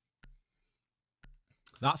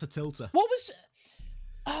 That's a tilter. What was...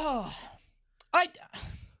 Oh...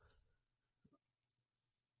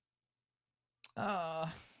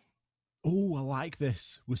 Oh, I like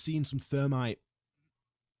this. We're seeing some thermite.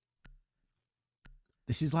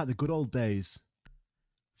 This is like the good old days.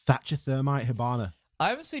 Thatcher, thermite, Hibana. I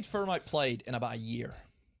haven't seen thermite played in about a year.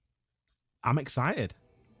 I'm excited.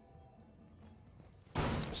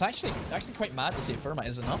 It's actually quite mad to see thermite,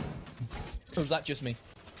 is it not? Or was that just me?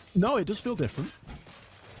 No, it does feel different.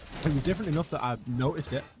 It was different enough that I've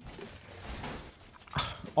noticed it.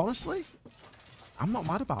 Honestly, I'm not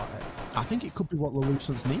mad about it. I think it could be what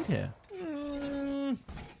LALOOSANCE need here.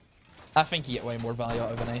 I think you get way more value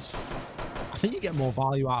out of an ace. I think you get more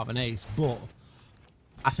value out of an ace, but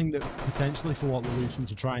I think that potentially for what the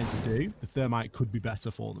LALOOSANCE are trying to do, the thermite could be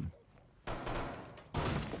better for them.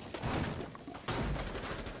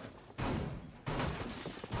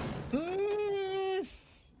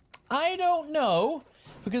 I don't know,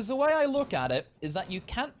 because the way I look at it is that you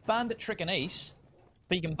can't bandit trick an ace,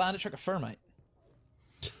 but you can bandit trick a thermite.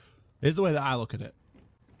 Here's the way that I look at it.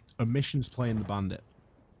 A mission's playing the bandit.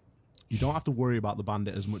 You don't have to worry about the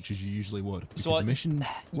bandit as much as you usually would. Because the mission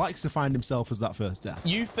likes to find himself as that first death.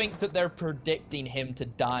 You think that they're predicting him to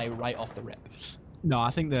die right off the rip? No,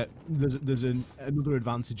 I think that there's another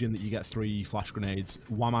advantage in that you get 3 flash grenades.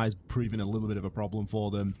 Wamai's proving a little bit of a problem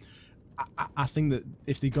for them. I think that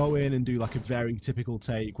if they go in and do like a very typical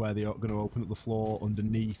take where they're going to open up the floor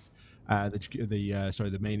underneath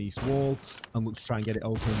the main east wall and look to try and get it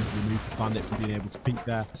open, remove the bandit from being able to peek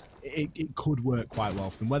there, it could work quite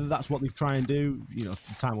well for them. Whether that's what they try and do, you know,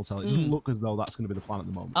 time will tell. It doesn't look as though that's going to be the plan at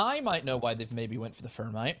the moment. I might know why they've maybe went for the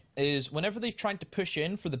thermite, is whenever they've tried to push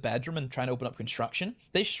in for the bedroom and try and open up construction,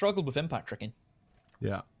 they struggled with impact tricking.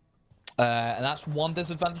 Yeah. And that's one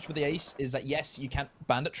disadvantage with the ace, is that yes, you can't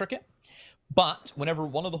bandit trick it, but whenever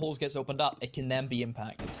one of the holes gets opened up, it can then be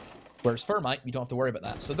impacted. Whereas thermite, you don't have to worry about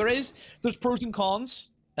that. So there's pros and cons.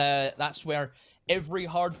 That's where every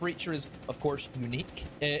hard breacher is, of course, unique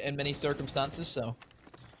in many circumstances. So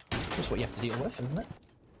that's what you have to deal with, isn't it?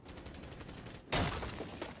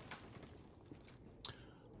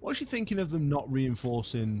 What's she thinking of them not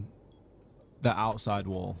reinforcing that outside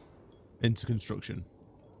wall into construction?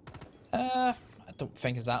 I don't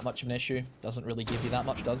think it's that much of an issue. Doesn't really give you that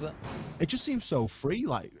much, does it? It just seems so free.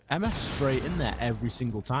 Like, MF straight in there every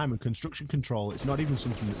single time, and construction control, it's not even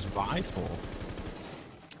something that's vied for.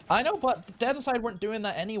 I know, but the Dead Inside weren't doing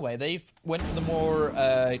that anyway. They've went for the more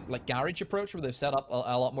like garage approach, where they've set up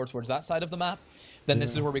a lot more towards that side of the map. Then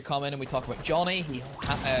this is where we come in and we talk about Johnny. He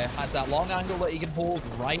has that long angle that he can hold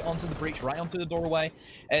right onto the breach, right onto the doorway.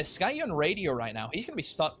 Sky on radio right now. He's going to be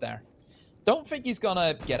stuck there. Don't think he's going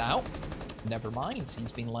to get out. Never mind.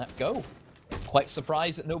 He's been let go. Quite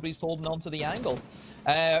surprised that nobody's holding on to the angle.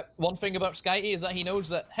 One thing about Skyty is that he knows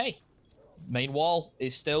that, hey, main wall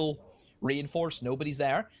is still reinforced. Nobody's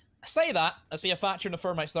there. I say that, I see a Thatcher and a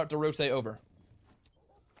Thermite start to rotate over.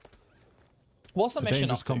 What's the mission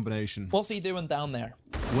up to? Combination. What's he doing down there?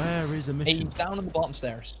 Where is a mission? He's down in the bottom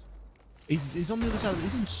stairs. He's on the other side.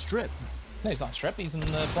 He's in strip. No, he's not strip. He's in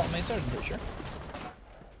the bottom main stairs, I'm pretty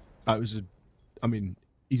sure. I mean,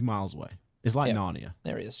 he's miles away. It's like Narnia.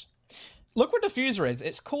 There he is. Look where Diffuser is.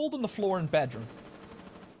 It's cold on the floor in bedroom.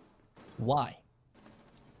 Why?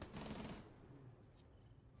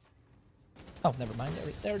 Oh, never mind.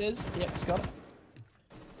 There it is. The X got it.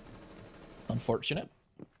 Unfortunate.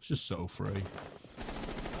 It's just so free.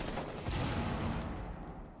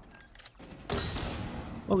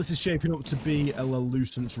 Well, this is shaping up to be a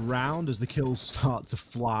LALOOSANCE round as the kills start to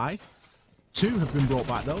fly. 2 have been brought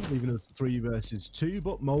back, though, leaving us 3 versus 2,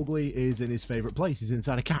 but Mowgli is in his favourite place. He's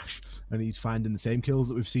inside a cache, and he's finding the same kills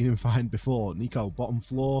that we've seen him find before. Nico, bottom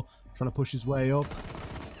floor, trying to push his way up.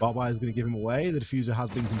 Barbed wire is going to give him away. The diffuser has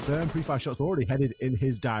been confirmed. Pre-fire shots already headed in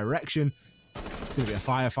his direction. It's going to be a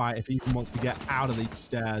firefight if he even wants to get out of these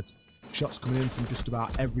stairs. Shots coming in from just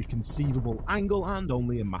about every conceivable angle, and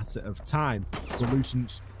only a matter of time. The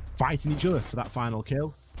LALOOSANCE fighting each other for that final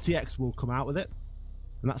kill. TX will come out with it.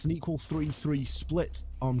 And that's an equal 3-3 split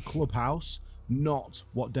on Clubhouse. Not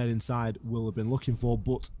what Dead Inside will have been looking for,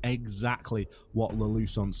 but exactly what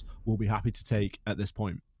LALOOSANCE will be happy to take at this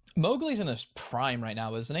point. Mowgli's in his prime right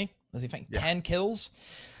now, isn't he? Does he think 10 kills?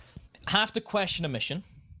 Have to question a mission.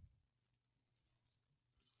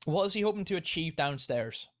 What is he hoping to achieve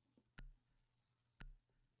downstairs?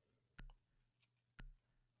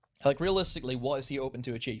 Like, realistically, what is he hoping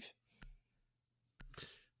to achieve?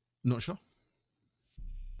 Not sure.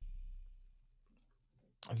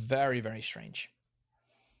 Very, very strange.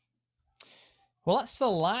 Well, that's the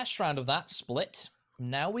last round of that split.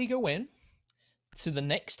 Now we go in to the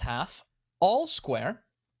next half, all square.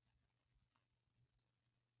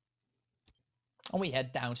 And we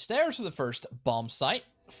head downstairs to the first bomb site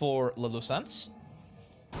for LALOOSANCE.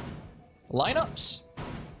 Lineups.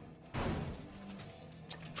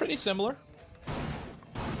 Pretty similar.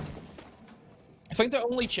 I think the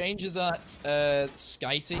only change is that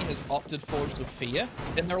Skyty has opted for Sophia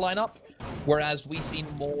in their lineup, whereas we've seen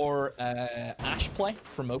more Ash play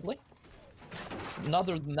from Mowgli. And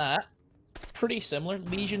other than that, pretty similar.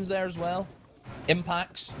 Legion's there as well.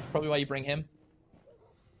 Impacts, probably why you bring him.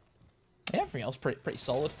 Yeah, everything else pretty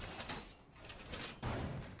solid.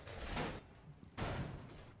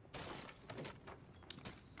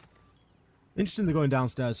 Interesting they're going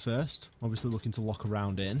downstairs first. Obviously looking to lock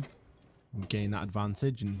around in and gain that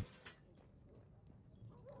advantage and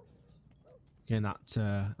gain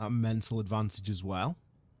that mental advantage as well.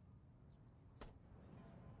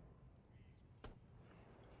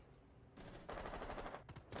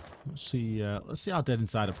 Let's see how Dead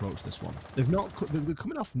Inside approach this one. They're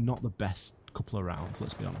coming off not the best couple of rounds,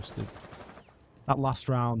 let's be honest. That last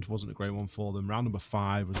round wasn't a great one for them. Round number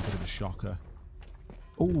 5 was a bit of a shocker.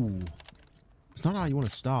 Oh, it's not how you want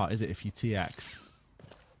to start, is it, if you TX?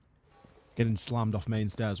 Getting slammed off main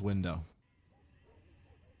stairs window.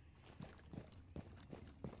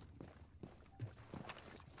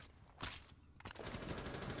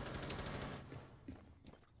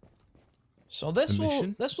 So this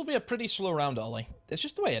will be a pretty slow round, Ollie. It's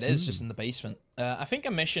just the way it is, just in the basement. I think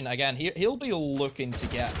a mission, again, he'll be looking to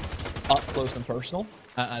get up close and personal,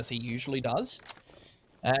 as he usually does.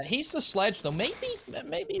 He's the sledge, so maybe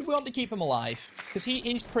we want to keep him alive, because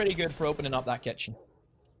he's pretty good for opening up that kitchen.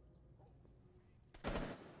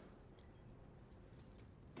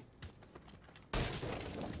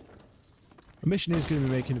 A mission is going to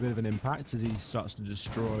be making a bit of an impact as he starts to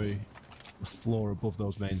destroy the floor above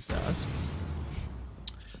those main stairs.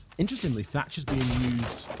 Interestingly, Thatcher's being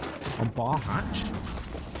used on bar hatch,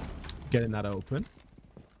 getting that open.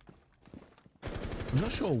 I'm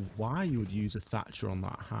not sure why you would use a Thatcher on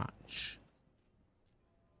that hatch.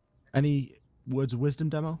 Any words of wisdom,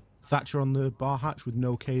 Demo? Thatcher on the bar hatch with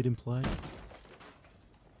no Cade in play?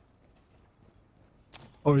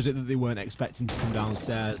 Or is it that they weren't expecting to come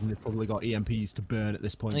downstairs and they've probably got EMPs to burn at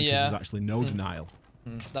this point because there's actually no denial?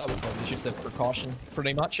 That was probably just a precaution,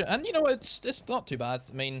 pretty much. And, you know, it's not too bad.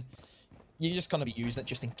 I mean, you're just going to be using it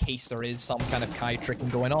just in case there is some kind of Kai tricking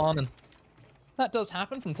going on. And that does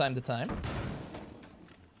happen from time to time.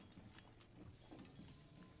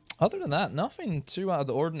 Other than that, nothing too out of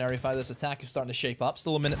the ordinary if this attack is starting to shape up.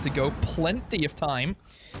 Still a minute to go. Plenty of time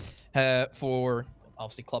for,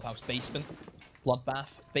 obviously, Clubhouse Basement,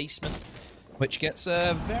 Bloodbath Basement, which gets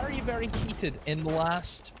very, very heated in the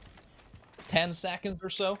last 10 seconds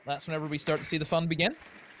or so. That's whenever we start to see the fun begin.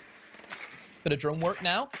 Bit of drone work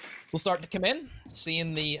now. We'll start to come in,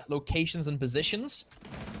 seeing the locations and positions.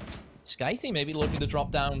 Skyty maybe looking to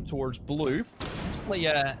drop down towards blue. He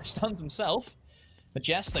stuns himself.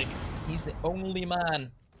 Majestic, he's the only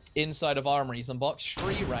man inside of armor. He's on box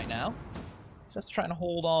 3 right now. So let's try to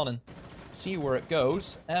hold on and see where it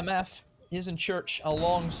goes. MF is in church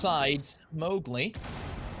alongside Mowgli.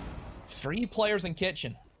 3 players in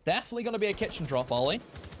kitchen. Definitely going to be a kitchen drop, Ollie.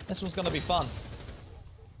 This one's going to be fun.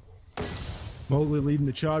 Mowgli leading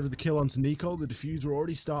the charge with the kill onto Nico. The diffuser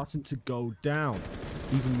already starting to go down.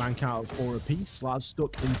 Even mank out of 4 apiece. Laz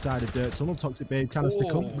stuck inside a dirt tunnel. Toxic Babe canister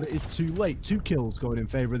comes, but it is too late. 2 kills going in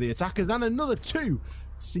favour of the attackers, and another 2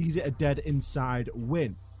 sees it a Dead Inside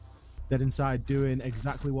win. Dead Inside doing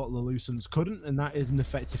exactly what LALOOSANCE couldn't, and that is an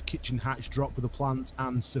effective kitchen hatch drop with a plant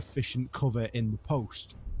and sufficient cover in the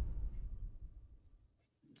post.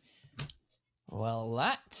 Well,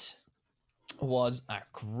 that was a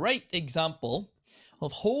great example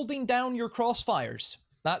of holding down your crossfires.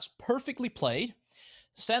 That's perfectly played.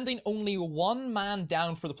 Sending only 1 man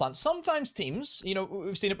down for the plant. Sometimes teams, you know,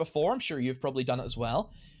 we've seen it before. I'm sure you've probably done it as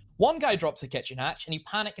well. 1 guy drops the kitchen hatch and you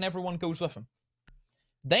panic and everyone goes with him.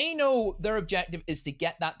 They know their objective is to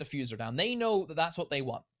get that diffuser down. They know that that's what they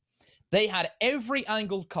want. They had every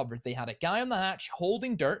angle covered. They had a guy on the hatch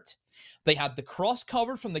holding dirt. They had the cross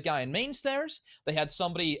covered from the guy in main stairs. They had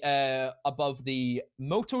somebody above the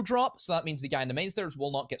moto drop, so that means the guy in the main stairs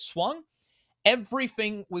will not get swung.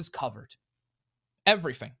 Everything was covered.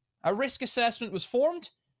 Everything. A risk assessment was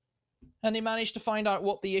formed, and they managed to find out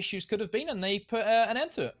what the issues could have been, and they put an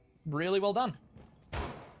end to it. Really well done.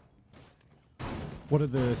 What are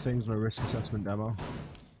the things on a risk assessment demo?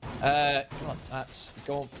 The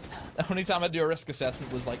only time I do a risk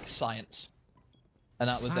assessment was like science. And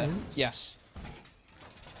that was it. Yes.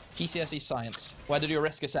 GCSE science. We had to do a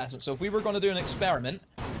risk assessment. So if we were going to do an experiment,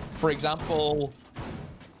 for example,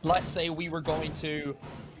 let's say we were going to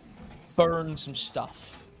burn some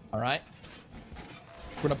stuff. Alright?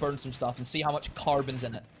 We're going to burn some stuff and see how much carbon's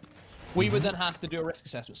in it. We would then have to do a risk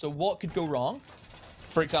assessment. So what could go wrong?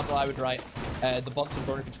 For example, I would write, the Bunsen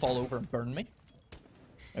burner could fall over and burn me.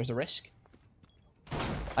 There's a risk.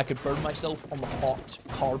 I could burn myself on the hot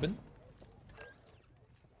carbon.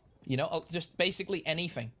 You know, just basically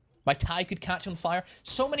anything. My tie could catch on fire.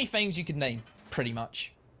 So many things you could name, pretty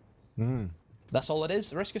much. That's all it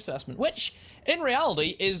is, a risk assessment. Which, in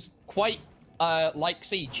reality, is quite like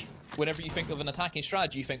Siege. Whenever you think of an attacking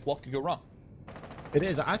strategy, you think, what could go wrong? It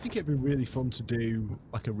is. I think it'd be really fun to do,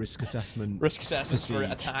 like, a risk assessment. Risk assessments for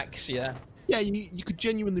attacks, yeah. Yeah, you could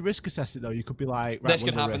genuinely risk assess it though. You could be like, right, This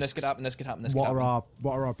could happen, this could happen, this could happen, this could happen.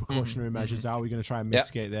 What are our precautionary measures? How are we going to try and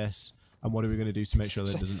mitigate this? And what are we going to do to make sure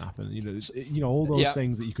that it doesn't happen? You know, all those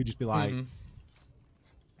things that you could just be like.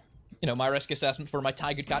 You know, my risk assessment for my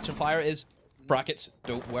tie good catch and fire is brackets,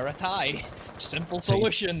 don't wear a tie. Simple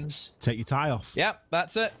solutions. Take your tie off. Yep,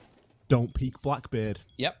 that's it. Don't peek Blackbeard.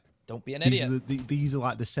 Yep, don't be an idiot. These are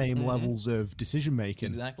like the same levels of decision making.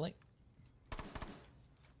 Exactly.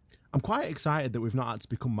 I'm quite excited that we've not had to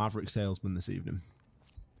become Maverick salesmen this evening.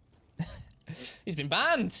 He's been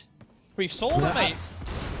banned. We've sold him, mate.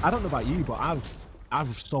 I don't know about you, but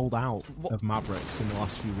I've sold out of Mavericks in the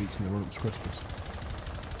last few weeks in the run up to Christmas.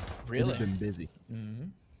 Really? It's been busy.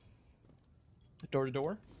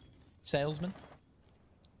 Door-to-door salesman.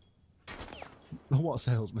 What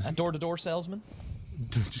salesman? A door-to-door salesman.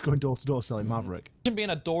 Just going door to door selling Maverick. Imagine being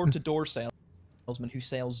a door-to-door salesman who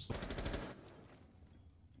sells.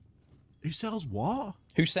 Who sells what?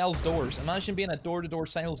 Who sells doors. Imagine being a door-to-door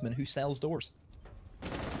salesman who sells doors. Do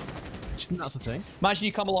you think that's a thing? Imagine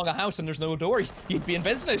you come along a house and there's no door. You'd be in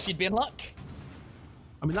business. You'd be in luck.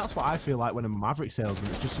 I mean, that's what I feel like when I'm a Maverick salesman.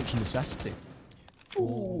 It's just such a necessity.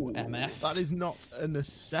 Ooh, MF. That is not a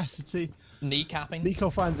necessity. Kneecapping.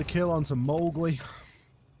 Nico finds a kill onto Mowgli.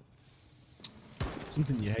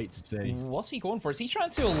 Something you hate to see. What's he going for? Is he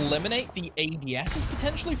trying to eliminate the ADSs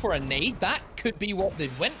potentially for a nade? That could be what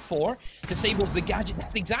they've went for. Disables the gadget.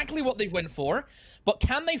 That's exactly what they've went for. But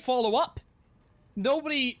can they follow up?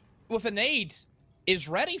 Nobody with a nade is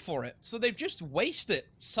ready for it. So they've just wasted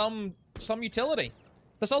some utility.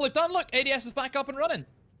 That's all they've done. Look, ADS is back up and running.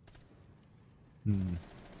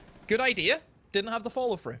 Good idea. Didn't have the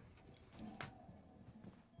follow through.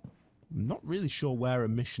 I'm not really sure where a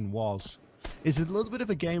mission was. It's a little bit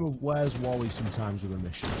of a game of where's Wally sometimes with a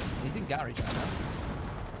mission. He's in garage right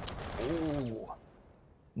now. Ooh.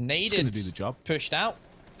 Naded. It's gonna do the job. Pushed out.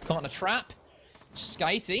 Caught in a trap.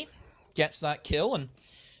 Skitey gets that kill, and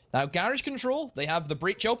now garage control. They have the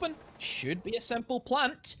breach open. Should be a simple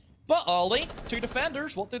plant. But Ollie, two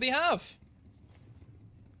defenders, what do they have?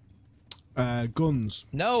 Guns.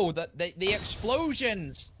 No, the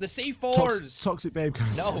explosions. The C4s. Toxic babe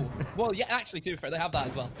guns. No. Well, yeah, actually, to be fair, they have that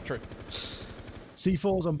as well. True.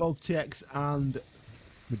 C4s on both TX and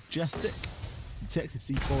Majestic. TX's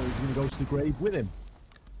C4 is going to go to the grave with him.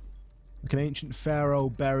 Like an ancient pharaoh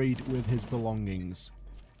buried with his belongings.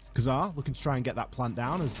 Kazar looking to try and get that plant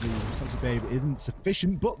down as the Toxic Babe isn't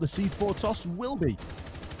sufficient, but the C4 toss will be.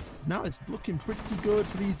 Now it's looking pretty good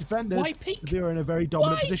for these defenders. Why peek? They're in a very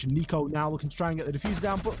dominant position. Nico now looking to try and get the diffuser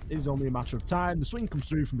down, but it is only a matter of time. The swing comes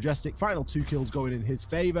through from Majestic. Final 2 kills going in his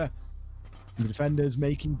favor. And the defenders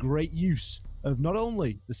making great use of not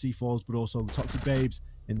only the C4s, but also the Toxic Babes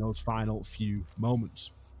in those final few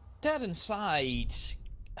moments. Dead inside.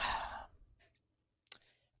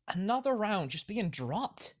 Another round just being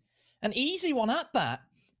dropped. An easy one at that.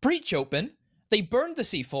 Breach open. They burned the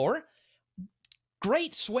C4.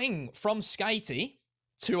 Great swing from Skitey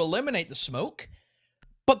to eliminate the smoke.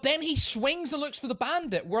 But then he swings and looks for the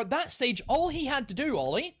bandit, where at that stage, all he had to do,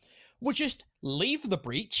 Ollie, was just leave the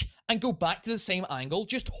breach and go back to the same angle,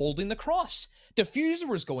 just holding the cross. Diffuser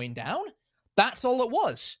was going down. That's all it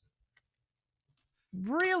was.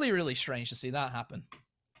 Really, really strange to see that happen.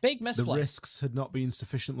 Big misplay. The risks had not been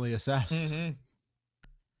sufficiently assessed.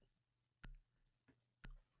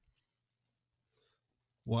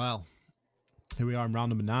 Well, here we are in round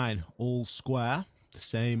number 9. All square, the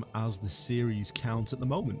same as the series count at the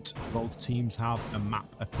moment. Both teams have a map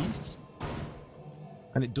apiece.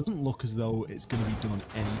 And it doesn't look as though it's going to be done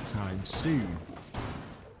anytime soon.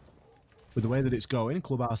 With the way that it's going,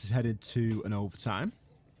 Clubhouse is headed to an overtime.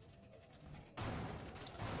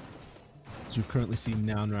 So we've currently seen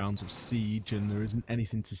 9 rounds of Siege, and there isn't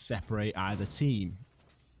anything to separate either team.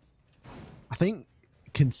 I think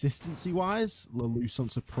consistency-wise,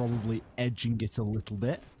 LALOOSANCE are probably edging it a little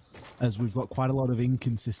bit, as we've got quite a lot of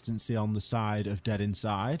inconsistency on the side of Dead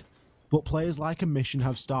Inside. But players like Mission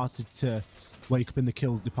have started to wake up in the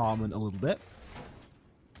kills department a little bit,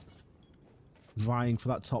 vying for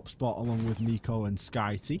that top spot along with Nico and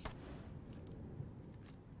Skitey.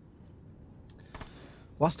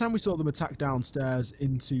 Last time we saw them attack downstairs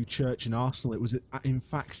into Church and Arsenal, it was in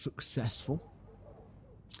fact successful.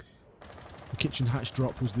 The kitchen hatch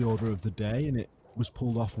drop was the order of the day, and it was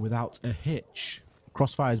pulled off without a hitch.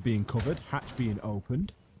 Crossfires being covered, hatch being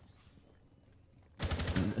opened,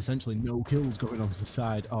 and essentially no kills going on to the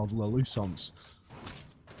side of LALOOSANCE.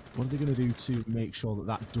 What are they going to do to make sure that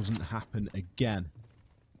that doesn't happen again?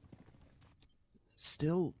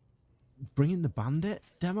 Still bringing the bandit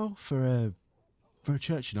demo for a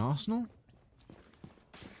Church and Arsenal?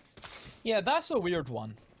 Yeah, that's a weird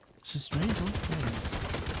one. It's a strange one.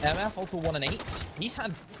 MF also 1-8. He's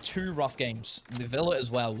had 2 rough games. The Villa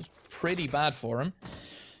as well was pretty bad for him.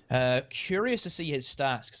 Curious to see his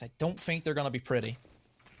stats, because I don't think they're going to be pretty.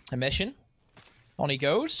 A mission. On he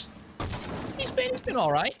goes. He's been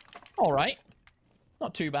alright. Alright.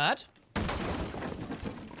 Not too bad.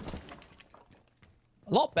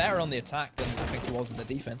 A lot better on the attack than I think he was in the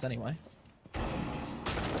defense anyway.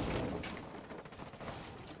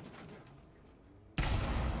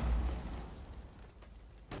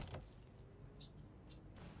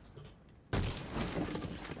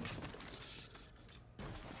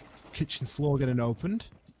 Kitchen floor getting opened.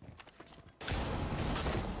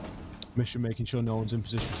 Mission making sure no one's in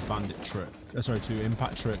position to bandit trick. To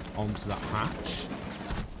impact trick onto that hatch.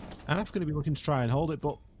 MF going to be looking to try and hold it,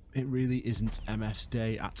 but it really isn't MF's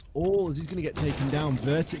day at all, as he's going to get taken down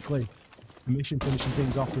vertically. The Mission finishing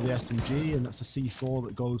things off with the SMG, and that's a C4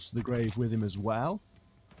 that goes to the grave with him as well.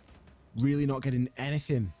 Really not getting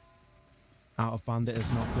anything out of Bandit as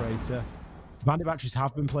an operator. The Bandit batteries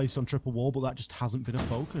have been placed on triple wall, but that just hasn't been a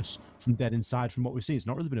focus from Dead Inside from what we've seen. It's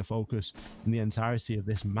not really been a focus in the entirety of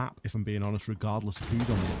this map, if I'm being honest, regardless of who's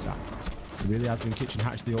on the attack. It really has been Kitchen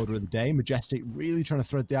Hatch the order of the day. Majestic really trying to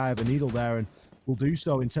thread the eye of a needle there, and will do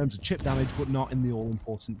so in terms of chip damage, but not in the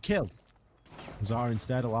all-important kill. Zara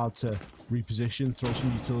instead allowed to reposition, throw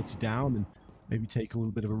some utility down, and maybe take a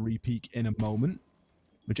little bit of a re-peek in a moment.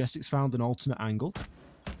 Majestic's found an alternate angle.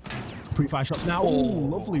 Pre-fire shots now. Oh,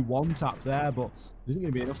 lovely one tap there, but it isn't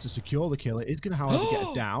going to be enough to secure the kill. It is going to, however, get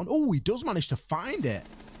it down. Oh, he does manage to find it.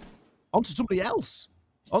 Onto somebody else.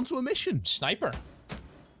 Onto a mission. Sniper.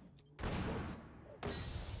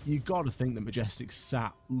 You got to think that Majestic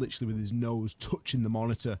sat literally with his nose touching the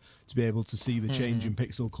monitor to be able to see the change in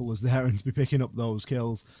pixel colors there and to be picking up those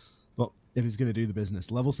kills. But it is going to do the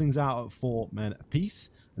business. Levels things out at 4 men apiece,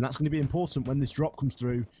 and that's going to be important when this drop comes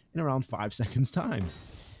through in around 5 seconds' time.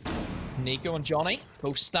 Nico and Johnny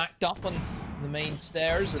both stacked up on the main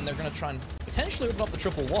stairs, and they're going to try and potentially open up the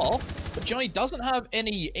triple wall. But Johnny doesn't have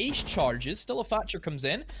any ace charges. Still a Thatcher comes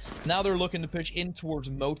in. Now they're looking to push in towards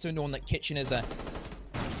Moto, knowing that Kitchen is a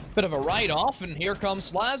bit of a write-off, and here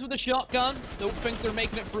comes Slaz with a shotgun. Don't think they're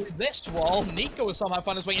making it through this wall. Nico has somehow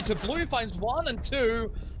found his way into blue, finds 1 and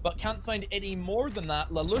 2, but can't find any more than that.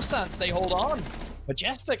 LALOOSANCE, they hold on.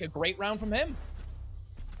 Majestic, a great round from him.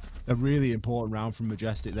 A really important round from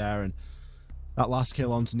Majestic there, and that last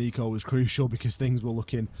kill onto Nico was crucial because things were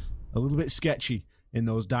looking a little bit sketchy in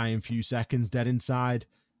those dying few seconds. Dead Inside,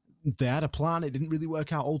 they had a plan. It didn't really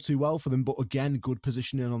work out all too well for them, but again, good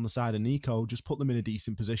positioning on the side of Nico just put them in a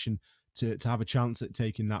decent position to have a chance at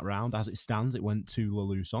taking that round. As it stands, it went to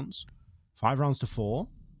LALOOSANCE. 5 rounds to 4.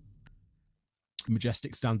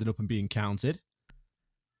 Majestic standing up and being counted.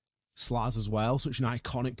 Slaz as well, such an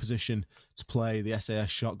iconic position to play the SAS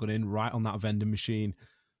shotgun in, right on that vending machine,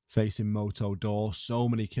 facing Moto door. So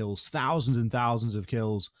many kills, thousands and thousands of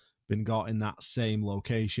kills been got in that same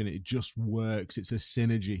location. It just works. It's a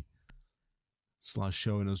synergy. Slaz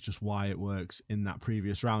showing us just why it works in that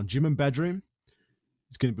previous round. Gym and bedroom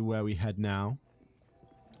is going to be where we head now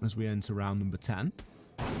as we enter round number 10.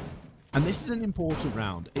 And this is an important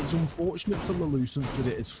round. It's unfortunate for LALOOSANCE that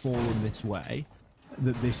it has fallen this way,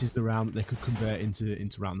 that this is the round that they could convert into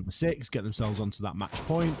round number 6, get themselves onto that match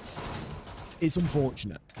point. It's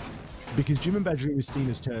unfortunate because Gym and bedroom is seen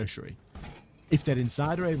as tertiary. If Dead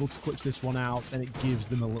Inside are able to clutch this one out, then it gives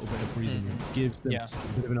them a little bit of breathing room. It gives them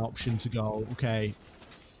a bit of an option to go, okay,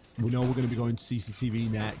 we know we're going to be going to CCTV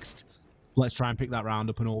next. Let's try and pick that round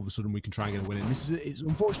up, and all of a sudden we can try and get a win in. It's an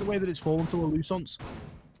unfortunate way that it's fallen for LALOOSANCE,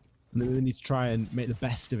 and they really need to try and make the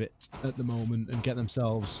best of it at the moment and get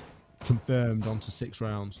themselves confirmed onto 6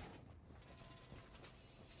 rounds.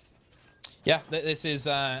 Yeah, this is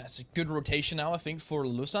it's a good rotation now, I think, for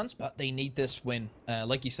LALOOSANCE, but they need this win.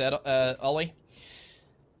 Like you said, Ollie,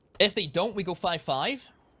 if they don't, we go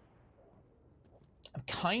 5-5. I'm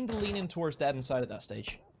kind of leaning towards Dead Inside at that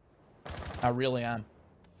stage. I really am.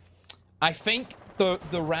 I think the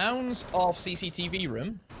rounds of CCTV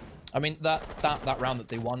room, I mean, that round that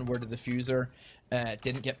they won where the diffuser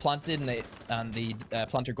didn't get planted and the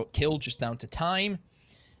planter got killed just down to time.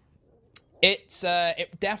 It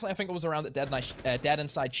definitely, I think it was a round that Dead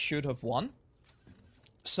Inside should have won.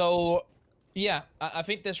 So, yeah, I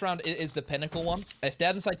think this round is the pinnacle one. If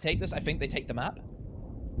Dead Inside take this, I think they take the map.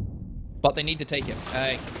 But they need to take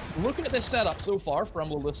it. Looking at this setup so far from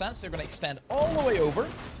LALOOSANCE, they're going to extend all the way over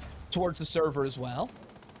towards the server as well,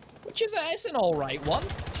 which is it's an alright one.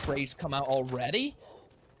 Trades come out already.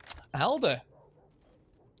 Alda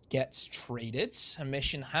gets traded. A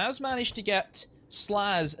mission has managed to get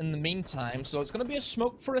Slaz in the meantime, so it's going to be a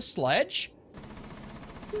smoke for a sledge.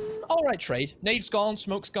 All right, trade. Nade's gone,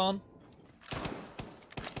 smoke's gone.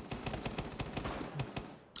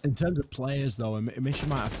 In terms of players, though, Mission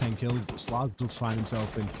might have 10 kills, but Slaz does find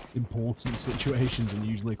himself in important situations and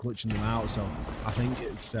usually clutching them out. So I think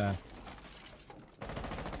it's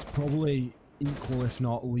probably equal, if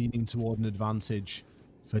not leaning toward an advantage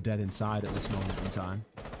for Dead Inside at this moment in time.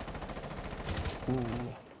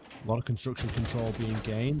 Ooh. A lot of construction control being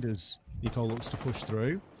gained as Nico looks to push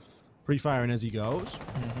through. Pre-firing as he goes.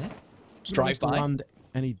 Drive by. Land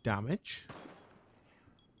any damage.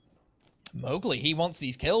 Mowgli, he wants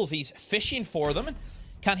these kills. He's fishing for them.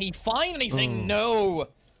 Can he find anything? No.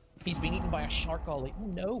 He's been eaten by a shark ollie. Oh,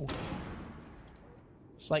 no.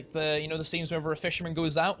 It's like the, you know, the scenes whenever a fisherman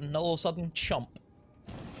goes out and all of a sudden, chomp.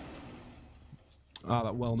 Ah,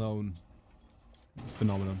 that well-known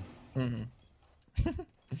phenomenon.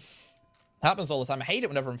 Happens all the time. I hate it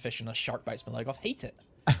whenever I'm fishing and a shark bites my leg off. Hate it.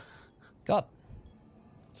 God.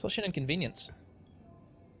 Such an inconvenience.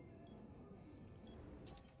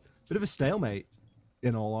 Bit of a stalemate,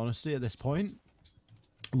 in all honesty, at this point.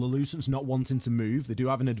 LALOOSANCE not wanting to move. They do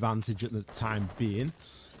have an advantage at the time being,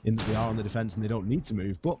 in that they are on the defense and they don't need to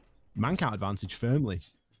move, but man count advantage firmly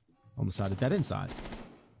on the side of Dead Inside.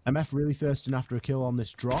 MF really thirsting after a kill on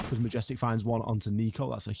this drop as Majestic finds one onto Nico.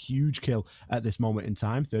 That's a huge kill at this moment in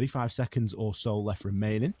time. 35 seconds or so left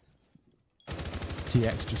remaining.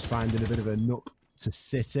 TX just finding a bit of a nook to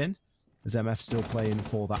sit in as MF still playing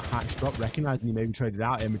for that hatch drop, recognizing he may be traded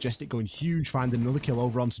out here. Majestic going huge, finding another kill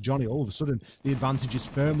over onto Johnny. All of a sudden, the advantage is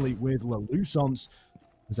firmly with LALOOSANCE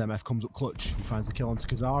as MF comes up clutch. He finds the kill onto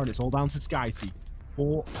Kazar, and it's all down to Skyty.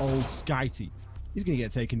 Poor old Skyty. He's going to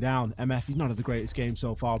get taken down. MF, he's not had the greatest game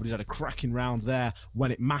so far, but he's had a cracking round there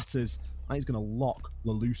when it matters. And he's going to lock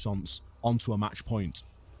LALOOSANCE onto a match point.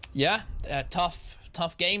 Yeah, tough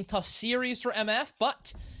game, tough series for MF,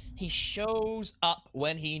 but he shows up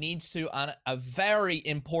when he needs to on a very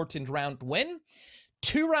important round win.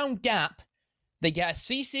 2-round gap. They get a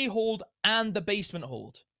CC hold and the basement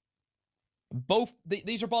hold. Both,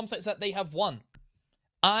 these are bomb sites that they have won.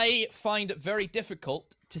 I find it very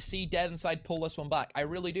difficult to see Dead Inside pull this one back. I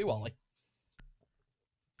really do, Ollie.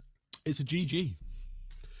 It's a GG.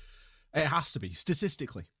 It has to be,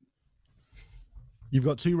 statistically. You've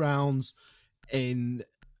got 2 rounds in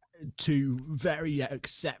 2 very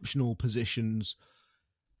exceptional positions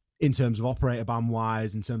in terms of operator ban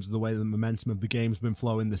wise, in terms of the way the momentum of the game's been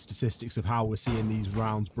flowing, the statistics of how we're seeing these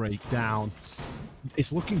rounds break down.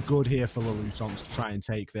 It's looking good here for LALOOSANCE to try and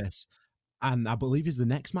take this. And I believe is the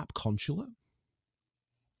next map Consulate?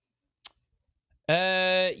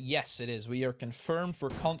 Yes, it is. We are confirmed for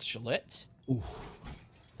Consulate. Oof.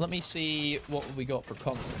 Let me see what we got for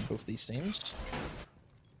Consulate in both these teams.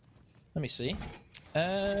 Let me see.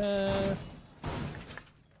 Have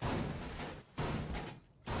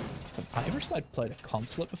Iverside played a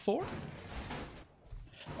Consulate before?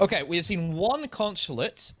 Okay, we have seen 1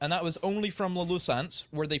 Consulate, and that was only from LALOOSANCE,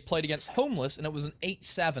 where they played against Homeless, and it was an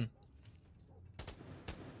 8-7.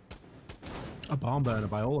 A barn burner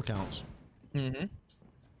by all accounts. Mm-hmm.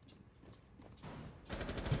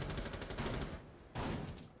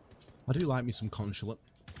 I do like me some Consulate.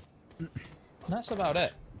 That's about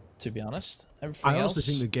it, to be honest. Everything I also else...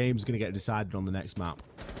 think the game's going to get decided on the next map.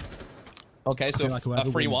 Okay, so like a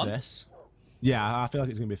free one. Yeah, I feel like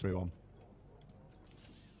it's going to be a 3-1.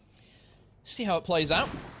 See how it plays out.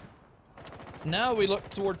 Now we look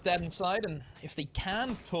toward Dead Inside, and if they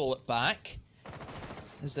can pull it back,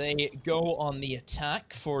 as they go on the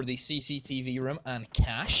attack for the CCTV room and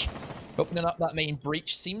cash. Opening up that main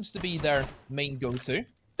breach seems to be their main go-to.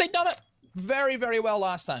 They done it very, very well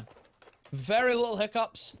last time. Very little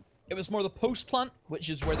hiccups. It was more the post plant, which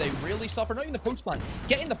is where they really suffered. Not even the post plant.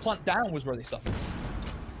 Getting the plant down was where they suffered.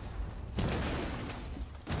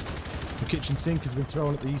 The kitchen sink has been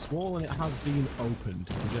thrown at the east wall and it has been opened.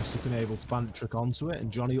 Majestic been able to bandit trick onto it,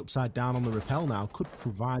 and Johnny upside down on the rappel now could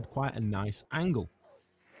provide quite a nice angle.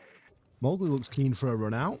 Mowgli looks keen for a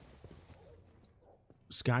run out.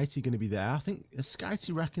 Skyty going to be there. I think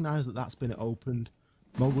Skyty recognised that that's been opened.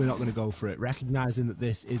 Mowgli not going to go for it, recognising that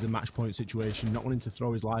this is a match point situation, not wanting to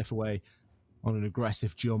throw his life away on an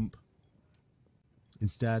aggressive jump.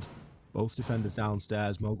 Instead, both defenders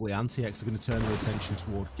downstairs, Mowgli and TX, are going to turn their attention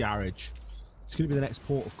toward Garage. It's going to be the next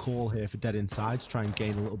port of call here for Dead Inside to try and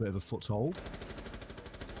gain a little bit of a foothold.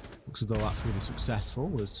 Looks as though that's going to be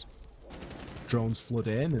successful as drones flood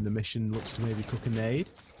in and the mission looks to maybe cook a nade.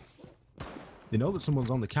 They know that someone's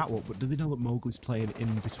on the catwalk, but do they know that Mowgli's playing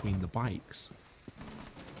in between the bikes?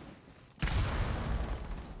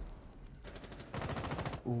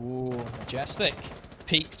 Ooh, Majestic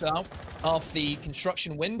peeks out of the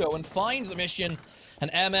construction window and finds the mission. An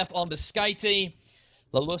MF on the Skyty.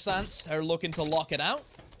 LALOOSANCE are looking to lock it out.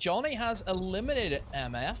 Johnny has eliminated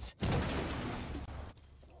MF.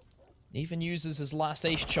 Even uses his last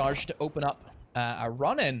ace charge to open up a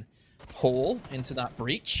run-in hole into that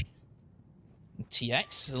breach.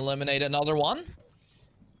 TX eliminate another one.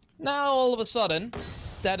 Now, all of a sudden,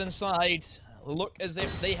 Dead Inside look as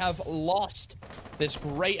if they have lost this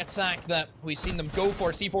great attack that we've seen them go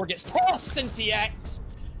for. C4 gets tossed, and TX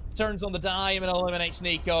turns on the dime and eliminates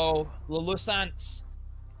Nico. LALOOSANCE,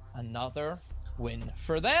 another win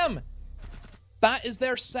for them. That is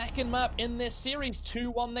their second map in this series.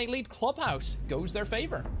 2-1, they lead. Clubhouse goes their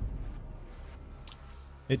favor.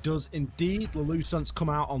 It does indeed. LALOOSANCE come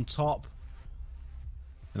out on top.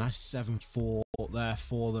 A nice 7-4 there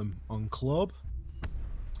for them on club.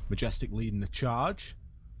 Majestic leading the charge.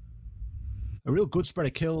 A real good spread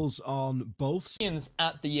of kills on both.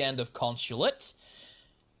 At the end of Consulate,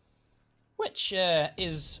 which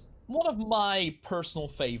is one of my personal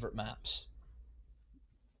favorite maps.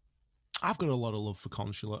 I've got a lot of love for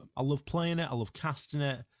Consulate. I love playing it. I love casting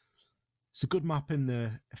it. It's a good map in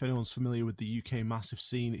the, if anyone's familiar with the UK massive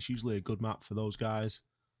scene, it's usually a good map for those guys.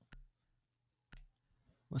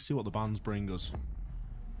 Let's see what the bans bring us.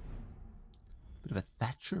 Bit of a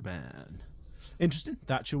Thatcher ban. Interesting.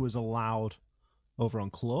 Thatcher was allowed over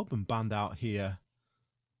on club and banned out here.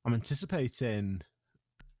 I'm anticipating...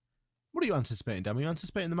 What are you anticipating, Dan? Are you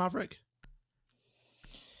anticipating the Maverick?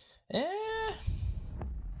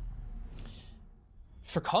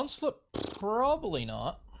 For Consulate, probably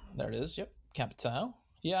not. There it is. Yep, Capital.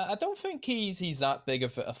 Yeah, I don't think he's that big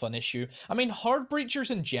of an issue. I mean, hard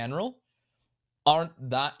breachers in general aren't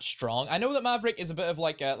that strong. I know that Maverick is a bit of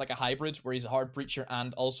like a hybrid where he's a hard breacher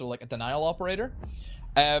and also like a denial operator.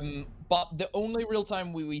 But the only real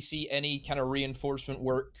time we see any kind of reinforcement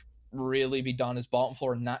work really be done is bottom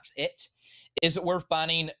floor, and that's it. Is it worth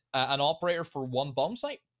banning an operator for one bomb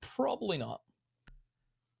site? Probably not.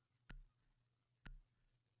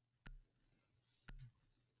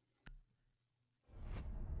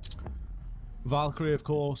 Valkyrie, of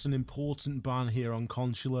course, an important ban here on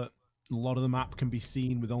Consulate. A lot of the map can be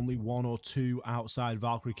seen with only 1 or 2 outside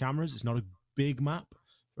Valkyrie cameras. It's not a big map,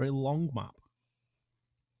 very long map.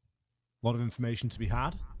 A lot of information to be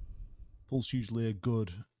had. Pulse usually a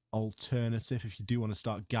good alternative if you do want to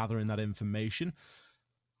start gathering that information.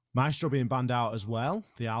 Maestro being banned out as well.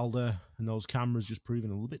 The Alder and those cameras just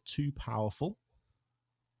proving a little bit too powerful.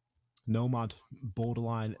 Nomad,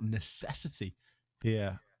 borderline necessity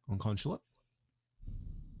here on Consulate.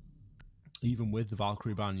 Even with the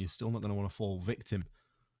Valkyrie ban, you're still not going to want to fall victim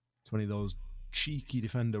to any of those cheeky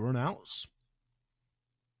defender runouts.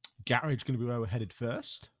 Garage going to be where we're headed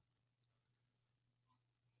first.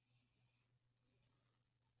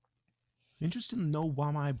 Interesting to know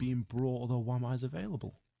Wamai being brought, although Wamai is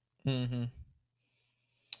available.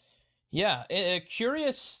 Yeah,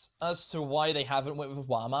 curious as to why they haven't went with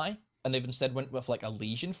Wamai and they've instead went with like a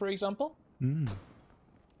Legion, for example.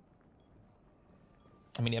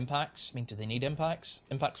 I mean, impacts. I mean, do they need impacts?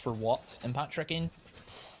 Impacts for what? Impact tricking?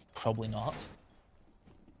 Probably not.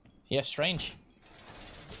 Yeah, strange.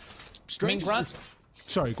 Strange. I mean,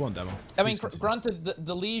 sorry, go on, Demo. I mean, granted,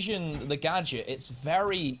 the Legion, the gadget, it's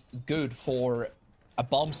very good for a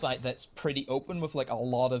bomb site that's pretty open with like a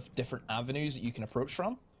lot of different avenues that you can approach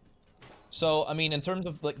from. So, I meine, in terms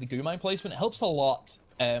of like the goo mine placement, it helps a lot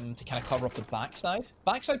to kind of cover up the backside.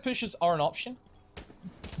 Backside pushes are an option.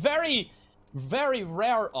 Very, very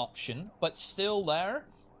rare option, but still there.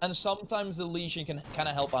 And sometimes the Legion can kind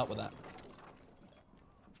of help out with that.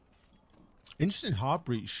 Interesting hard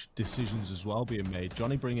breach decisions as well being made.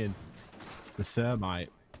 Johnny bringing the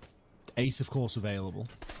Thermite. Ace, of course, available.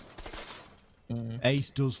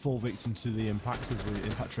 Ace does fall victim to the impacts,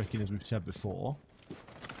 impact tricking, as we've said before.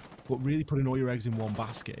 But really putting all your eggs in one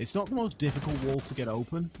basket. It's not the most difficult wall to get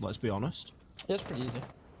open, let's be honest. Yeah, it's pretty easy.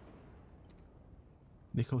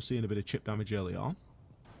 Nico seeing a bit of chip damage early on.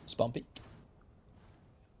 Spunpy.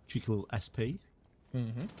 Cheeky little SP.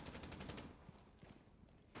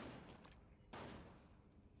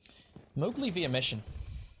 Mowgli via mission.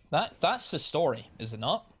 That's the story, is it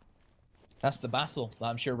not? That's the battle that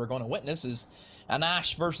I'm sure we're going to witness, is an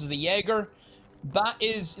Ashe versus the Jaeger. That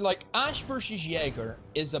is, like, Ashe versus Jaeger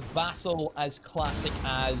is a battle as classic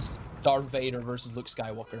as Darth Vader versus Luke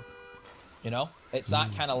Skywalker. You know? It's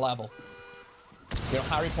that kind of level. You know,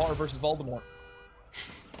 Harry Potter versus Voldemort.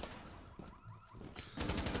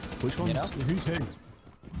 Which one's, you know? Who's who?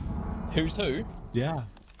 Who's who? Yeah.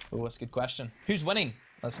 Oh, that's a good question. Who's winning?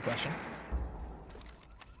 That's the question.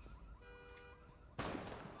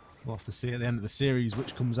 We'll have to see at the end of the series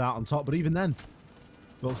which comes out on top. But even then,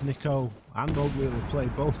 both Nico and Mowgli have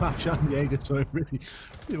played both Ash and Jaeger, so it really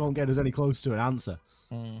won't get us any close to an answer.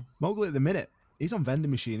 Mowgli at the minute, he's on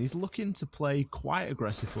vending machine. He's looking to play quite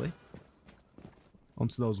aggressively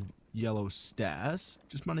onto those yellow stairs,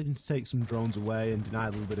 just managing to take some drones away and deny a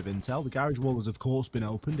little bit of intel. The garage wall has of course been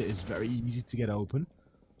opened. It is very easy to get open.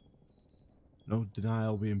 No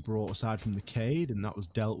denial being brought aside from the Cade, and that was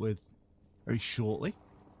dealt with very shortly.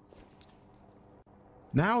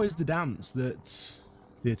 Now is the dance that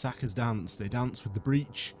the attackers dance. They dance with the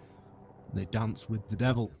breach, and they dance with the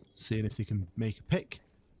devil, seeing if they can make a pick.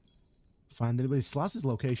 Find anybody. Slaz's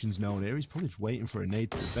location's known here. He's probably just waiting for a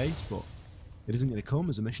nade to the face, but it isn't going to come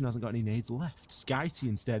as the mission hasn't got any nades left. Skyty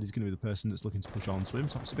instead is going to be the person that's looking to push onto him.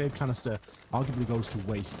 Toxic Babe canister arguably goes to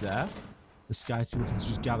waste there. The Skyty looking to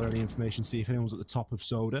just gather any information, see if anyone's at the top of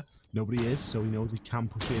Soda. Nobody is, so he knows he can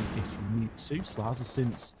push in if he needs to. Slaz has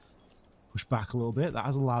since pushed back a little bit. That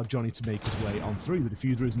has allowed Johnny to make his way on through. The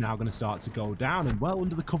diffuser is now going to start to go down, and well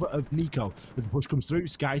under the cover of Nico. As the push comes through,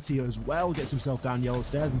 Skyty as well gets himself down yellow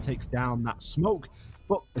stairs and takes down that smoke.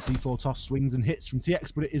 But a C4 toss swings and hits from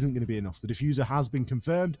TX, but it isn't going to be enough. The diffuser has been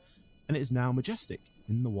confirmed, and it is now Majestic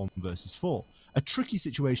in the 1 versus 4. A tricky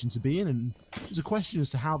situation to be in, and there's a question as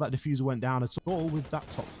to how that diffuser went down at all with that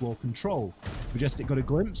top floor control. Majestic got a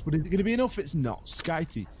glimpse, but is it going to be enough? It's not.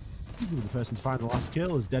 Skyty, the person to find the last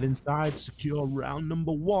kill, is dead inside. Secure round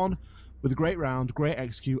number 1 with a great round, great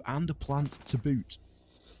execute, and a plant to boot.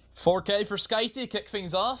 4K for Skyty to kick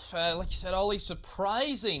things off. Like you said, Ollie,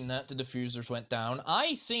 surprising that the diffusers went down.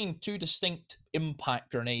 I seen 2 distinct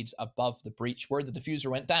impact grenades above the breach where the diffuser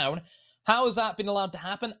went down. How has that been allowed to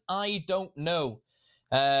happen? I don't know.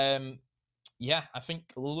 Yeah, I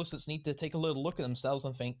think LALOOSANCE need to take a little look at themselves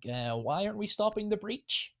and think, why aren't we stopping the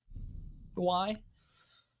breach? Why?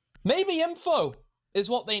 Maybe info is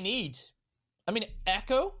what they need. I mean,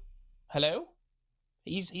 Echo? Hello?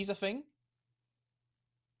 He's a thing.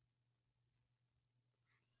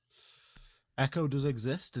 Echo does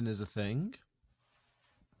exist and is a thing.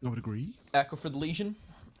 I would agree. Echo for the Legion.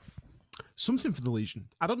 Something for the Legion.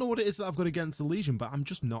 I don't know what it is that I've got against the Legion, but I'm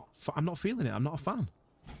just not. I'm not feeling it. I'm not a fan.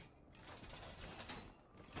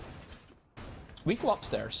 We go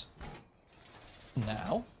upstairs.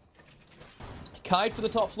 Now. Kide for the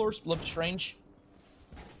top floors. Looked strange.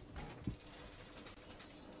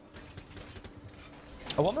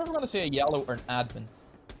 I wonder if we're going to see a yellow or an admin.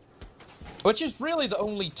 Which is really the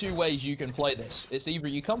only 2 ways you can play this. It's either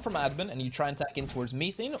you come from admin and you try and tack in towards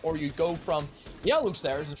methane, or you go from yellow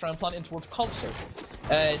stairs and try and plant in towards console.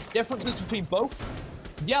 Differences between both.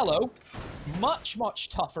 Yellow, much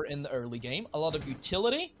tougher in the early game. A lot of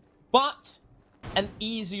utility, but an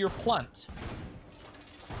easier plant.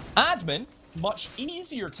 Admin, much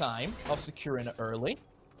easier time of securing it early,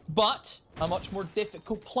 but a much more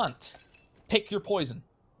difficult plant. Pick your poison.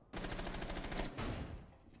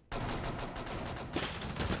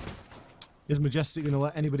 Is Majestic going to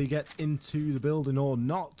let anybody get into the building or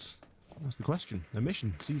not? That's the question. The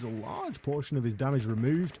mission sees a large portion of his damage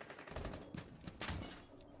removed.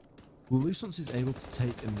 LALOOSANCE is able to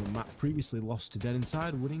take in the map previously lost to Dead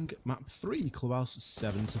Inside, winning map 3, Clubhouse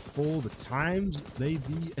 7-4. The times they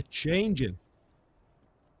be a changing.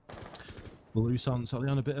 LALOOSANCE are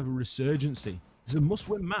on a bit of a resurgency. This is a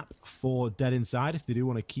must-win map for Dead Inside if they do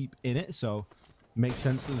want to keep in it, so it makes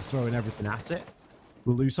sense that they're throwing everything at it.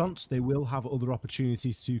 LALOOSANCE, they will have other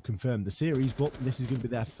opportunities to confirm the series, but this is going to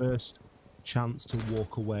be their first chance to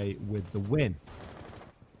walk away with the win.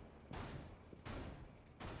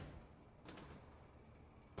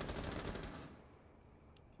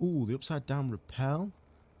 Ooh, the upside down rappel.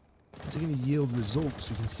 Is it going to yield results?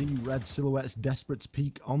 You can see red silhouettes desperate to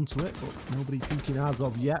peek onto it, but nobody peeking as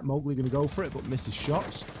of yet. Mowgli going to go for it, but misses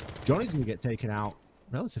shots. Johnny's going to get taken out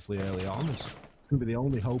relatively early on. It's going to be the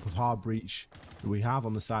only hope of hard breach that we have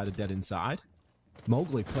on the side of Dead Inside.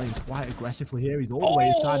 Mowgli playing quite aggressively here. He's all the way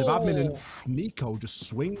inside of admin, and Nico just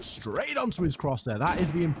swings straight onto his crosshair. That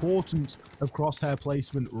is the importance of crosshair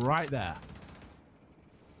placement right there.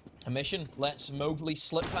 A mission lets Mowgli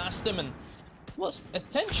slip past him and let's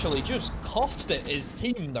essentially just cost it his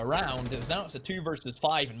team the round. As now it's a 2 versus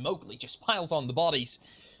 5 and Mowgli just piles on the bodies.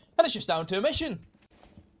 And it's just down to a mission.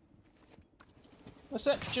 That's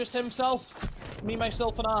it, just himself. Me,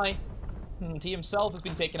 myself, and I. And he himself has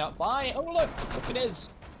been taken out by... Oh, look it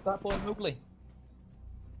is. That boy Mowgli.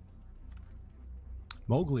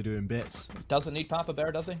 Mowgli doing bits. Doesn't need Papa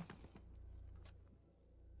Bear, does he?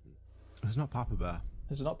 It's not Papa Bear.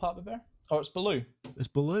 Is it not Papa Bear? Oh, it's Baloo. It's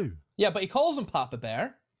Baloo. Yeah, but he calls him Papa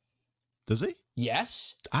Bear. Does he?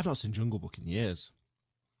 Yes. I've not seen Jungle Book in years.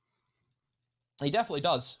 He definitely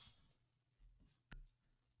does.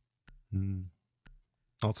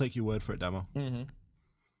 I'll take your word for it, Demo. Mm-hmm.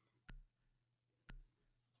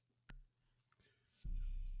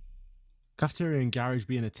 Cafeteria and Garage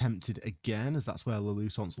being attempted again, as that's where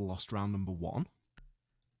LALOOSANCE lost round number 1.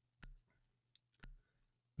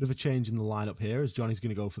 Bit of a change in the lineup here, as Johnny's going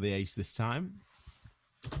to go for the ace this time.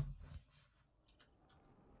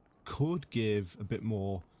 Could give a bit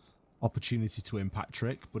more opportunity to impact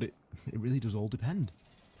Trick, but it really does all depend.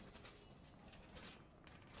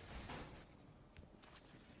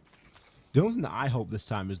 The only thing that I hope this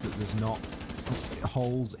time is that there's not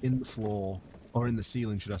holes in the floor, or in the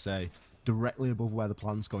ceiling, should I say, directly above where the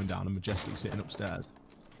plant's going down and Majestic sitting upstairs.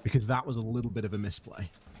 Because that was a little bit of a misplay.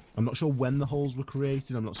 I'm not sure when the holes were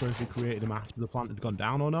created. I'm not sure if they created them after the plant had gone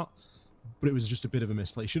down or not. But it was just a bit of a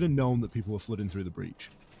misplay. Should have known that people were flooding through the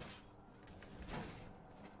breach.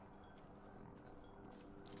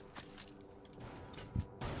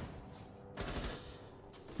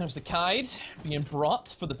 There's the Kide being brought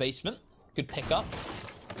for the basement. Good pickup.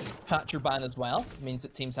 Thatcher ban as well. Means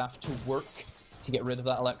that teams have to work to get rid of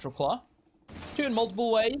that Electro Claw. Do it in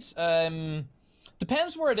multiple ways.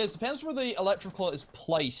 Depends where it is. Depends where the Electro Claw is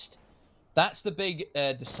placed. That's the big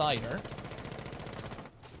decider.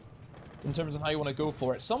 In terms of how you want to go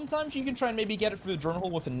for it. Sometimes you can try and maybe get it through the drone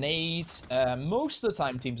hole with a nade. Most of the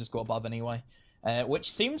time teams just go above anyway.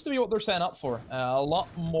 Which seems to be what they're setting up for. A lot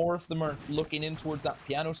more of them are looking in towards that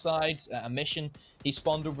piano side. A mission, he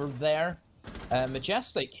spawned over there.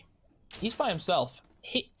 Majestic, he's by himself.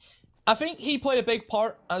 I think he played a big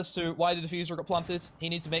part as to why the diffuser got planted. He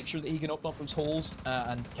needs to make sure that he can open up those holes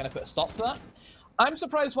and kind of put a stop to that. I'm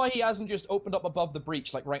surprised why he hasn't just opened up above the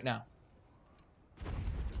breach, like right now.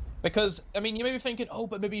 Because, I mean, you may be thinking, oh,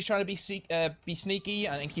 but maybe he's trying to be sneaky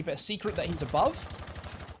and keep it a secret that he's above.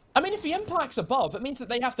 I mean, if he impacts above, it means that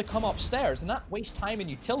they have to come upstairs, and that wastes time and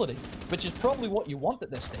utility, which is probably what you want at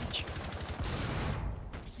this stage.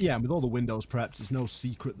 Yeah, and with all the windows prepped, it's no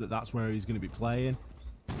secret that that's where he's going to be playing.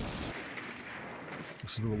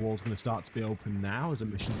 So the wall's going to start to be open now, as a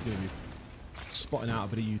mission's going to be spotting out a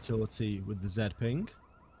bit of utility with the Z ping.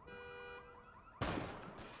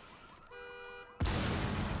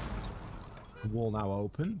 The wall now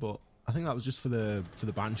open, but I think that was just for the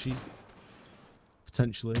Banshee.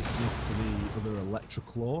 Potentially for the other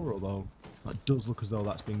Electroclaw, although that does look as though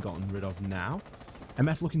that's been gotten rid of now.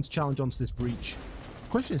 MF looking to challenge onto this breach. The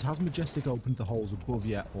question is, has Majestic opened the holes above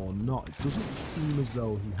yet or not? It doesn't seem as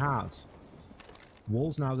though he has.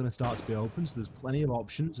 Wall's now going to start to be open, so there's plenty of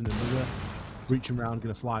options, and another breaching round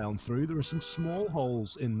going to fly on through. There are some small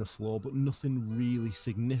holes in the floor, but nothing really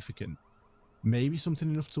significant. Maybe something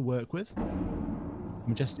enough to work with.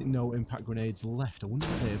 Majestic no impact grenades left. I wonder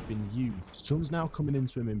if they have been used. Sun's now coming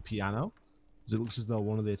into him in piano, as it looks as though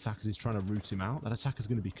one of the attackers is trying to root him out. That attacker's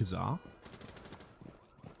going to be Kazar.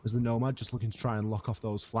 As the Nomad just looking to try and lock off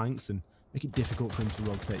those flanks and make it difficult for him to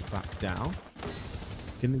rotate back down.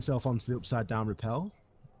 Getting himself onto the upside down rappel.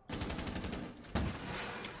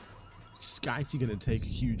 Skyty going to take a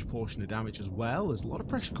huge portion of damage as well. There's a lot of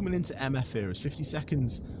pressure coming into MF here as 50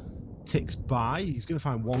 seconds ticks by. He's going to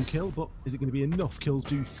find one kill, but is it going to be enough? Kills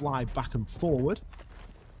do fly back and forward.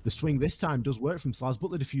 The swing this time does work from Slaz, but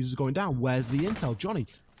the diffuser's going down. Where's the intel? Johnny,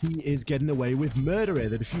 he is getting away with murder here.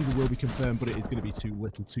 The diffuser will be confirmed, but it is going to be too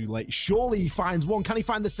little too late. Surely he finds one. Can he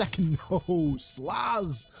find the second? No,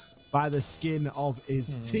 Slaz by the skin of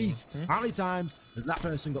his teeth. How many times has that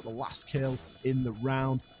person got the last kill in the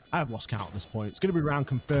round? I have lost count at this point. It's going to be round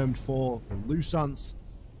confirmed for LALOOSANCE.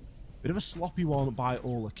 Bit of a sloppy one by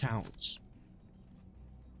all accounts.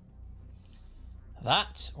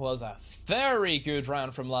 That was a very good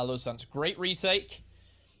round from LALOOSANCE. Great retake.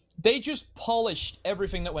 They just polished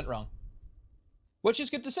everything that went wrong, which is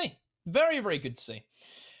good to see. Very, very good to see.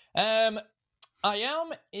 I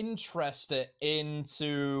am interested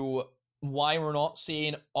into why we're not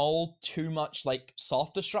seeing all too much like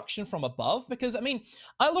soft destruction from above, because I mean,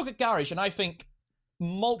 I look at Garage and I think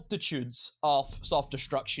multitudes of soft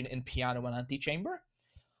destruction in piano and antechamber.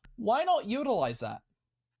 Why not utilize that?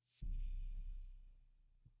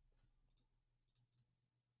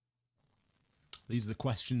 These are the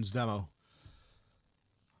questions, Demo.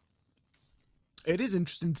 It is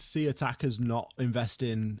interesting to see attackers not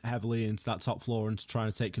investing heavily into that top floor and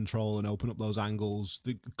trying to take control and open up those angles.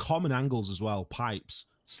 The common angles as well, pipes.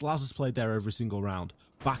 Slaz has played there every single round.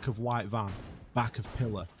 Back of White Van, back of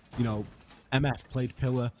Pillar. You know, MF played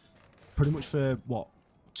Pillar pretty much for, what,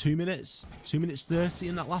 2 minutes? 2 minutes 30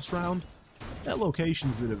 in that last round? They're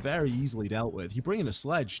locations that are very easily dealt with. You bring in a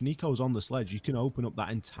sledge, Nico's on the sledge, you can open up that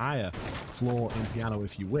entire floor in piano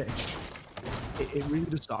if you wish. it really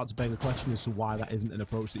does start to beg the question as to why that isn't an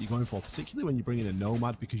approach that you're going for, particularly when you bring in a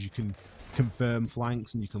Nomad, because you can confirm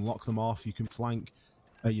flanks and you can lock them off. You can flank,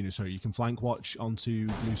 you can flank watch onto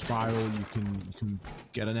blue spiral. You can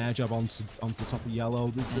get an air jab onto the top of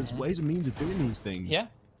yellow. There's ways and means of doing these things. Yeah.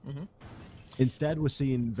 Instead, we're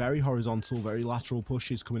seeing very horizontal, very lateral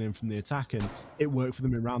pushes coming in from the attack, and it worked for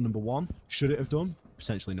them in round number 1. Should it have done?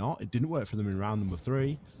 Potentially not. It didn't work for them in round number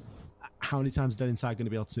 3. How many times is Dead Inside going to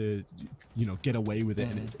be able to, get away with it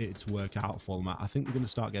and it to work out for them? I think they're going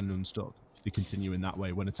to start getting unstuck if they continue in that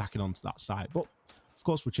way when attacking onto that side. But, of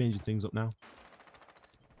course, we're changing things up now.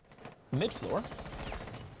 Mid-floor.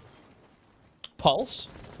 Pulse.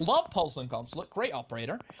 Love Pulse on Consulate. Great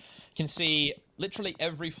operator. Can see literally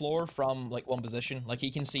every floor from, like, one position. Like, he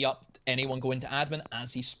can see up anyone go into admin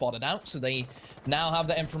as he's spotted out. So they now have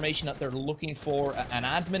the information that they're looking for an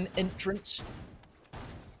admin entrance.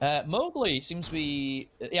 Mowgli seems to be...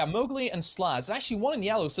 Yeah, Mowgli and Slaz. Actually, one in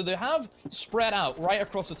yellow. So they have spread out right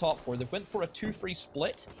across the top 4. They went for a 2-3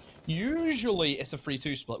 split. Usually, it's a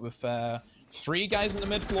 3-2 split with 3 guys in the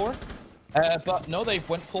mid-floor. But no, they've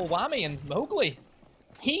went full whammy. And Mowgli,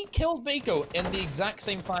 he killed Nico in the exact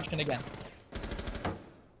same fashion again.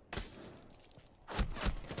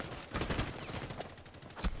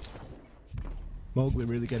 Mowgli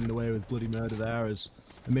really getting away with bloody murder there, as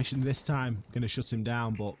a mission this time going to shut him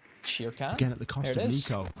down, but again at the cost of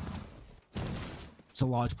Nico. It's a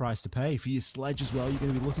large price to pay. For your sledge as well, you're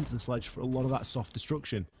going to be looking to the sledge for a lot of that soft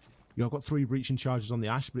destruction. You've got 3 breaching charges on the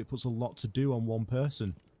Ash, but it puts a lot to do on one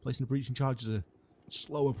person. Placing a breaching charge is a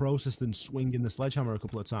slower process than swinging the sledgehammer a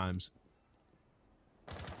couple of times.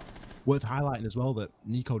 Worth highlighting as well that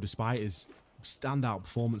Nico, despite his standout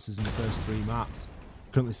performances in the first 3 maps,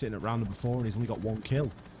 currently sitting at round number 4 and he's only got 1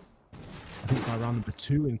 kill. I think by round number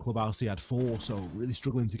 2 in Clubhouse he had 4, so really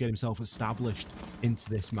struggling to get himself established into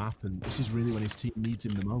this map, and this is really when his team needs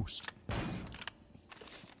him the most.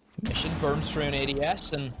 Mission burns through an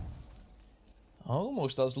ADS and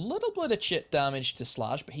almost does a little bit of chit damage to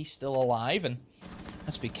Slash, but he's still alive, and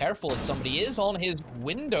let's be careful if somebody is on his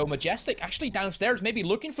window. Majestic actually downstairs, maybe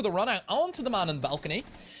looking for the run out onto the man in the balcony.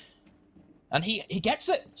 And he gets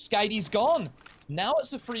it. Skydy's gone. Now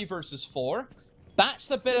it's a 3 versus 4.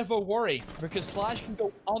 That's a bit of a worry, because Slash can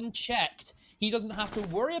go unchecked. He doesn't have to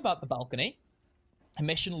worry about the balcony.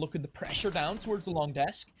 Mission looking to pressure down towards the long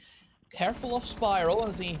desk. Careful of Spiral,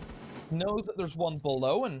 as he knows that there's one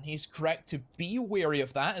below, and he's correct to be wary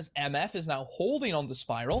of that, as MF is now holding on to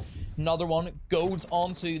Spiral. Another one goes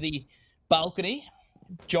onto the balcony.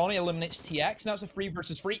 Johnny eliminates TX. Now it's a 3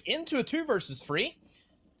 versus 3 into a 2 versus 3.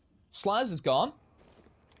 Slaz is gone.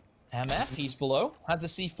 MF, he's below. Has a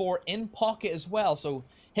C4 in pocket as well, so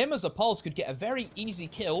him as a Pulse could get a very easy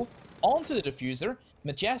kill onto the diffuser.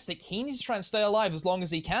 Majestic, he needs to try and stay alive as long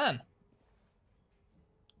as he can.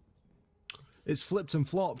 It's flipped and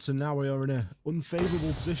flopped, and now we are in an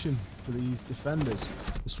unfavourable position for these defenders.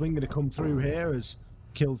 The swing going to come through here as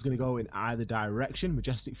kill's going to go in either direction.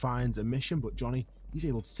 Majestic finds a mission, but Johnny, he's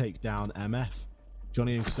able to take down MF.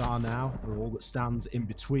 Johnny and Kasar now are all that stands in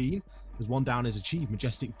between. As 1 down is achieved,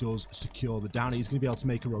 Majestic does secure the down. He's going to be able to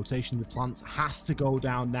make a rotation. The plant has to go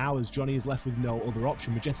down now, as Johnny is left with no other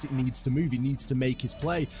option. Majestic needs to move. He needs to make his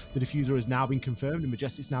play. The diffuser has now been confirmed, and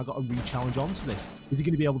Majestic's now got a re-challenge onto this. Is he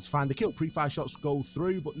going to be able to find the kill? Pre-fire shots go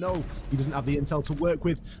through, but no, he doesn't have the intel to work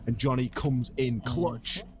with, and Johnny comes in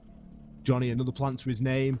clutch. Johnny, another plant to his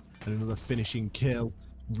name, and another finishing kill,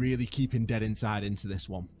 really keeping Dead Inside into this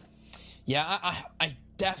one. Yeah, I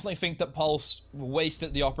definitely think that Pulse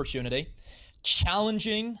wasted the opportunity.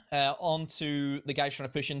 Challenging onto the guys trying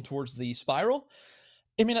to push in towards the Spiral.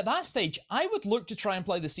 I mean, at that stage, I would look to try and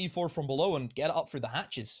play the C4 from below and get it up through the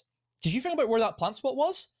hatches. Did you think about where that plant spot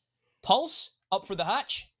was? Pulse, up for the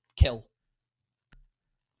hatch, kill.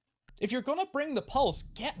 If you're going to bring the Pulse,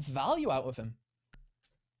 get value out of him.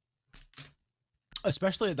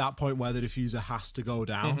 Especially at that point where the diffuser has to go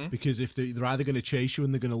down, because if they're either going to chase you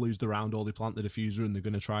and they're going to lose the round, or they plant the diffuser and they're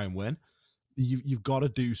going to try and win, you've got to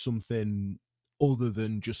do something other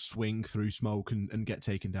than just swing through smoke and get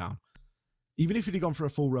taken down. Even if he'd have gone for a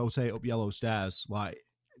full rotate up yellow stairs, like,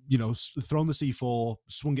 thrown the C4,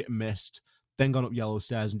 swung it and missed, then gone up yellow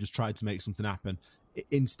stairs and just tried to make something happen.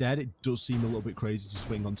 Instead, it does seem a little bit crazy to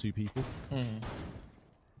swing on 2 people.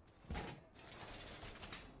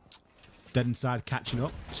 Dead Inside catching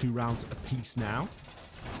up, 2 rounds apiece now.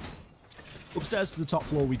 Upstairs to the top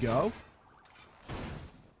floor we go.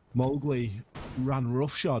 Mowgli ran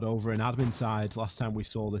roughshod over an admin side last time we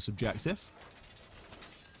saw this objective.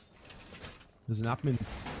 There's an admin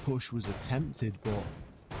push was attempted, but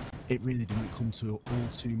it really didn't come to all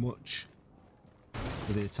too much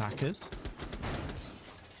for the attackers.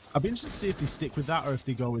 I'd be interested to see if they stick with that or if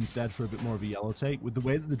they go instead for a bit more of a yellow take. With the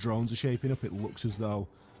way that the drones are shaping up, it looks as though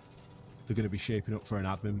they're going to be shaping up for an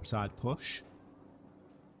admin side push.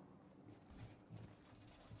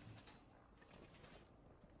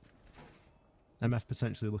 MF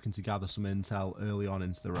potentially looking to gather some intel early on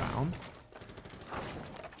into the round.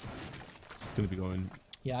 Going to be going...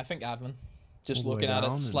 Yeah, I think admin. Just looking at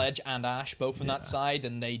it, Sledge and Ash both on that side,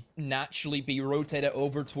 and they naturally be rotated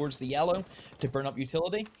over towards the yellow to burn up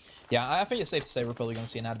utility. Yeah, I think it's safe to say we're probably going to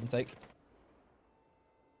see an admin take.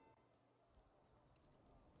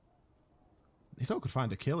 Nico could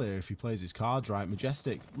find a kill here if he plays his cards right.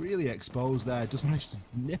 Majestic really exposed there, just managed to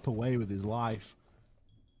nip away with his life.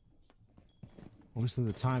 Obviously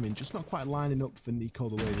the timing just not quite lining up for Nico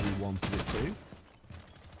the way that he wanted it to.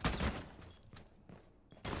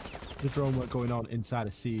 The drone work going on inside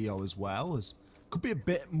of CEO as well. As could be a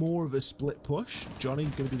bit more of a split push. Johnny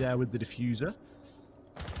going to be there with the diffuser.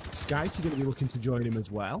 Skyty going to be looking to join him as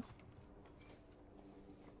well.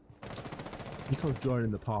 Nico's joining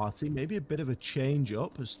the party. Maybe a bit of a change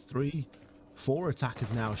up as 3-4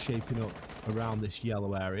 attackers now shaping up around this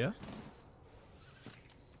yellow area.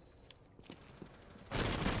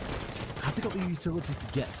 Have they got the utility to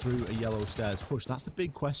get through a yellow stairs push? That's the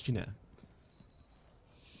big question here.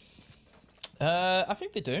 I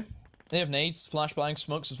think they do. They have nades, flashbang,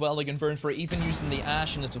 smokes as well. They can burn for it. Even using the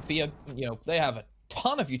Ash and the Sophia, you know, they have a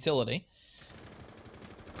ton of utility.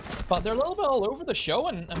 But they're a little bit all over the show,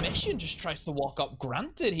 and Mission just tries to walk up.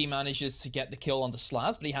 Granted, he manages to get the kill onto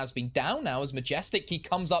Slaz, but he has been down now as Majestic. He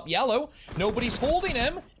comes up yellow. Nobody's holding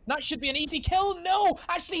him. That should be an easy kill. No!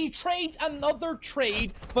 Actually, he trades another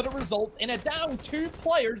trade, but it results in a down. 2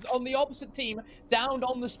 players on the opposite team down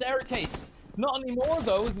on the staircase. Not anymore,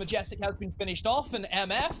 though, as Majestic has been finished off, and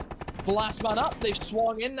MF, the last man up, they've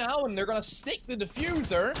swung in now, and they're going to stick the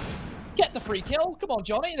diffuser. Get the free kill. Come on,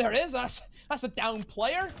 Johnny. There it is. That's a down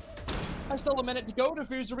player. There's still a minute to go.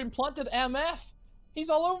 Diffuser been planted. MF. He's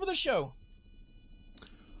all over the show.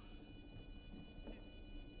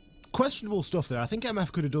 Questionable stuff there. I think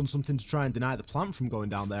MF could have done something to try and deny the plant from going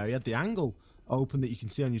down there. He had the angle open that you can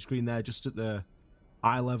see on your screen there, just at the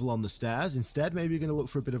eye level on the stairs. Instead, maybe you're going to look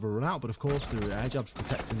for a bit of a run out, but of course the air jab's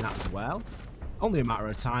protecting that as well. Only a matter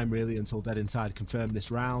of time, really, until Dead Inside confirm this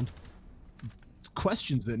round.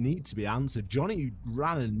 Questions that need to be answered. Johnny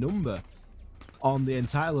ran a number on the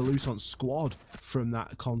entire LALOOSANCE squad from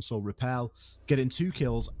that console repel, getting 2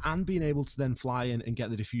 kills and being able to then fly in and get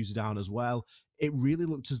the diffuser down as well. It really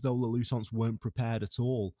looked as though LALOOSANCE weren't prepared at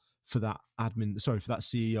all for that for that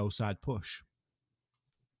CEO side push.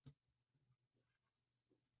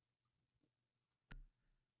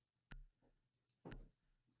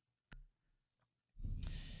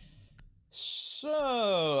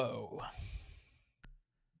 So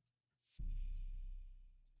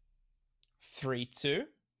 3-2.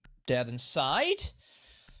 Dead Inside.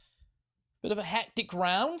 Bit of a hectic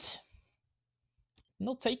round. And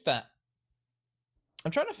they'll take that. I'm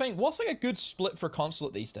trying to think, what's like a good split for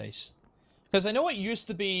Consulate these days? Because I know it used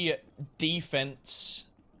to be defense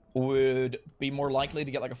would be more likely to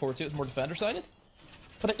get like a 4-2. It's more defender-sided.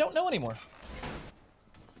 But I don't know anymore.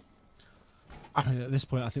 I mean, at this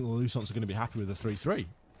point, I think the LALOOSANCE are going to be happy with a 3-3.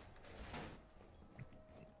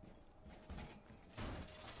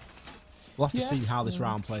 We'll have to see how this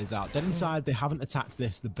round plays out. Dead Inside, they haven't attacked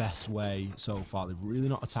this the best way so far. They've really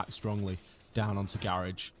not attacked strongly down onto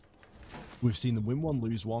Garage. We've seen them win 1,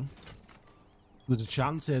 lose 1. There's a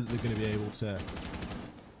chance here that they're going to be able to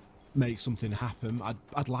make something happen.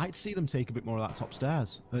 I'd like to see them take a bit more of that top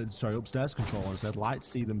stairs. Upstairs control. Honestly, I'd like to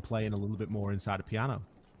see them playing a little bit more inside a piano.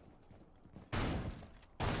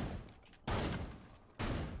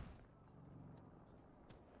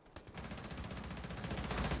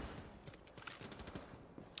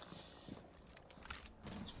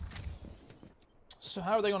 So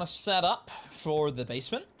how are they going to set up for the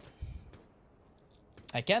basement?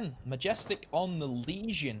 Again, Majestic on the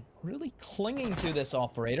Legion. Really clinging to this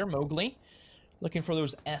operator. Mowgli looking for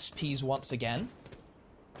those SPs once again.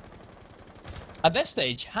 At this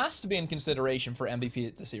stage, has to be in consideration for MVP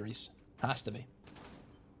of the series. Has to be.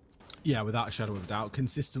 Yeah, without a shadow of a doubt.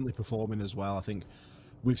 Consistently performing as well. I think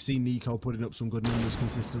we've seen Nico putting up some good numbers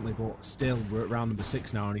consistently, but still, we're at round number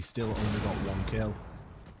 6 now, and he's still only got 1 kill.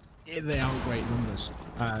 They aren't great numbers.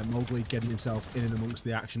 Mowgli getting himself in and amongst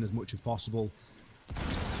the action as much as possible.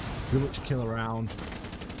 Pretty much a kill around.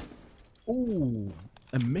 Ooh,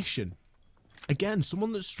 a Mission. Again,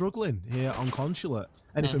 someone that's struggling here on Consulate.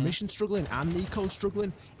 And if a Mission's struggling and Nico's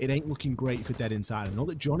struggling, it ain't looking great for Dead Inside. I know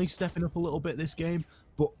that Johnny's stepping up a little bit this game,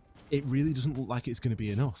 but it really doesn't look like it's going to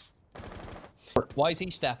be enough. Why is he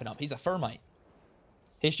stepping up? He's a Thermite.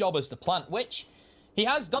 His job is to plant, which he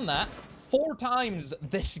has done that 4 times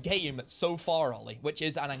this game so far, Ollie, which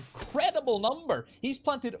is an incredible number. He's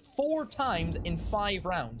planted 4 times in 5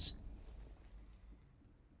 rounds.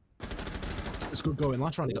 It's good going.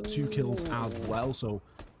 Last round he got 2 kills as well, so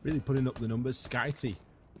really putting up the numbers. Skyty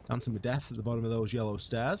dancing with death at the bottom of those yellow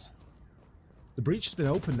stairs. The breach has been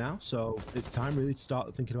open now, so it's time really to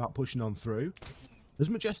start thinking about pushing on through. Has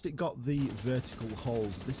Majestic got the vertical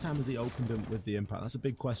holes? This time has he opened them with the impact? That's a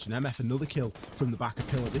big question. MF, another kill from the back of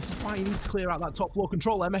Pillar. This is why you need to clear out that top floor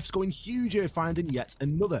control. MF's going huge here, finding yet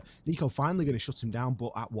another. Nico finally going to shut him down,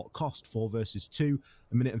 but at what cost? 4 versus 2.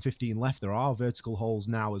 A minute and 15 left. There are vertical holes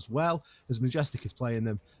now as well. As Majestic is playing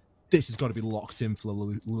them, this has got to be locked in for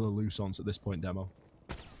LALOOSANCE at this point, Demo.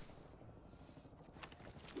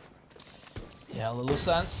 Yeah,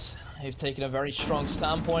 LALOOSANCE, they've taken a very strong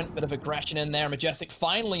standpoint, bit of aggression in there. Majestic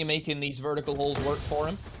finally making these vertical holes work for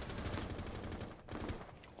him.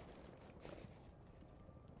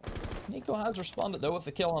 Nico has responded though with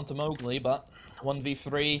the kill onto Mowgli, but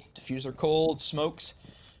 1v3, diffuser cold, smokes,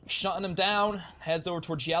 shutting him down, heads over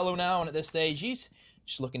towards yellow now, and at this stage he's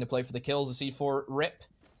just looking to play for the kills to C4 rip.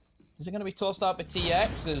 Is it going to be tossed out by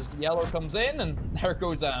TX as yellow comes in, and there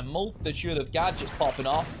goes a multitude of gadgets popping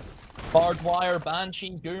off. Barbed wire, Banshee,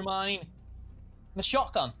 Goo Mine, and a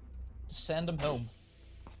shotgun to send him home.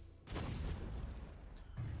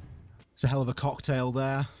 It's a hell of a cocktail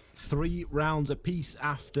there. 3 rounds apiece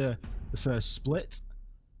after the first split.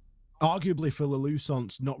 Arguably for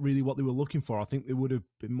LALOOSANCE, not really what they were looking for. I think they would have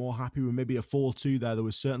been more happy with maybe a 4-2 there. There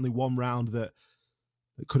was certainly 1 round that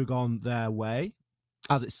could have gone their way.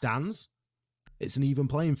 As it stands, it's an even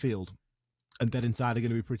playing field. And Dead Inside are going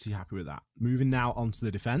to be pretty happy with that. Moving now onto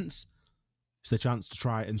the defense. It's their chance to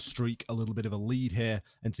try and streak a little bit of a lead here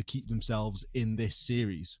and to keep themselves in this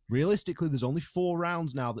series. Realistically, there's only 4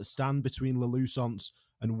 rounds now that stand between LALOOSANCE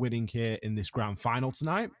and winning here in this grand final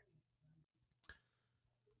tonight.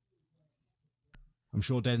 I'm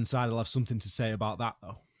sure Dead Inside will have something to say about that,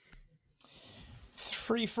 though.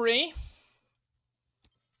 3-3.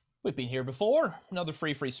 We've been here before. Another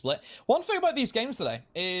 3-3 split. One thing about these games today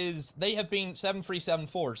is they have been 7-3,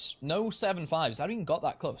 7-4s. No 7-5s. I haven't even got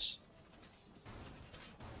that close.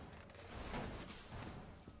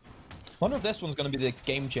 Wonder if this one's going to be the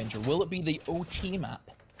game changer. Will it be the OT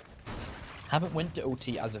map? Haven't went to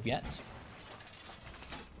OT as of yet.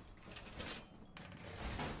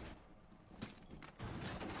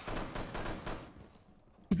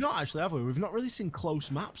 We've not actually, have we? We've not really seen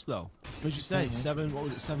close maps, though. As you say, 7, what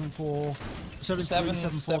was it, 7-4? 7-3,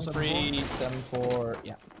 7-4, 7-4,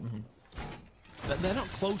 yeah. They're not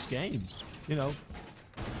close games, you know.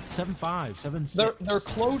 7-5, 7-6. They're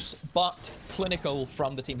close, but clinical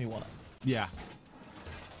from the team who won it. Yeah.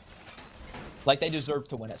 Like, they deserve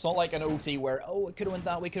to win it. It's not like an OT where, oh, we could have won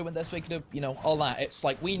that, we could have won this, we could have, you know, all that. It's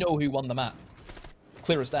like, we know who won the map.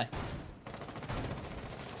 Clear as day.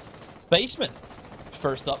 Basement.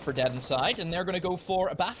 First up for Dead Inside, and they're going to go for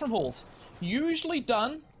a bathroom hold. Usually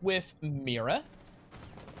done with Mira.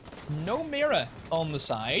 No Mira on the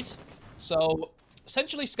side. So,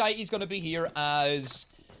 essentially, Skyty's going to be here as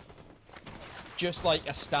just like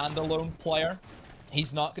a standalone player.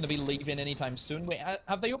 He's not going to be leaving anytime soon. Wait,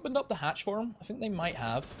 have they opened up the hatch for him? I think they might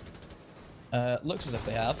have. Looks as if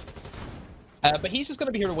they have. But he's just going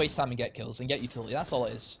to be here to waste time and get kills and get utility. That's all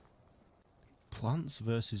it is. Plants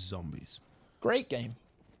versus zombies. Great game.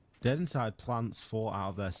 Dead Inside plants 4 out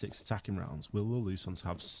of their 6 attacking rounds. Will LALOOSANCE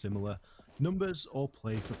have similar numbers or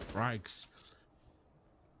play for frags?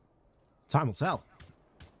 Time will tell.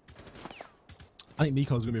 I think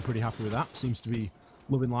Nico's going to be pretty happy with that. Seems to be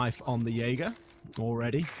loving life on the Jaeger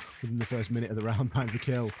already. Within the first minute of the round, finds the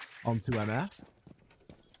kill onto MF.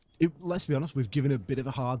 Let's be honest, we've given a bit of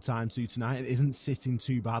a hard time to tonight. It isn't sitting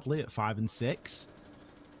too badly at 5 and 6.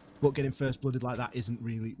 But getting first blooded like that isn't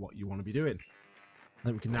really what you want to be doing. I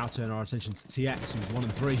think we can now turn our attention to TX, who's 1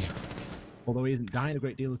 and 3. Although he isn't dying a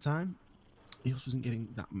great deal of time, he also isn't getting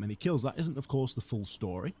that many kills. That isn't, of course, the full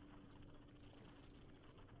story.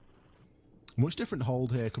 Much different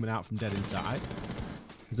hold here coming out from Dead Inside.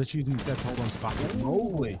 As they're choosing instead to hold on to bathroom.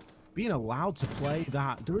 Mowgli being allowed to play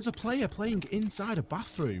that. There is a player playing inside a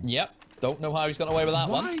bathroom. Yep. Don't know how he's got away with that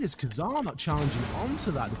one. Why is Kazar not challenging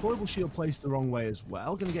onto that? Deployable shield placed the wrong way as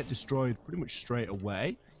well. Going to get destroyed pretty much straight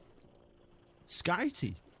away.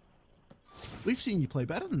 Skyty, we've seen you play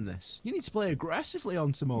better than this. You need to play aggressively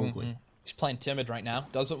onto Mowgli. He's playing timid right now.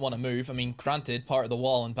 Doesn't want to move. I mean, granted, part of the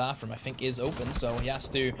wall and bathroom, I think, is open, so he has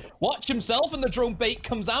to watch himself, and the drone bait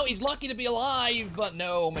comes out. He's lucky to be alive, but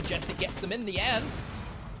no, Majestic gets him in the end.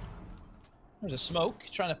 There's a smoke,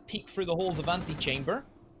 trying to peek through the holes of Antechamber.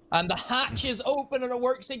 And the hatch is open and it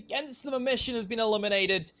works against them. A mission has been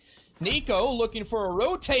eliminated. Nico looking for a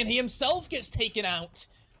rotate and he himself gets taken out.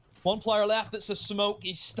 One player left, it's a smoke.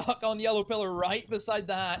 He's stuck on yellow pillar right beside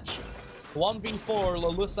the hatch. 1v4,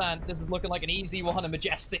 LALOOSANCE. This is looking like an easy one. And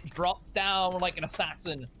Majestic drops down like an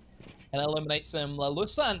assassin and eliminates him.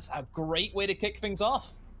 LALOOSANCE, a great way to kick things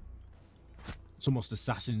off. It's almost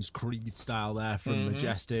Assassin's Creed style there from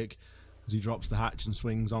Majestic as he drops the hatch and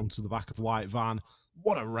swings onto the back of the white van.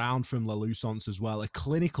 What a round from LALOOSANCE as well. A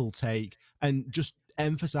clinical take and just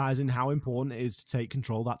emphasizing how important it is to take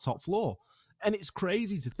control of that top floor. And it's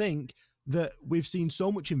crazy to think that we've seen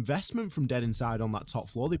so much investment from Dead Inside on that top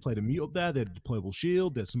floor. They played a mute up there. They had a deployable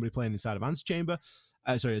shield. There's somebody playing inside of antechamber.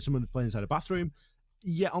 Someone playing inside a bathroom.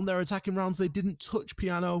 Yet on their attacking rounds, they didn't touch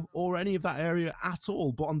piano or any of that area at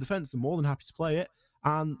all. But on defense, they're more than happy to play it.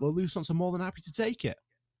 And LALOOSANCE are more than happy to take it.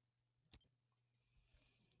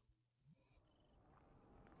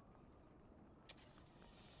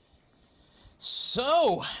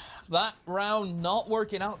 So, that round not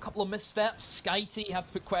working out. A couple of missteps. Skyty, you have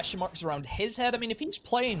to put question marks around his head. I mean, if he's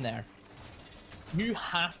playing there, you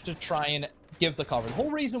have to try and give the cover. The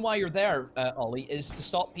whole reason why you're there, Ollie, is to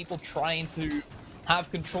stop people trying to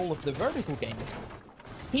have control of the vertical game.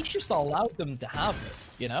 He's just allowed them to have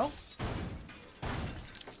it, you know?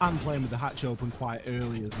 And playing with the hatch open quite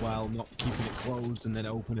early as well, not keeping it closed and then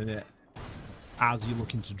opening it as you're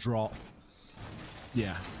looking to drop.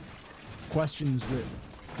 Yeah. Questions that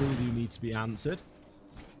really do need to be answered.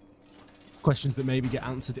 Questions that maybe get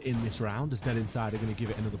answered in this round, as Dead Inside are going to give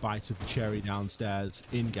it another bite of the cherry downstairs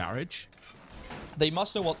in Garage. They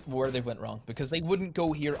must know where they went wrong, because they wouldn't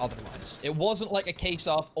go here otherwise. It wasn't like a case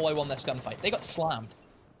of, oh, I won this gunfight. They got slammed.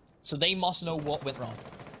 So they must know what went wrong.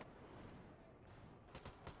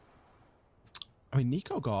 I mean,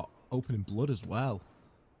 Nico got opening blood as well.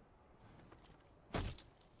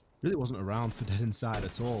 Really wasn't around for Dead Inside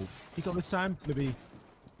at all. Nico this time going to be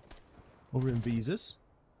over in visas.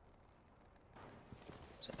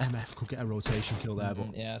 So MF could get a rotation kill there,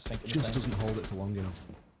 but yeah, I was thinking just doesn't hold it for long enough.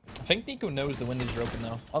 I think Nico knows the windows are open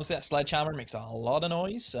though. Obviously that sledgehammer makes a lot of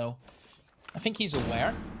noise, so I think he's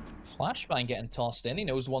aware. Flashbang getting tossed in. He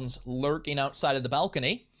knows one's lurking outside of the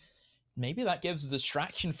balcony. Maybe that gives a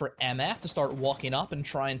distraction for MF to start walking up and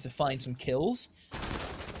trying to find some kills.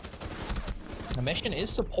 The mission is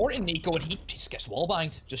supporting Nico, and he just gets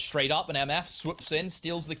wallbanged just straight up, and MF swoops in,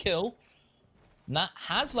 steals the kill. And that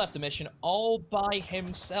has left the mission all by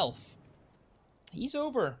himself. He's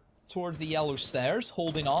over towards the yellow stairs,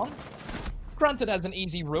 holding on. Granted, has an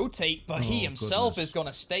easy rotate, but he himself is going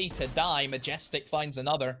to stay to die. Majestic finds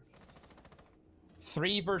another.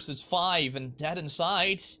 3 versus 5, and Dead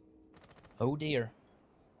Inside. Oh dear.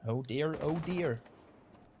 Oh dear, oh dear.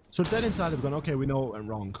 So Dead Inside have gone, okay, we know what went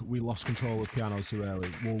wrong. We lost control of piano too early.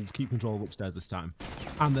 We'll keep control of upstairs this time.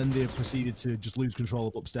 And then they proceeded to just lose control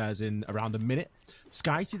of upstairs in around a minute.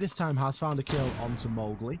 Skyty this time has found a kill onto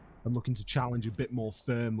Mowgli and looking to challenge a bit more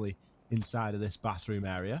firmly inside of this bathroom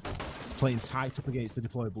area. Playing tight up against the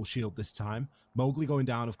deployable shield this time. Mowgli going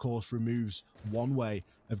down, of course, removes one way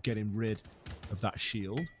of getting rid of that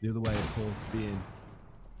shield. The other way, of course, being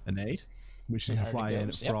a nade, which is going to fly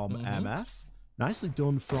in from MF. Nicely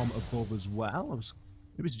done from above as well. I was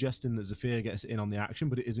maybe suggesting that Zafir gets in on the action,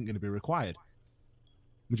 but it isn't going to be required.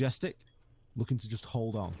 Majestic, looking to just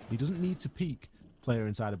hold on. He doesn't need to peek player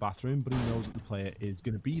inside a bathroom, but he knows that the player is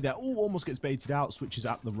going to be there. Oh, almost gets baited out, switches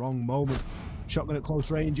at the wrong moment. Shotgun at close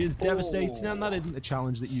range is devastating, and that isn't a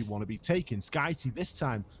challenge that you want to be taking. Skyty this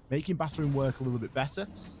time making bathroom work a little bit better,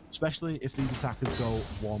 especially if these attackers go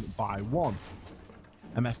one by one.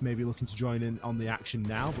 MF may be looking to join in on the action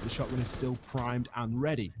now, but the shotgun is still primed and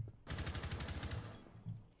ready.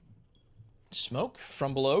 Smoke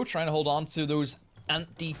from below, trying to hold on to those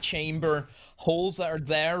anti-chamber holes that are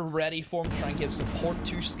there, ready for him, trying to give support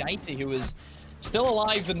to Skyty, who is still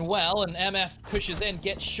alive and well, and MF pushes in,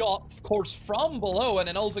 gets shot, of course, from below, and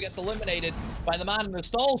then also gets eliminated by the man in the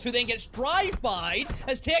stalls, who then gets drive-by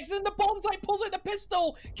as takes in the bomb site, pulls out the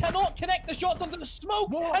pistol, cannot connect the shots onto the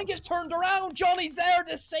smoke, and gets turned around. Johnny's there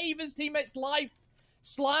to save his teammate's life.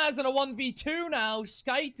 Slaz in a 1v2 now.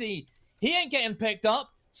 Skyty, he ain't getting picked up.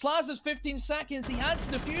 Slaz has 15 seconds. He has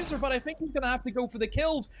the diffuser, but I think he's going to have to go for the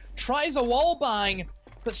kills. Tries a wall bang,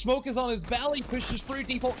 but smoke is on his belly, pushes through.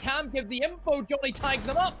 Default cam gives the info. Johnny tags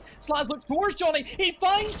him up. Slaz looks towards Johnny. He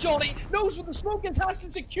finds Johnny. Knows what the smoke is. Has to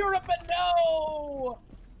secure it, but no!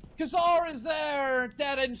 Kazar is there.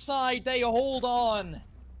 Dead Inside. They hold on.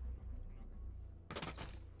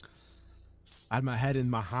 I had my head in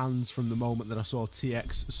my hands from the moment that I saw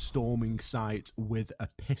TX storming site with a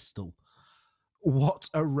pistol. What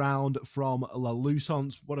a round from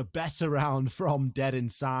LALOOSANCE. What a better round from Dead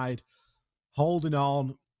Inside. Holding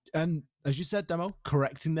on. And as you said, Demo,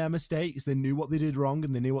 correcting their mistakes. They knew what they did wrong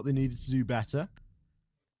and they knew what they needed to do better.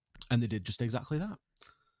 And they did just exactly that.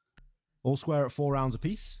 All square at 4 rounds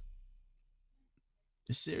apiece.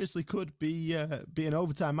 This seriously could be an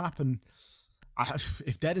overtime map. And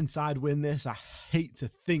if Dead Inside win this, I hate to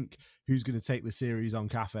think who's going to take the series on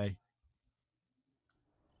Cafe.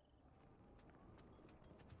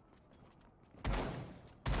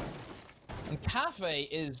 And Cafe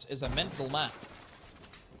is a mental map.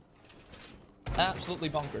 Absolutely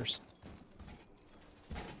bonkers.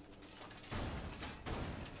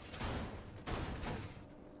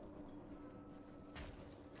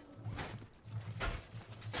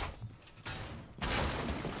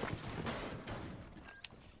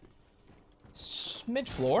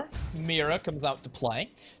 Mid-floor, Mira comes out to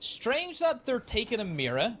play. Strange that they're taking a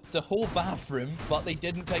Mira to hold bathroom, but they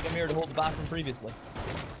didn't take a Mira to hold the bathroom previously.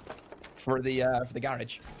 For the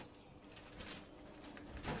garage.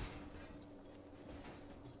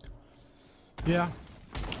 Yeah.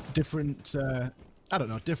 Different, I don't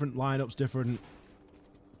know, different lineups, different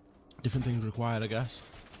things required, I guess.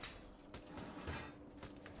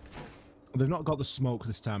 They've not got the smoke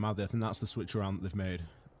this time, have they? I think that's the switch around that they've made.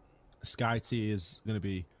 Sky T is going to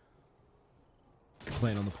be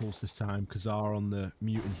playing on the pulse this time. Kazar on the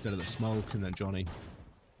mute instead of the smoke, and then Johnny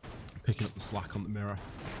picking up the slack on the Mirror.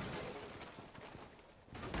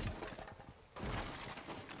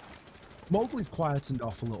 Mowgli's quietened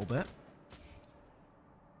off a little bit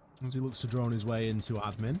as he looks to drone his way into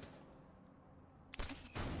admin.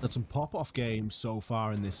 Had some pop-off games so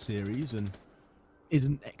far in this series and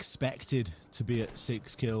isn't expected to be at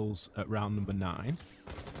 6 kills at round number 9.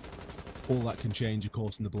 All that can change, of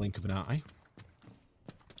course, in the blink of an eye.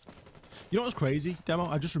 You know what's crazy, Demo?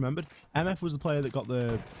 I just remembered. MF was the player that got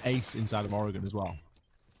the ace inside of Oregon as well.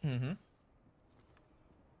 Mm-hmm.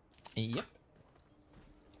 Yep.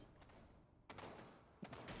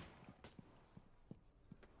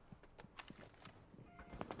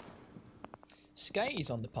 Sky's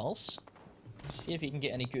on the pulse. See if he can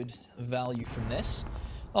get any good value from this.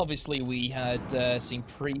 Obviously, we had seen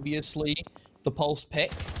previously the pulse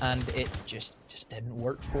pick, and it just didn't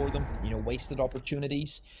work for them. You know, wasted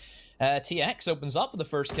opportunities. TX opens up with the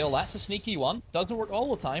first kill. That's a sneaky one. Doesn't work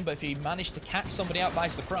all the time, but if you manage to catch somebody out by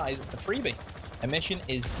surprise, it's a freebie. Emission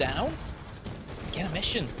is down. Again,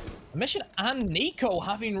 Emission and Nico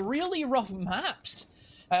having really rough maps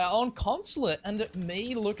on Consulate, and it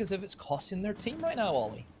may look as if it's costing their team right now,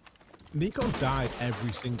 Ollie. Nico's died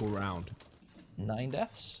every single round. 9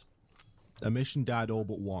 deaths. Emission died all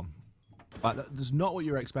but 1. Like, there's not what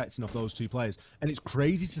you're expecting of those two players. And it's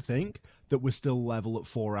crazy to think that we're still level at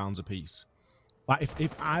 4 rounds apiece. Like,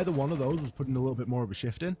 if either one of those was putting a little bit more of a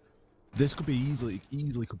shift in, this could be easily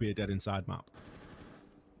could be a Dead Inside map.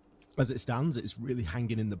 As it stands, it's really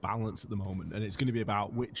hanging in the balance at the moment. And it's going to be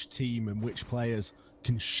about which team and which players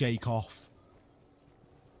can shake off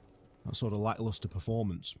that sort of lackluster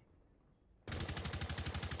performance.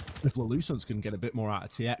 If LALOOSANCE can get a bit more out of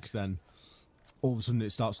TX, then all of a sudden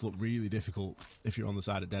it starts to look really difficult if you're on the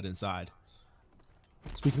side of Dead Inside.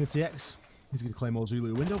 Speaking of TX, he's going to claim more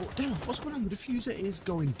Zulu window. But damn, what's going on? The diffuser is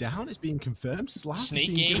going down. It's being confirmed. Slash is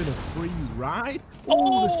being given a free ride.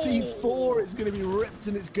 Oh, the C4 is going to be ripped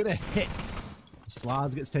and it's going to hit.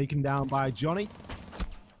 Slaz gets taken down by Johnny.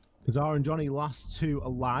 Kazar and Johnny last 2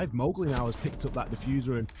 alive. Mowgli now has picked up that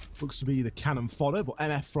diffuser and looks to be the cannon fodder, but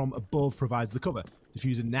MF from above provides the cover.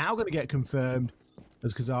 Diffuser now going to get confirmed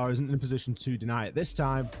as Kazar isn't in a position to deny it this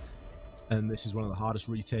time. And this is one of the hardest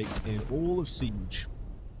retakes in all of Siege.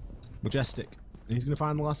 Majestic. And he's going to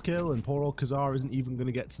find the last kill, and poor old Kazar isn't even going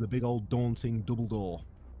to get to the big old daunting double door.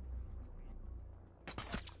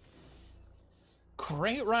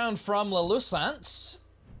 Great round from LALOOSANCE.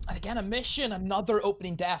 And again, Emission, another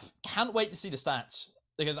opening death. Can't wait to see the stats,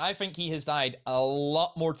 because I think he has died a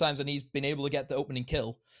lot more times than he's been able to get the opening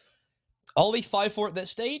kill. Ollie 5-4 at this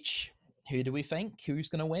stage. Who do we think? Who's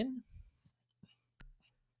going to win?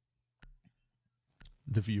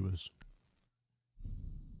 The viewers.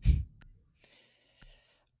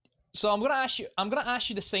 So I'm going to ask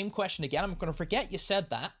you the same question again. I'm going to forget you said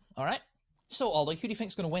that. All right. So Ollie, who do you think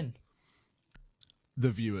is going to win? The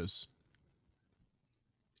viewers.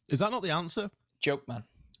 Is that not the answer? Joke, man.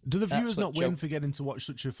 Do the viewers not win for getting to watch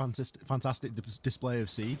such a fantastic display of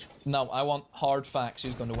Siege? No, I want hard facts.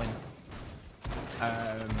 Who's going to win?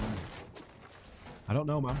 I don't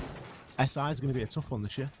know, man. SI is going to be a tough one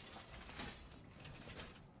this year.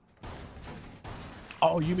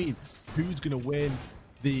 Oh, you mean who's going to win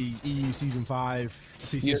the EU Season 5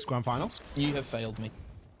 CCS Grand Finals. You have failed me.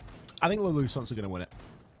 I think LALOOSANCE are going to win it.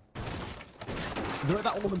 They're at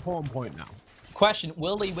that all-important point now. Question,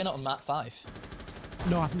 will they win it on map 5?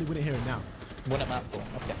 No, I think they win it here and now. Win it map 4,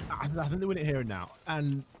 okay. I think they win it here and now.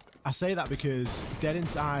 And I say that because Dead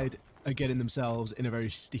Inside are getting themselves in a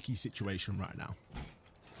very sticky situation right now.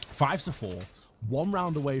 5-4, 1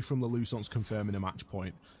 round away from LALOOSANCE confirming a match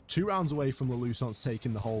point, 2 rounds away from LALOOSANCE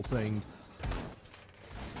taking the whole thing.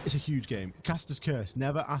 It's a huge game. Caster's Curse.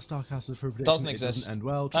 Never asked our casters for a prediction. Doesn't exist. It doesn't end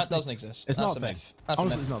well. That doesn't exist. It's That's not a thing. myth. That's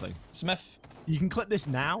Honestly, a myth. it's not a thing. It's a myth. You can clip this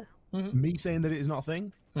now, me saying that it is not a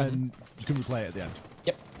thing, and you can replay it at the end.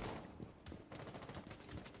 Yep.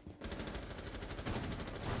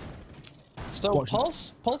 So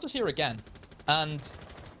Pulse is here again, and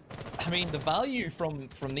I mean the value from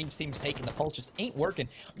these teams taking the Pulse just ain't working.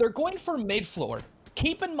 They're going for mid floor.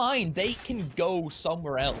 Keep in mind they can go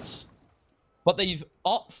somewhere else, but they've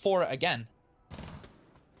opted for it again.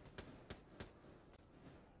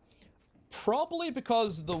 Probably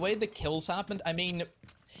because the way the kills happened. I mean,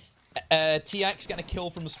 TX getting a kill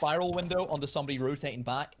from a spiral window onto somebody rotating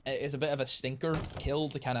back is a bit of a stinker kill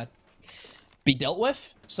to kind of be dealt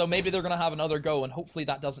with. So maybe they're going to have another go, and hopefully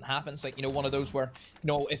that doesn't happen. It's like, you know, one of those where, you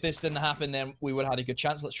know, if this didn't happen, then we would have had a good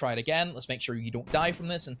chance. Let's try it again. Let's make sure you don't die from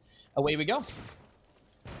this, and away we go.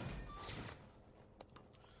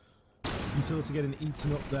 Utility getting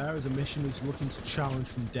eaten up there as a mission is looking to challenge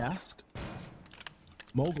from desk.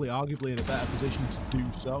 Mowgli arguably in a better position to do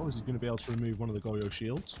so, as he's going to be able to remove one of the Goyo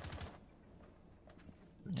shields.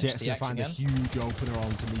 TX going to find a huge opener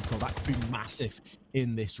onto Nico. That could be massive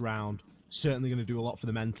in this round. Certainly going to do a lot for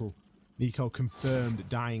the mental. Nico confirmed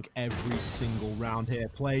dying every single round here.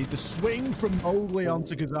 Played the swing from Mowgli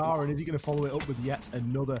onto Kazara, and is he going to follow it up with yet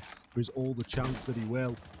another? There is all the chance that he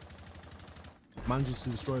will. Manages to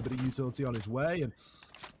destroy a bit of utility on his way, and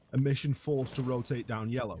a mission forced to rotate down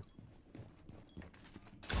yellow.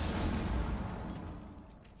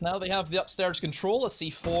 Now they have the upstairs control. A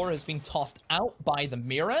C4 has been tossed out by the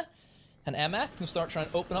Mira. And MF can start trying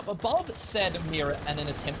to open up above said Mira in an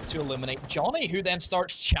attempt to eliminate Johnny, who then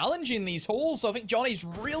starts challenging these holes. So I think Johnny's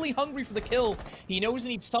really hungry for the kill. He knows he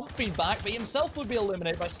needs something back, but he himself would be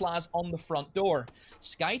eliminated by Slaz on the front door.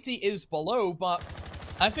 Skyty is below, but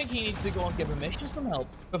I think he needs to go and give a mission some help.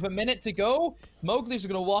 With a minute to go, Mowgli's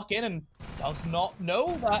going to walk in and does not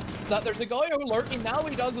know that there's a Goyo lurking. Now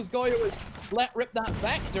he does, as Goyo is let rip that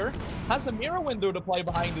Vector. Has a mirror window to play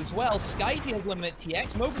behind as well. Skyty has eliminated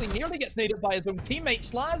TX. Mowgli nearly gets naded by his own teammate.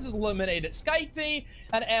 Slaz has eliminated Skyty.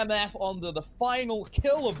 And MF onto the final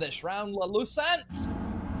kill of this round. LALOOSANCE.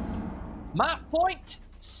 Map point,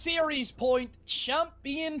 series point,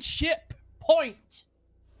 championship point.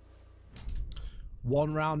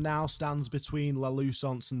 1 round now stands between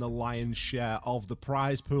LALOOSANCE and the lion's share of the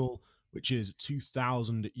prize pool, which is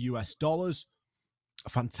 $2,000 US. A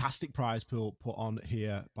fantastic prize pool put on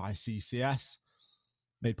here by CCS.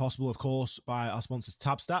 Made possible, of course, by our sponsors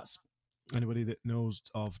TabStats. Anybody that knows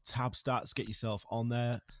of TabStats, get yourself on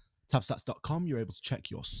there. Tabstats.com, you're able to check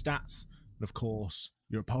your stats. And, of course,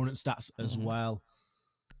 your opponent's stats as well.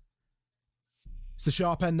 It's the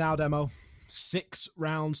sharp end now demo. 6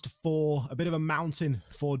 rounds to 4. A bit of a mountain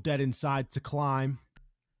for Dead Inside to climb.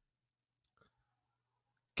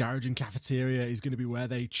 Garage and cafeteria is going to be where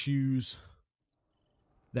they choose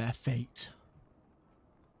their fate.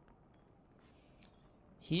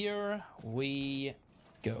 Here we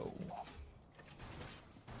go.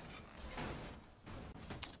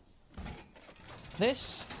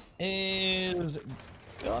 This is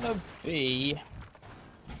gonna be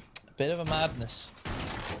a bit of a madness.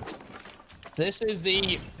 This is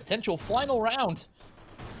the potential final round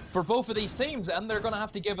for both of these teams, and they're going to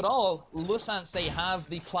have to give it all. LALOOSANCE, they have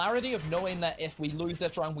the clarity of knowing that if we lose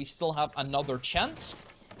this round, we still have another chance.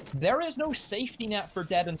 There is no safety net for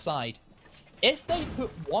Dead Inside. If they put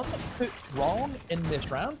 1 foot wrong in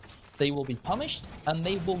this round, they will be punished and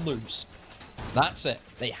they will lose. That's it.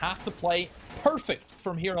 They have to play perfect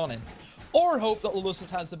from here on in, or hope that LALOOSANCE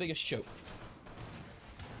has the biggest choke.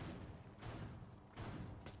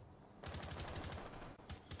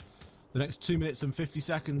 The next 2 minutes and 50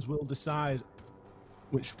 seconds will decide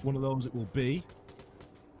which one of those it will be.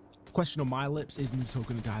 Question on my lips, is Nico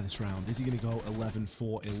going to die this round? Is he going to go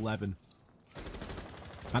 11-4-11?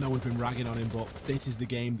 I know we've been ragging on him, but this is the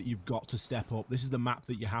game that you've got to step up. This is the map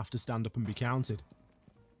that you have to stand up and be counted.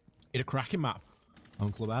 He had a cracking map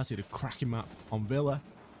on Clubhouse, he had a cracking map on Villa.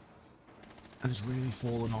 And it's really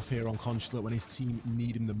fallen off here on Consulate when his team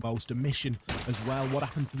need him the most. A mission as well. What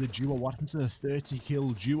happened to the duo? What happened to the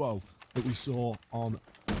 30-kill duo that we saw on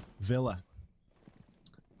Villa?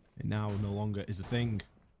 It now no longer is a thing.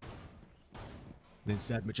 And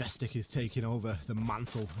instead, Majestic is taking over the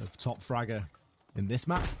mantle of top fragger in this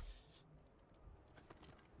map.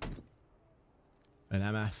 And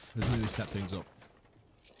MF has really stepped things up.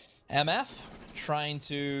 MF trying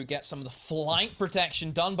to get some of the flank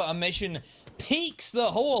protection done, but a mission peaks the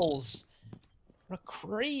holes. What a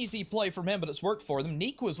crazy play from him, but it's worked for them.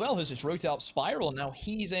 Nico as well has just rotated up Spiral, and now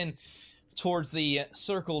he's in towards the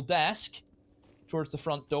circle desk, towards the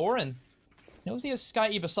front door, and knows he has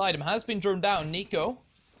Skyty beside him. Has been droned down. Nico,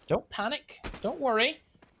 don't panic. Don't worry.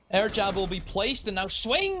 Air jab will be placed, and now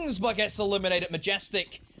swings, but gets eliminated.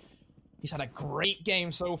 Majestic. He's had a great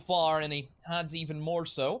game so far, and he adds even more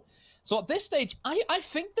so. So at this stage, I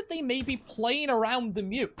think that they may be playing around the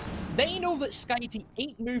mute. They know that Skyty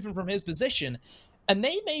ain't moving from his position, and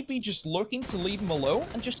they may be just looking to leave him alone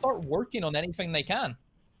and just start working on anything they can.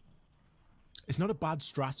 It's not a bad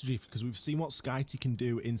strategy because we've seen what Skyty can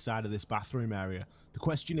do inside of this bathroom area. The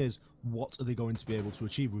question is, what are they going to be able to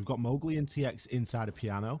achieve? We've got Mowgli and TX inside a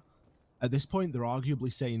piano. At this point, they're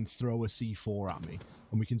arguably saying, throw a C4 at me.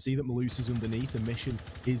 And we can see that Melusa's underneath, and Mission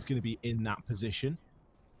is going to be in that position.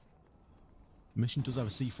 Mission does have a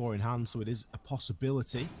C4 in hand, so it is a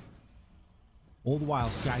possibility. All the while,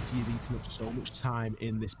 Skyty is eating up so much time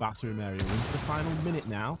in this bathroom area. We're into the final minute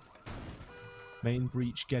now. Main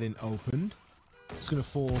breach getting opened. It's going to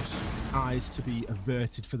force eyes to be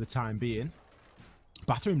averted for the time being.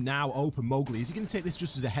 Bathroom now open. Mowgli, is he going to take this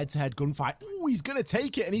just as a head-to-head gunfight? Oh, he's going to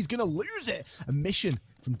take it, and he's going to lose it. A Mission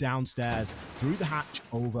from downstairs through the hatch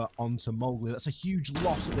over onto Mowgli. That's a huge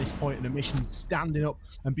loss at this point, and a Mission standing up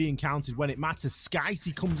and being counted when it matters.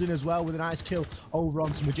 Skyty comes in as well with a nice kill over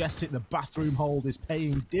onto Majestic. The bathroom hold is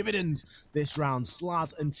paying dividends this round.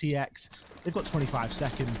 Slaz and TX, they've got 25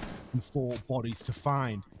 seconds and 4 bodies to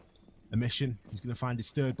find. A Mission, he's going to find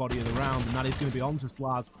his 3rd body of the round, and that is going to be onto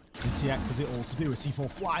Slaz, and TX has it all to do. A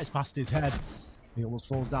C4 flies past his head. He almost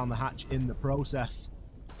falls down the hatch in the process.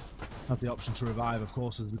 Had the option to revive, of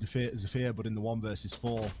course, as the Zafir, but in the 1 versus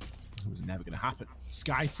 4, it was never going to happen.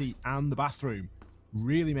 Skyty and the bathroom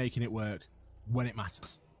really making it work when it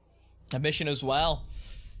matters. A Mission as well.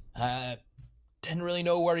 Didn't really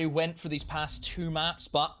know where he went for these past 2 maps,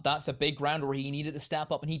 but that's a big round where he needed to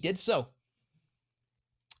step up, and he did so.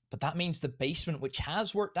 But that means the basement, which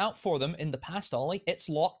has worked out for them in the past, Ollie, it's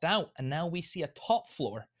locked out. And now we see a top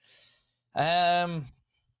floor.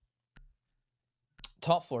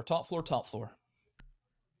 Top floor.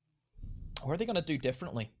 What are they going to do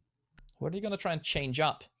differently? What are they going to try and change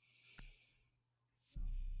up?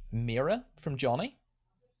 Mira from Johnny?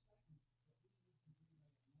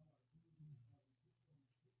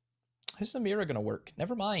 How's the Mira going to work?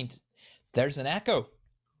 Never mind. There's an Echo.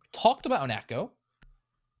 Talked about an Echo.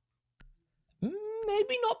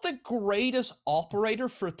 Maybe not the greatest operator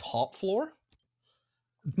for top floor.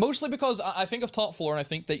 Mostly because I think of top floor and I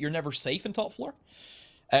think that you're never safe in top floor.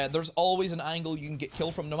 There's always an angle you can get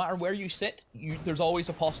killed from. No matter where you sit, there's always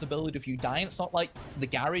a possibility of you dying. It's not like the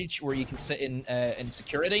garage where you can sit in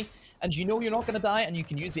security and you know you're not going to die and you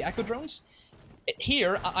can use the Echo drones.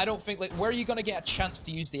 Here, I don't think, like, where are you going to get a chance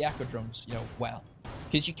to use the Echo drones, you know, well?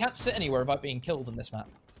 Because you can't sit anywhere without being killed in this map.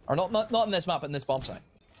 Or not in this map, but in this bomb site.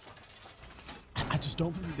 I just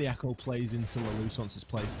don't think that the Echo plays into LALOOSANCE's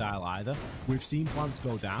play style either. We've seen plants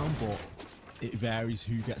go down, but it varies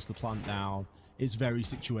who gets the plant down. It's very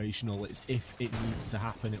situational. It's if it needs to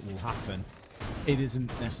happen, it will happen. It isn't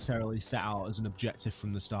necessarily set out as an objective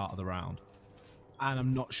from the start of the round. And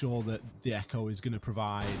I'm not sure that the Echo is going to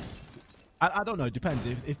provide... I don't know, it depends.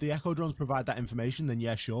 If the Echo drones provide that information, then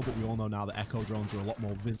yeah, sure, but we all know now that Echo drones are a lot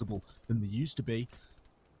more visible than they used to be.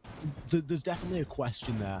 There's definitely a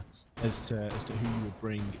question there as to who you would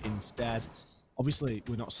bring instead. Obviously,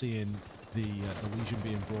 we're not seeing the Legion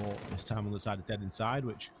being brought this time on the side of Dead Inside,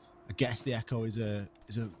 which I guess the Echo is a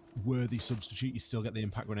worthy substitute. You still get the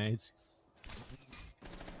impact grenades.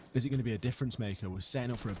 Is it going to be a difference maker? We're setting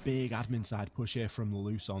up for a big admin side push here from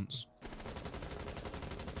LALOOSANCE.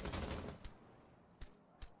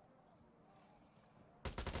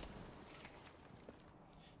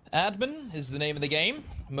 Admin is the name of the game.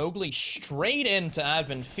 Mowgli straight into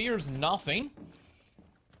admin, fears nothing.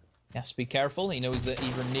 Yes, be careful. He knows that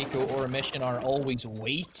either Nico or a Mission are always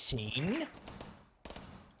waiting.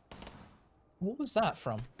 What was that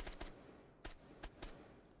from?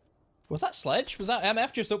 Was that Sledge? Was that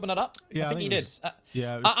MF just open it up? Yeah, I think he did.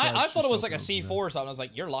 Yeah, I thought it was like a C4 or something. I was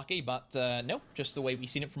like, you're lucky, but no, just the way we've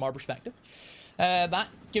seen it from our perspective. That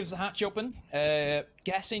gives the hatch open.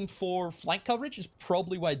 Guessing for flank coverage is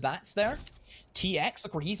probably why that's there. TX,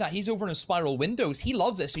 look where he's at. He's over in his spiral windows. He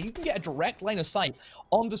loves this, so you can get a direct line of sight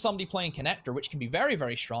onto somebody playing connector, which can be very,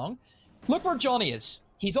 very strong. Look where Johnny is.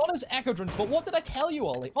 He's on his Echo Drones, but what did I tell you,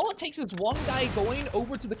 Ollie? All it takes is one guy going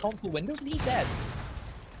over to the console windows and he's dead.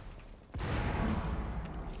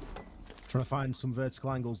 Trying to find some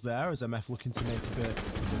vertical angles there as MF looking to make a bit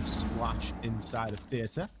of a splash inside of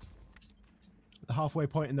theatre. The halfway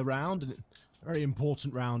point in the round, and a very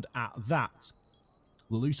important round at that.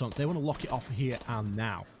 LALOOSANCE, they want to lock it off here and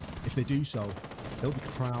now. If they do so, they'll be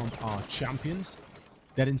crowned our champions.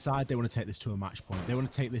 Dead Inside, they want to take this to a match point. They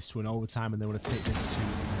want to take this to an overtime, and they want to take this to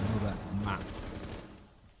another map.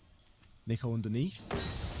 Nico underneath.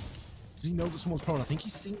 Does he know that someone's prone? I think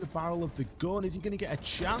he's seen the barrel of the gun. Is he going to get a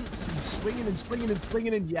chance? He's swinging and swinging and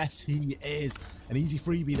swinging, and yes, he is. An easy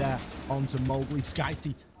freebie there onto Mowgli.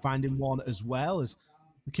 Skyty finding one as well as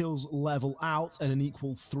the kills level out and an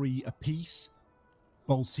equal 3 apiece.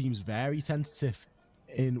 Both teams very tentative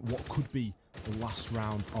in what could be the last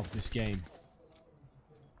round of this game.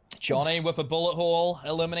 Johnny with a bullet hole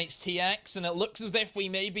eliminates TX, and it looks as if we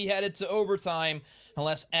may be headed to overtime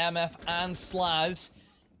unless MF and Slaz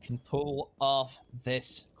can pull off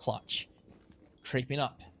this clutch. Creeping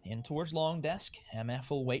up in towards long desk. MF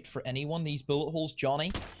will wait for anyone. These bullet holes,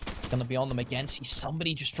 Johnny is going to be on them again. See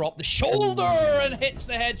somebody just drop the shoulder and hits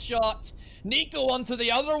the headshot. Nico onto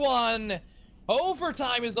the other one.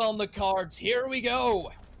 Overtime is on the cards. Here we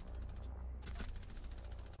go.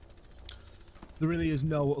 There really is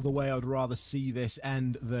no other way I'd rather see this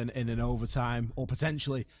end than in an overtime, or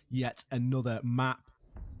potentially yet another map.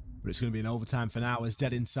 But it's going to be an overtime for now as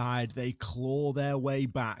Dead Inside, they claw their way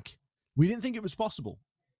back. We didn't think it was possible.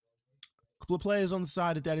 A couple of players on the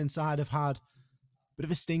side of Dead Inside have had a bit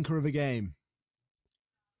of a stinker of a game.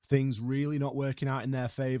 Things really not working out in their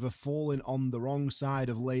favour, falling on the wrong side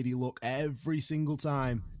of Lady Luck every single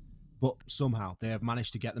time. But somehow they have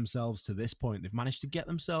managed to get themselves to this point. They've managed to get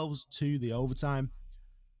themselves to the overtime.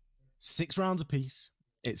 6 rounds apiece.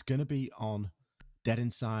 It's going to be on Dead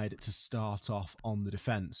Inside to start off on the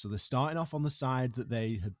defense. So they're starting off on the side that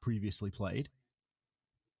they had previously played.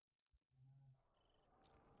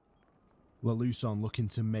 LALOOSANCE looking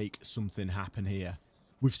to make something happen here.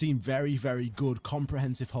 We've seen very, very good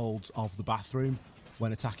comprehensive holds of the bathroom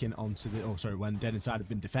when attacking onto the... Oh, sorry, when Dead Inside have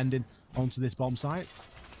been defending onto this bomb site.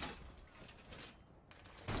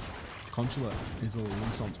 Consular is a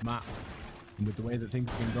LALOOSANCE map. And with the way that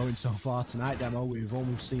things have been going so far tonight, Demo, we've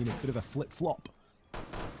almost seen a bit of a flip-flop.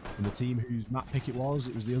 And the team whose map pick it was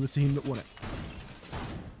the other team that won it.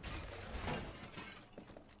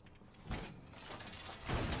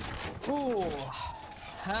 Ooh,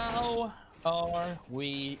 how are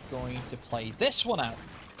we going to play this one out?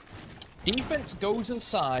 Defense goes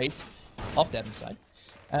inside, off Dead Inside.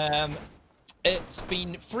 It's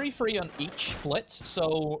been free on each split,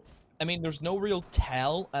 so I mean, there's no real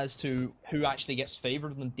tell as to who actually gets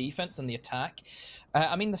favored in the defense and the attack.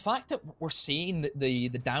 I mean, the fact that we're seeing the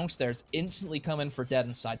downstairs instantly come in for Dead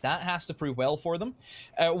Inside, that has to prove well for them.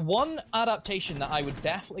 One adaptation that I would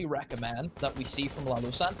definitely recommend that we see from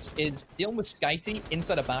LALOOSANCE is dealing with Skyty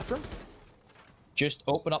inside a bathroom. Just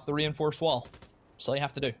open up the reinforced wall. That's all you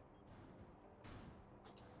have to do.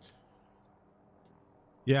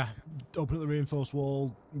 Yeah, open up the reinforced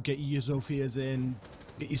wall, get your Zophias in,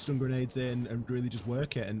 get your stun grenades in, and really just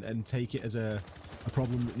work it and take it as a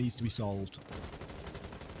problem that needs to be solved.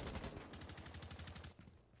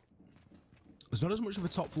 There's not as much of a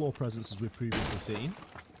top floor presence as we've previously seen.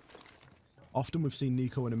 Often we've seen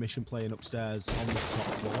Nico in a mission playing upstairs on this top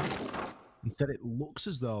floor. Instead, it looks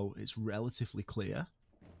as though it's relatively clear.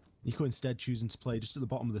 Nico instead choosing to play just at the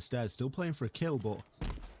bottom of the stairs, still playing for a kill, but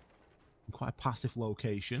in quite a passive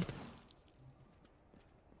location.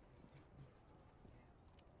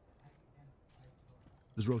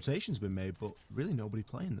 There's rotations been made, but really nobody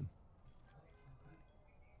playing them.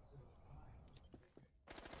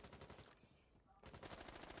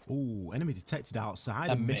 Oh, enemy detected outside.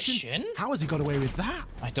 A mission? How has he got away with that?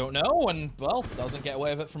 I don't know, and, well, doesn't get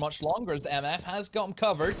away with it for much longer as MF has got him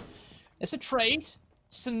covered. It's a trade.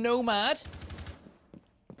 It's a nomad.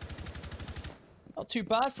 Not too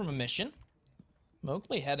bad from a mission.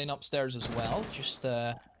 Mowgli heading upstairs as well. Just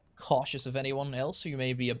cautious of anyone else who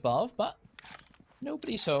may be above, but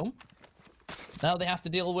nobody's home. Now they have to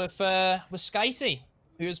deal with Skyty,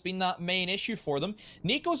 who has been that main issue for them.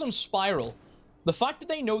 Nico's on Spiral. The fact that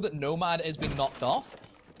they know that Nomad has been knocked off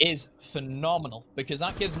is phenomenal, because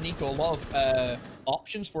that gives Nico a lot of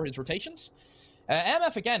options for his rotations.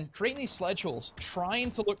 MF, again, creating these sledge holes, trying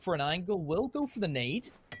to look for an angle, will go for the nade.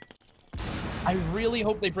 I really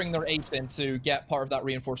hope they bring their ace in to get part of that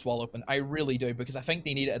reinforced wall open. I really do, because I think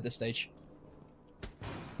they need it at this stage.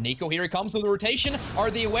 Nico, here he comes with the rotation. Are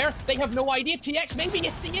they aware? They have no idea. TX, maybe,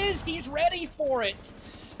 yes he is. He's ready for it.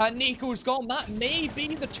 And Nico's gone. That may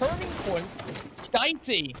be the turning point.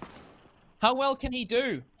 Skyty, how well can he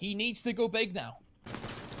do? He needs to go big now.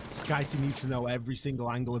 Skyty needs to know every single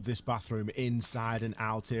angle of this bathroom, inside and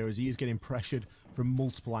out here, as he is getting pressured from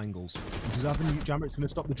multiple angles. Because Avenue Jammer's going to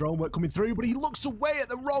stop the drone work coming through, but he looks away at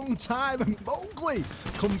the wrong time, and Mowgli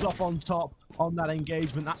comes off on top on that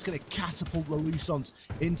engagement. That's going to catapult LALOOSANCE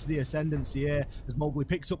into the ascendancy here, as Mowgli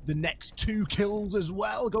picks up the next 2 kills as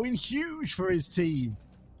well, going huge for his team.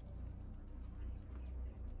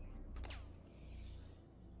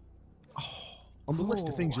 Oh, on the list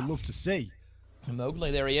of things you love to see. Mowgli,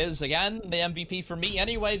 there he is again, the MVP for me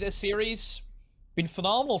anyway this series. Been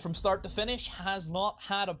phenomenal from start to finish, has not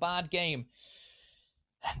had a bad game.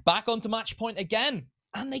 Back onto match point again,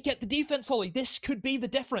 and they get the defense, Holly. This could be the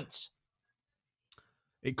difference.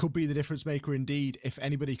 It could be the difference maker indeed. If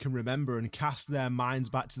anybody can remember and cast their minds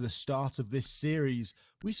back to the start of this series,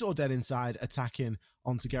 we saw Dead Inside attacking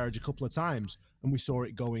onto Garage a couple of times, and we saw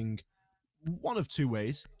it going one of 2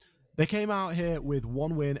 ways. They came out here with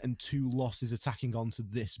 1 win and 2 losses attacking onto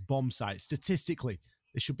this bomb site. Statistically,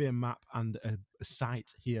 there should be a map and a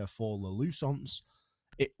site here for LALOOSANCE.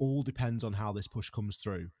 It all depends on how this push comes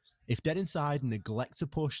through. If Dead Inside neglect to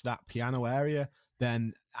push that piano area,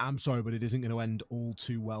 then I'm sorry, but it isn't going to end all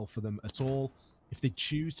too well for them at all. If they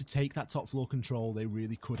choose to take that top floor control, they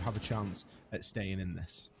really could have a chance at staying in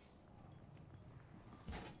this.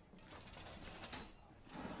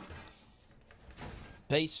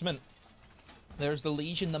 Basement. There's the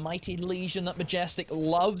Legion, the mighty Legion that Majestic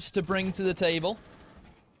loves to bring to the table.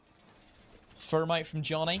 Thermite from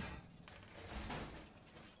Johnny.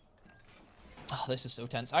 Oh, this is so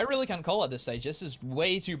tense. I really can't call it at this stage. This is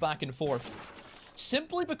way too back and forth.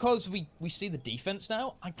 Simply because we see the defense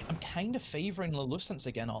now, I'm kind of favouring LALOOSANCE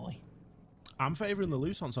again, Ollie. I'm favouring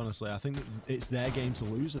LALOOSANCE, honestly. I think that it's their game to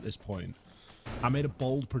lose at this point. I made a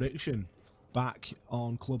bold prediction back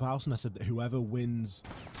on Clubhouse, and I said that whoever wins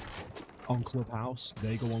on Clubhouse,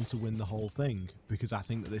 they go on to win the whole thing, because I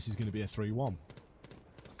think that this is going to be a 3-1.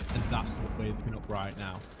 And that's the way they're up right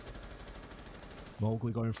now.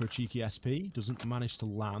 Mowgli going for a cheeky SP, doesn't manage to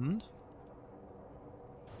land.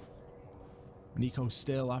 Nico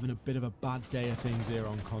still having a bit of a bad day of things here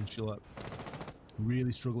on Consulate.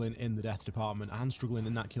 Really struggling in the death department and struggling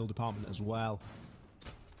in that kill department as well.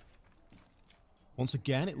 Once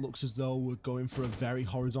again, it looks as though we're going for a very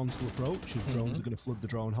horizontal approach, as drones are going to flood the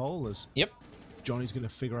drone hole, as Johnny's going to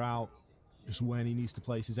figure out just when he needs to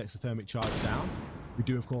place his exothermic charge down. We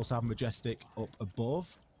do, of course, have Majestic up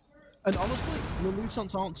above. And honestly,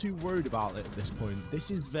 LALOOSANCE aren't too worried about it at this point.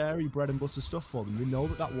 This is very bread and butter stuff for them. We know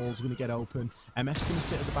that that wall's going to get open. MF's going to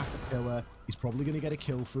sit at the back of the pillar. He's probably going to get a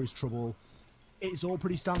kill for his trouble. It's all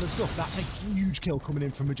pretty standard stuff. That's a huge kill coming in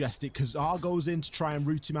from Majestic. Kazar goes in to try and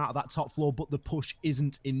root him out of that top floor, but the push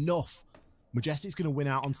isn't enough. Majestic's going to win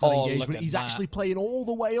out onto that engagement. He's actually playing all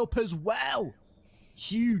the way up as well.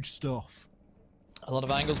 Huge stuff. A lot of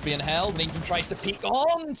angles being held. Nathan tries to peek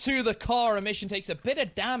onto the car. Emission takes a bit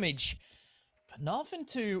of damage, but nothing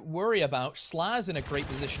to worry about. Slaz in a great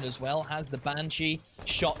position as well. Has the Banshee,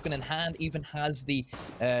 shotgun in hand, even has the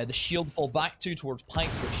shield to fall back to towards Pike,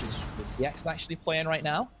 which is what the X actually playing right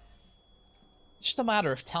now. It's just a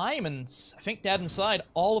matter of time, and I think Dead Inside,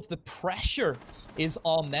 all of the pressure is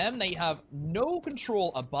on them. They have no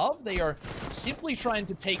control above. They are simply trying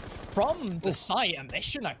to take from the site.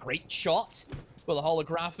 Emission, a great shot. Well, the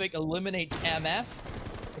holographic eliminates MF.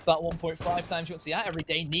 If that 1.5 times you want to see that every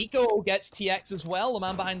day. Nico gets TX as well, the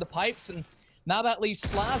man behind the pipes, and now that leaves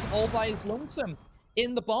Slaz all by his lonesome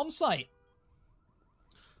in the bomb site.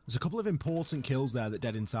 There's a couple of important kills there that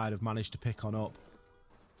Dead Inside have managed to pick on up.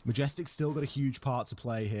 Majestic's still got a huge part to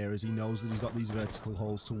play here, as he knows that he's got these vertical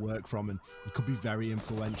holes to work from, and he could be very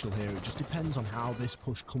influential here. It just depends on how this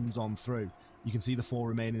push comes on through. You can see the 4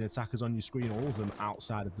 remaining attackers on your screen, all of them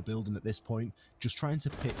outside of the building at this point, just trying to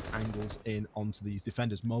pick angles in onto these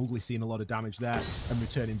defenders. Mowgli seeing a lot of damage there and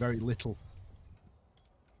returning very little,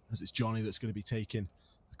 as it's Johnny that's going to be taking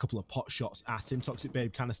a couple of pot shots at him. Toxic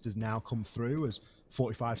Babe canisters now come through as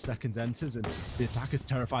 45 seconds enters, and the attacker's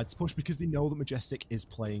terrified to push because they know that Majestic is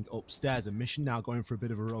playing upstairs. A Mission now going for a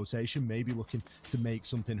bit of a rotation, maybe looking to make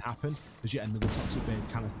something happen, as yet another Toxic Babe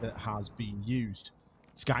canister has been used.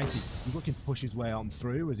 Skyty, he's looking to push his way on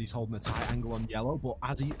through as he's holding a tight angle on yellow, but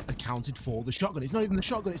as he accounted for the shotgun, it's not even the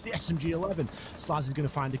shotgun, it's the SMG-11. Slaz is going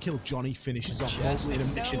to find a kill. Johnny finishes off Mosley in a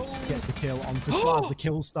mission, gets the kill onto Slaz. The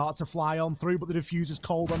kills start to fly on through, but the diffuser's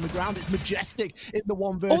cold on the ground. It's Majestic in the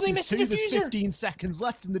 1 versus 2. There's 15 seconds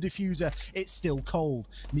left in the diffuser. It's still cold.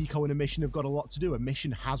 Nico and a mission have got a lot to do. A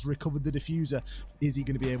mission has recovered the diffuser. Is he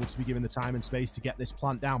going to be able to be given the time and space to get this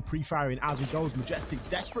plant down? Pre-firing as he goes. Majestic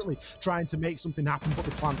desperately trying to make something happen, but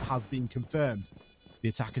the plant has been confirmed. The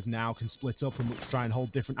attackers now can split up and look to try and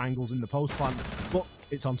hold different angles in the post plant, but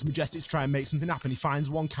it's on to Majestic to try and make something happen. He finds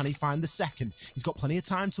one. Can he find the second? He's got plenty of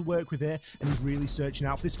time to work with here, and he's really searching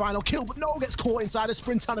out for this final kill, but no, gets caught inside a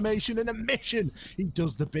sprint animation and a mission. He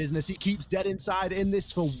does the business. He keeps dead inside in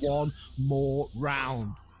this for one more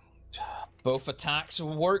round. Both attacks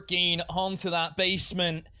working onto that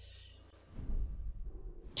basement.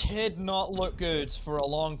 Did not look good for a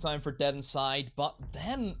long time for Dead Inside, but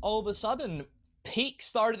then all of a sudden, peak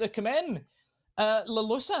started to come in.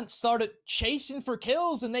 LALOOSANCE started chasing for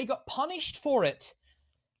kills, and they got punished for it.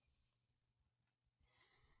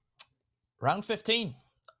 Round 15,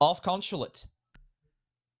 off Consulate.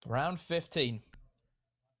 Round 15.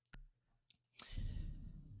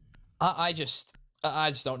 I just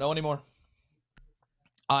don't know anymore.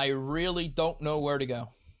 I really don't know where to go.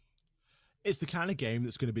 It's the kind of game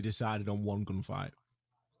that's going to be decided on one gunfight.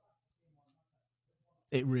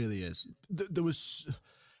 It really is. There was...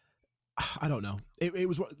 I don't know. It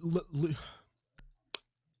was...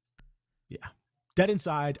 Yeah. Dead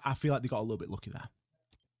Inside, I feel like they got a little bit lucky there.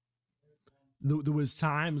 There was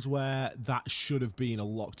times where that should have been a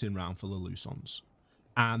locked-in round for LALOOSANCE.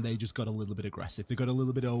 And they just got a little bit aggressive. They got a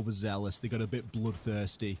little bit overzealous. They got a bit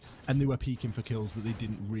bloodthirsty. And they were peaking for kills that they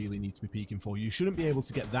didn't really need to be peaking for. You shouldn't be able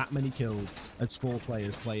to get that many kills as 4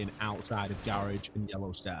 players playing outside of Garage and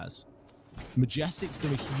Yellow Stairs. Majestic's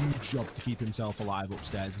done a huge job to keep himself alive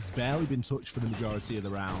upstairs. He's barely been touched for the majority of the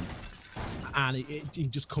round. And he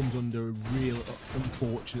just comes under real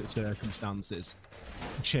unfortunate circumstances,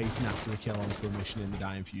 chasing after a kill onto a mission in the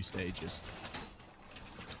dying few stages.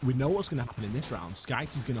 We know what's going to happen in this round.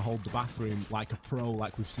 Skyty's going to hold the bathroom like a pro,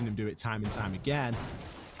 like we've seen him do it time and time again.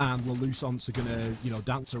 And LALOOSANCE are going to, you know,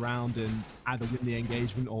 dance around and either win the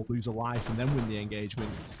engagement or lose a life and then win the engagement.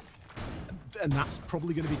 And that's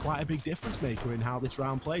probably going to be quite a big difference maker in how this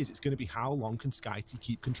round plays. It's going to be how long can Skyty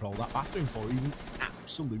keep control of that bathroom for, even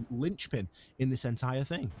absolute linchpin in this entire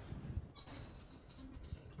thing.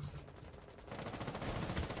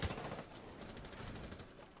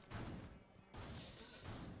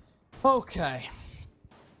 Okay.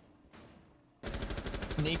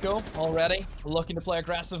 Nico already looking to play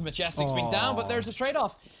aggressive. Majestic's been down, but there's a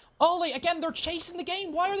trade-off. Ollie, again, they're chasing the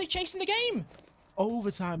game. Why are they chasing the game?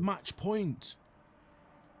 Overtime match point.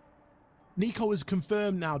 Nico has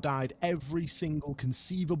confirmed now died every single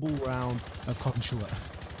conceivable round of Consulate.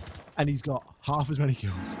 And he's got half as many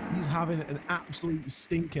kills. He's having an absolute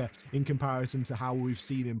stinker in comparison to how we've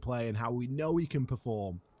seen him play and how we know he can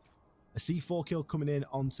perform. A C4 kill coming in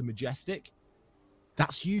onto Majestic.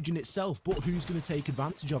 That's huge in itself, but who's going to take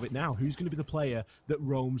advantage of it now? Who's going to be the player that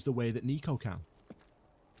roams the way that Nico can?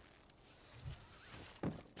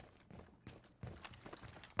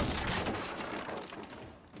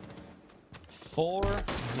 Four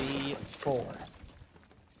v 4.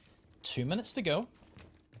 2 minutes to go.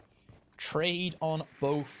 Trade on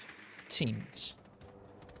both teams.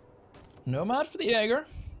 Nomad for the Jaeger.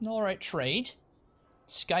 Alright, trade.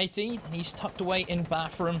 Skyty, he's tucked away in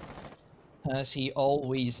bathroom, as he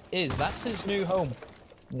always is. That's his new home.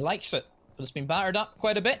 He likes it, but it's been battered up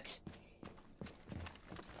quite a bit.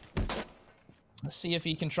 Let's see if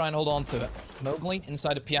he can try and hold on to it. Mowgli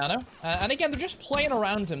inside a piano. And again, they're just playing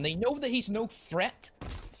around him. They know that he's no threat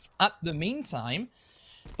at the meantime.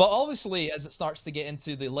 But obviously, as it starts to get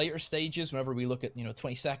into the later stages, whenever we look at,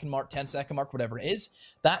 20-second mark, 10-second mark, whatever it is,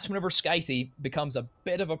 that's whenever Skyty becomes a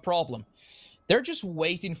bit of a problem. They're just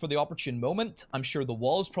waiting for the opportune moment. I'm sure the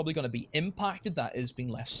wall is probably going to be impacted. That is being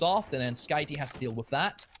left soft, and then Skyty has to deal with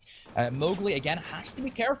that. Mowgli, again, has to be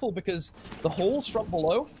careful because the holes from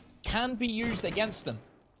below can be used against them.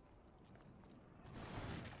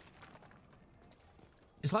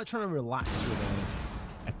 It's like trying to relax with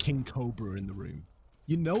a King Cobra in the room.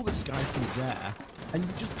 You know that Skyty's there, and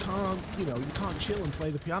you just can't, you can't chill and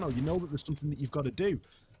play the piano. You know that there's something that you've got to do.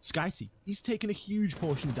 Skyty, he's taken a huge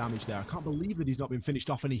portion of damage there. I can't believe that he's not been finished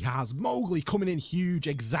off, and he has. Mowgli coming in huge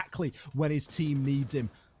exactly when his team needs him.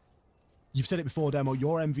 You've said it before, Demo,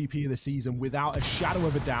 your MVP of the season, without a shadow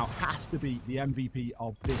of a doubt, has to be the MVP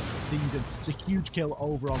of this season. It's a huge kill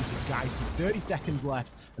over onto SkyT. 30 seconds left,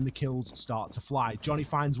 and the kills start to fly. Johnny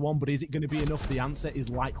finds one, but is it going to be enough? The answer is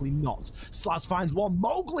likely not. Slaz finds one.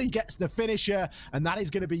 Mowgli gets the finisher, and that is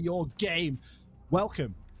going to be your game.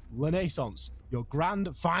 Welcome, Renaissance, your grand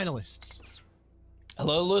finalists.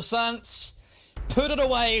 Hello, LALOOSANCE. Put it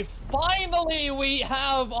away. Finally, we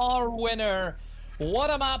have our winner.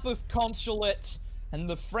 What a map of Consulate, and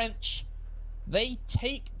the French, they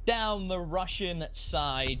take down the Russian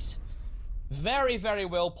side. Very, very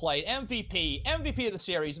well played. MVP of the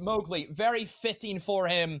series, Mowgli, very fitting for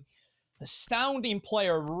him. Astounding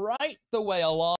player right the way along.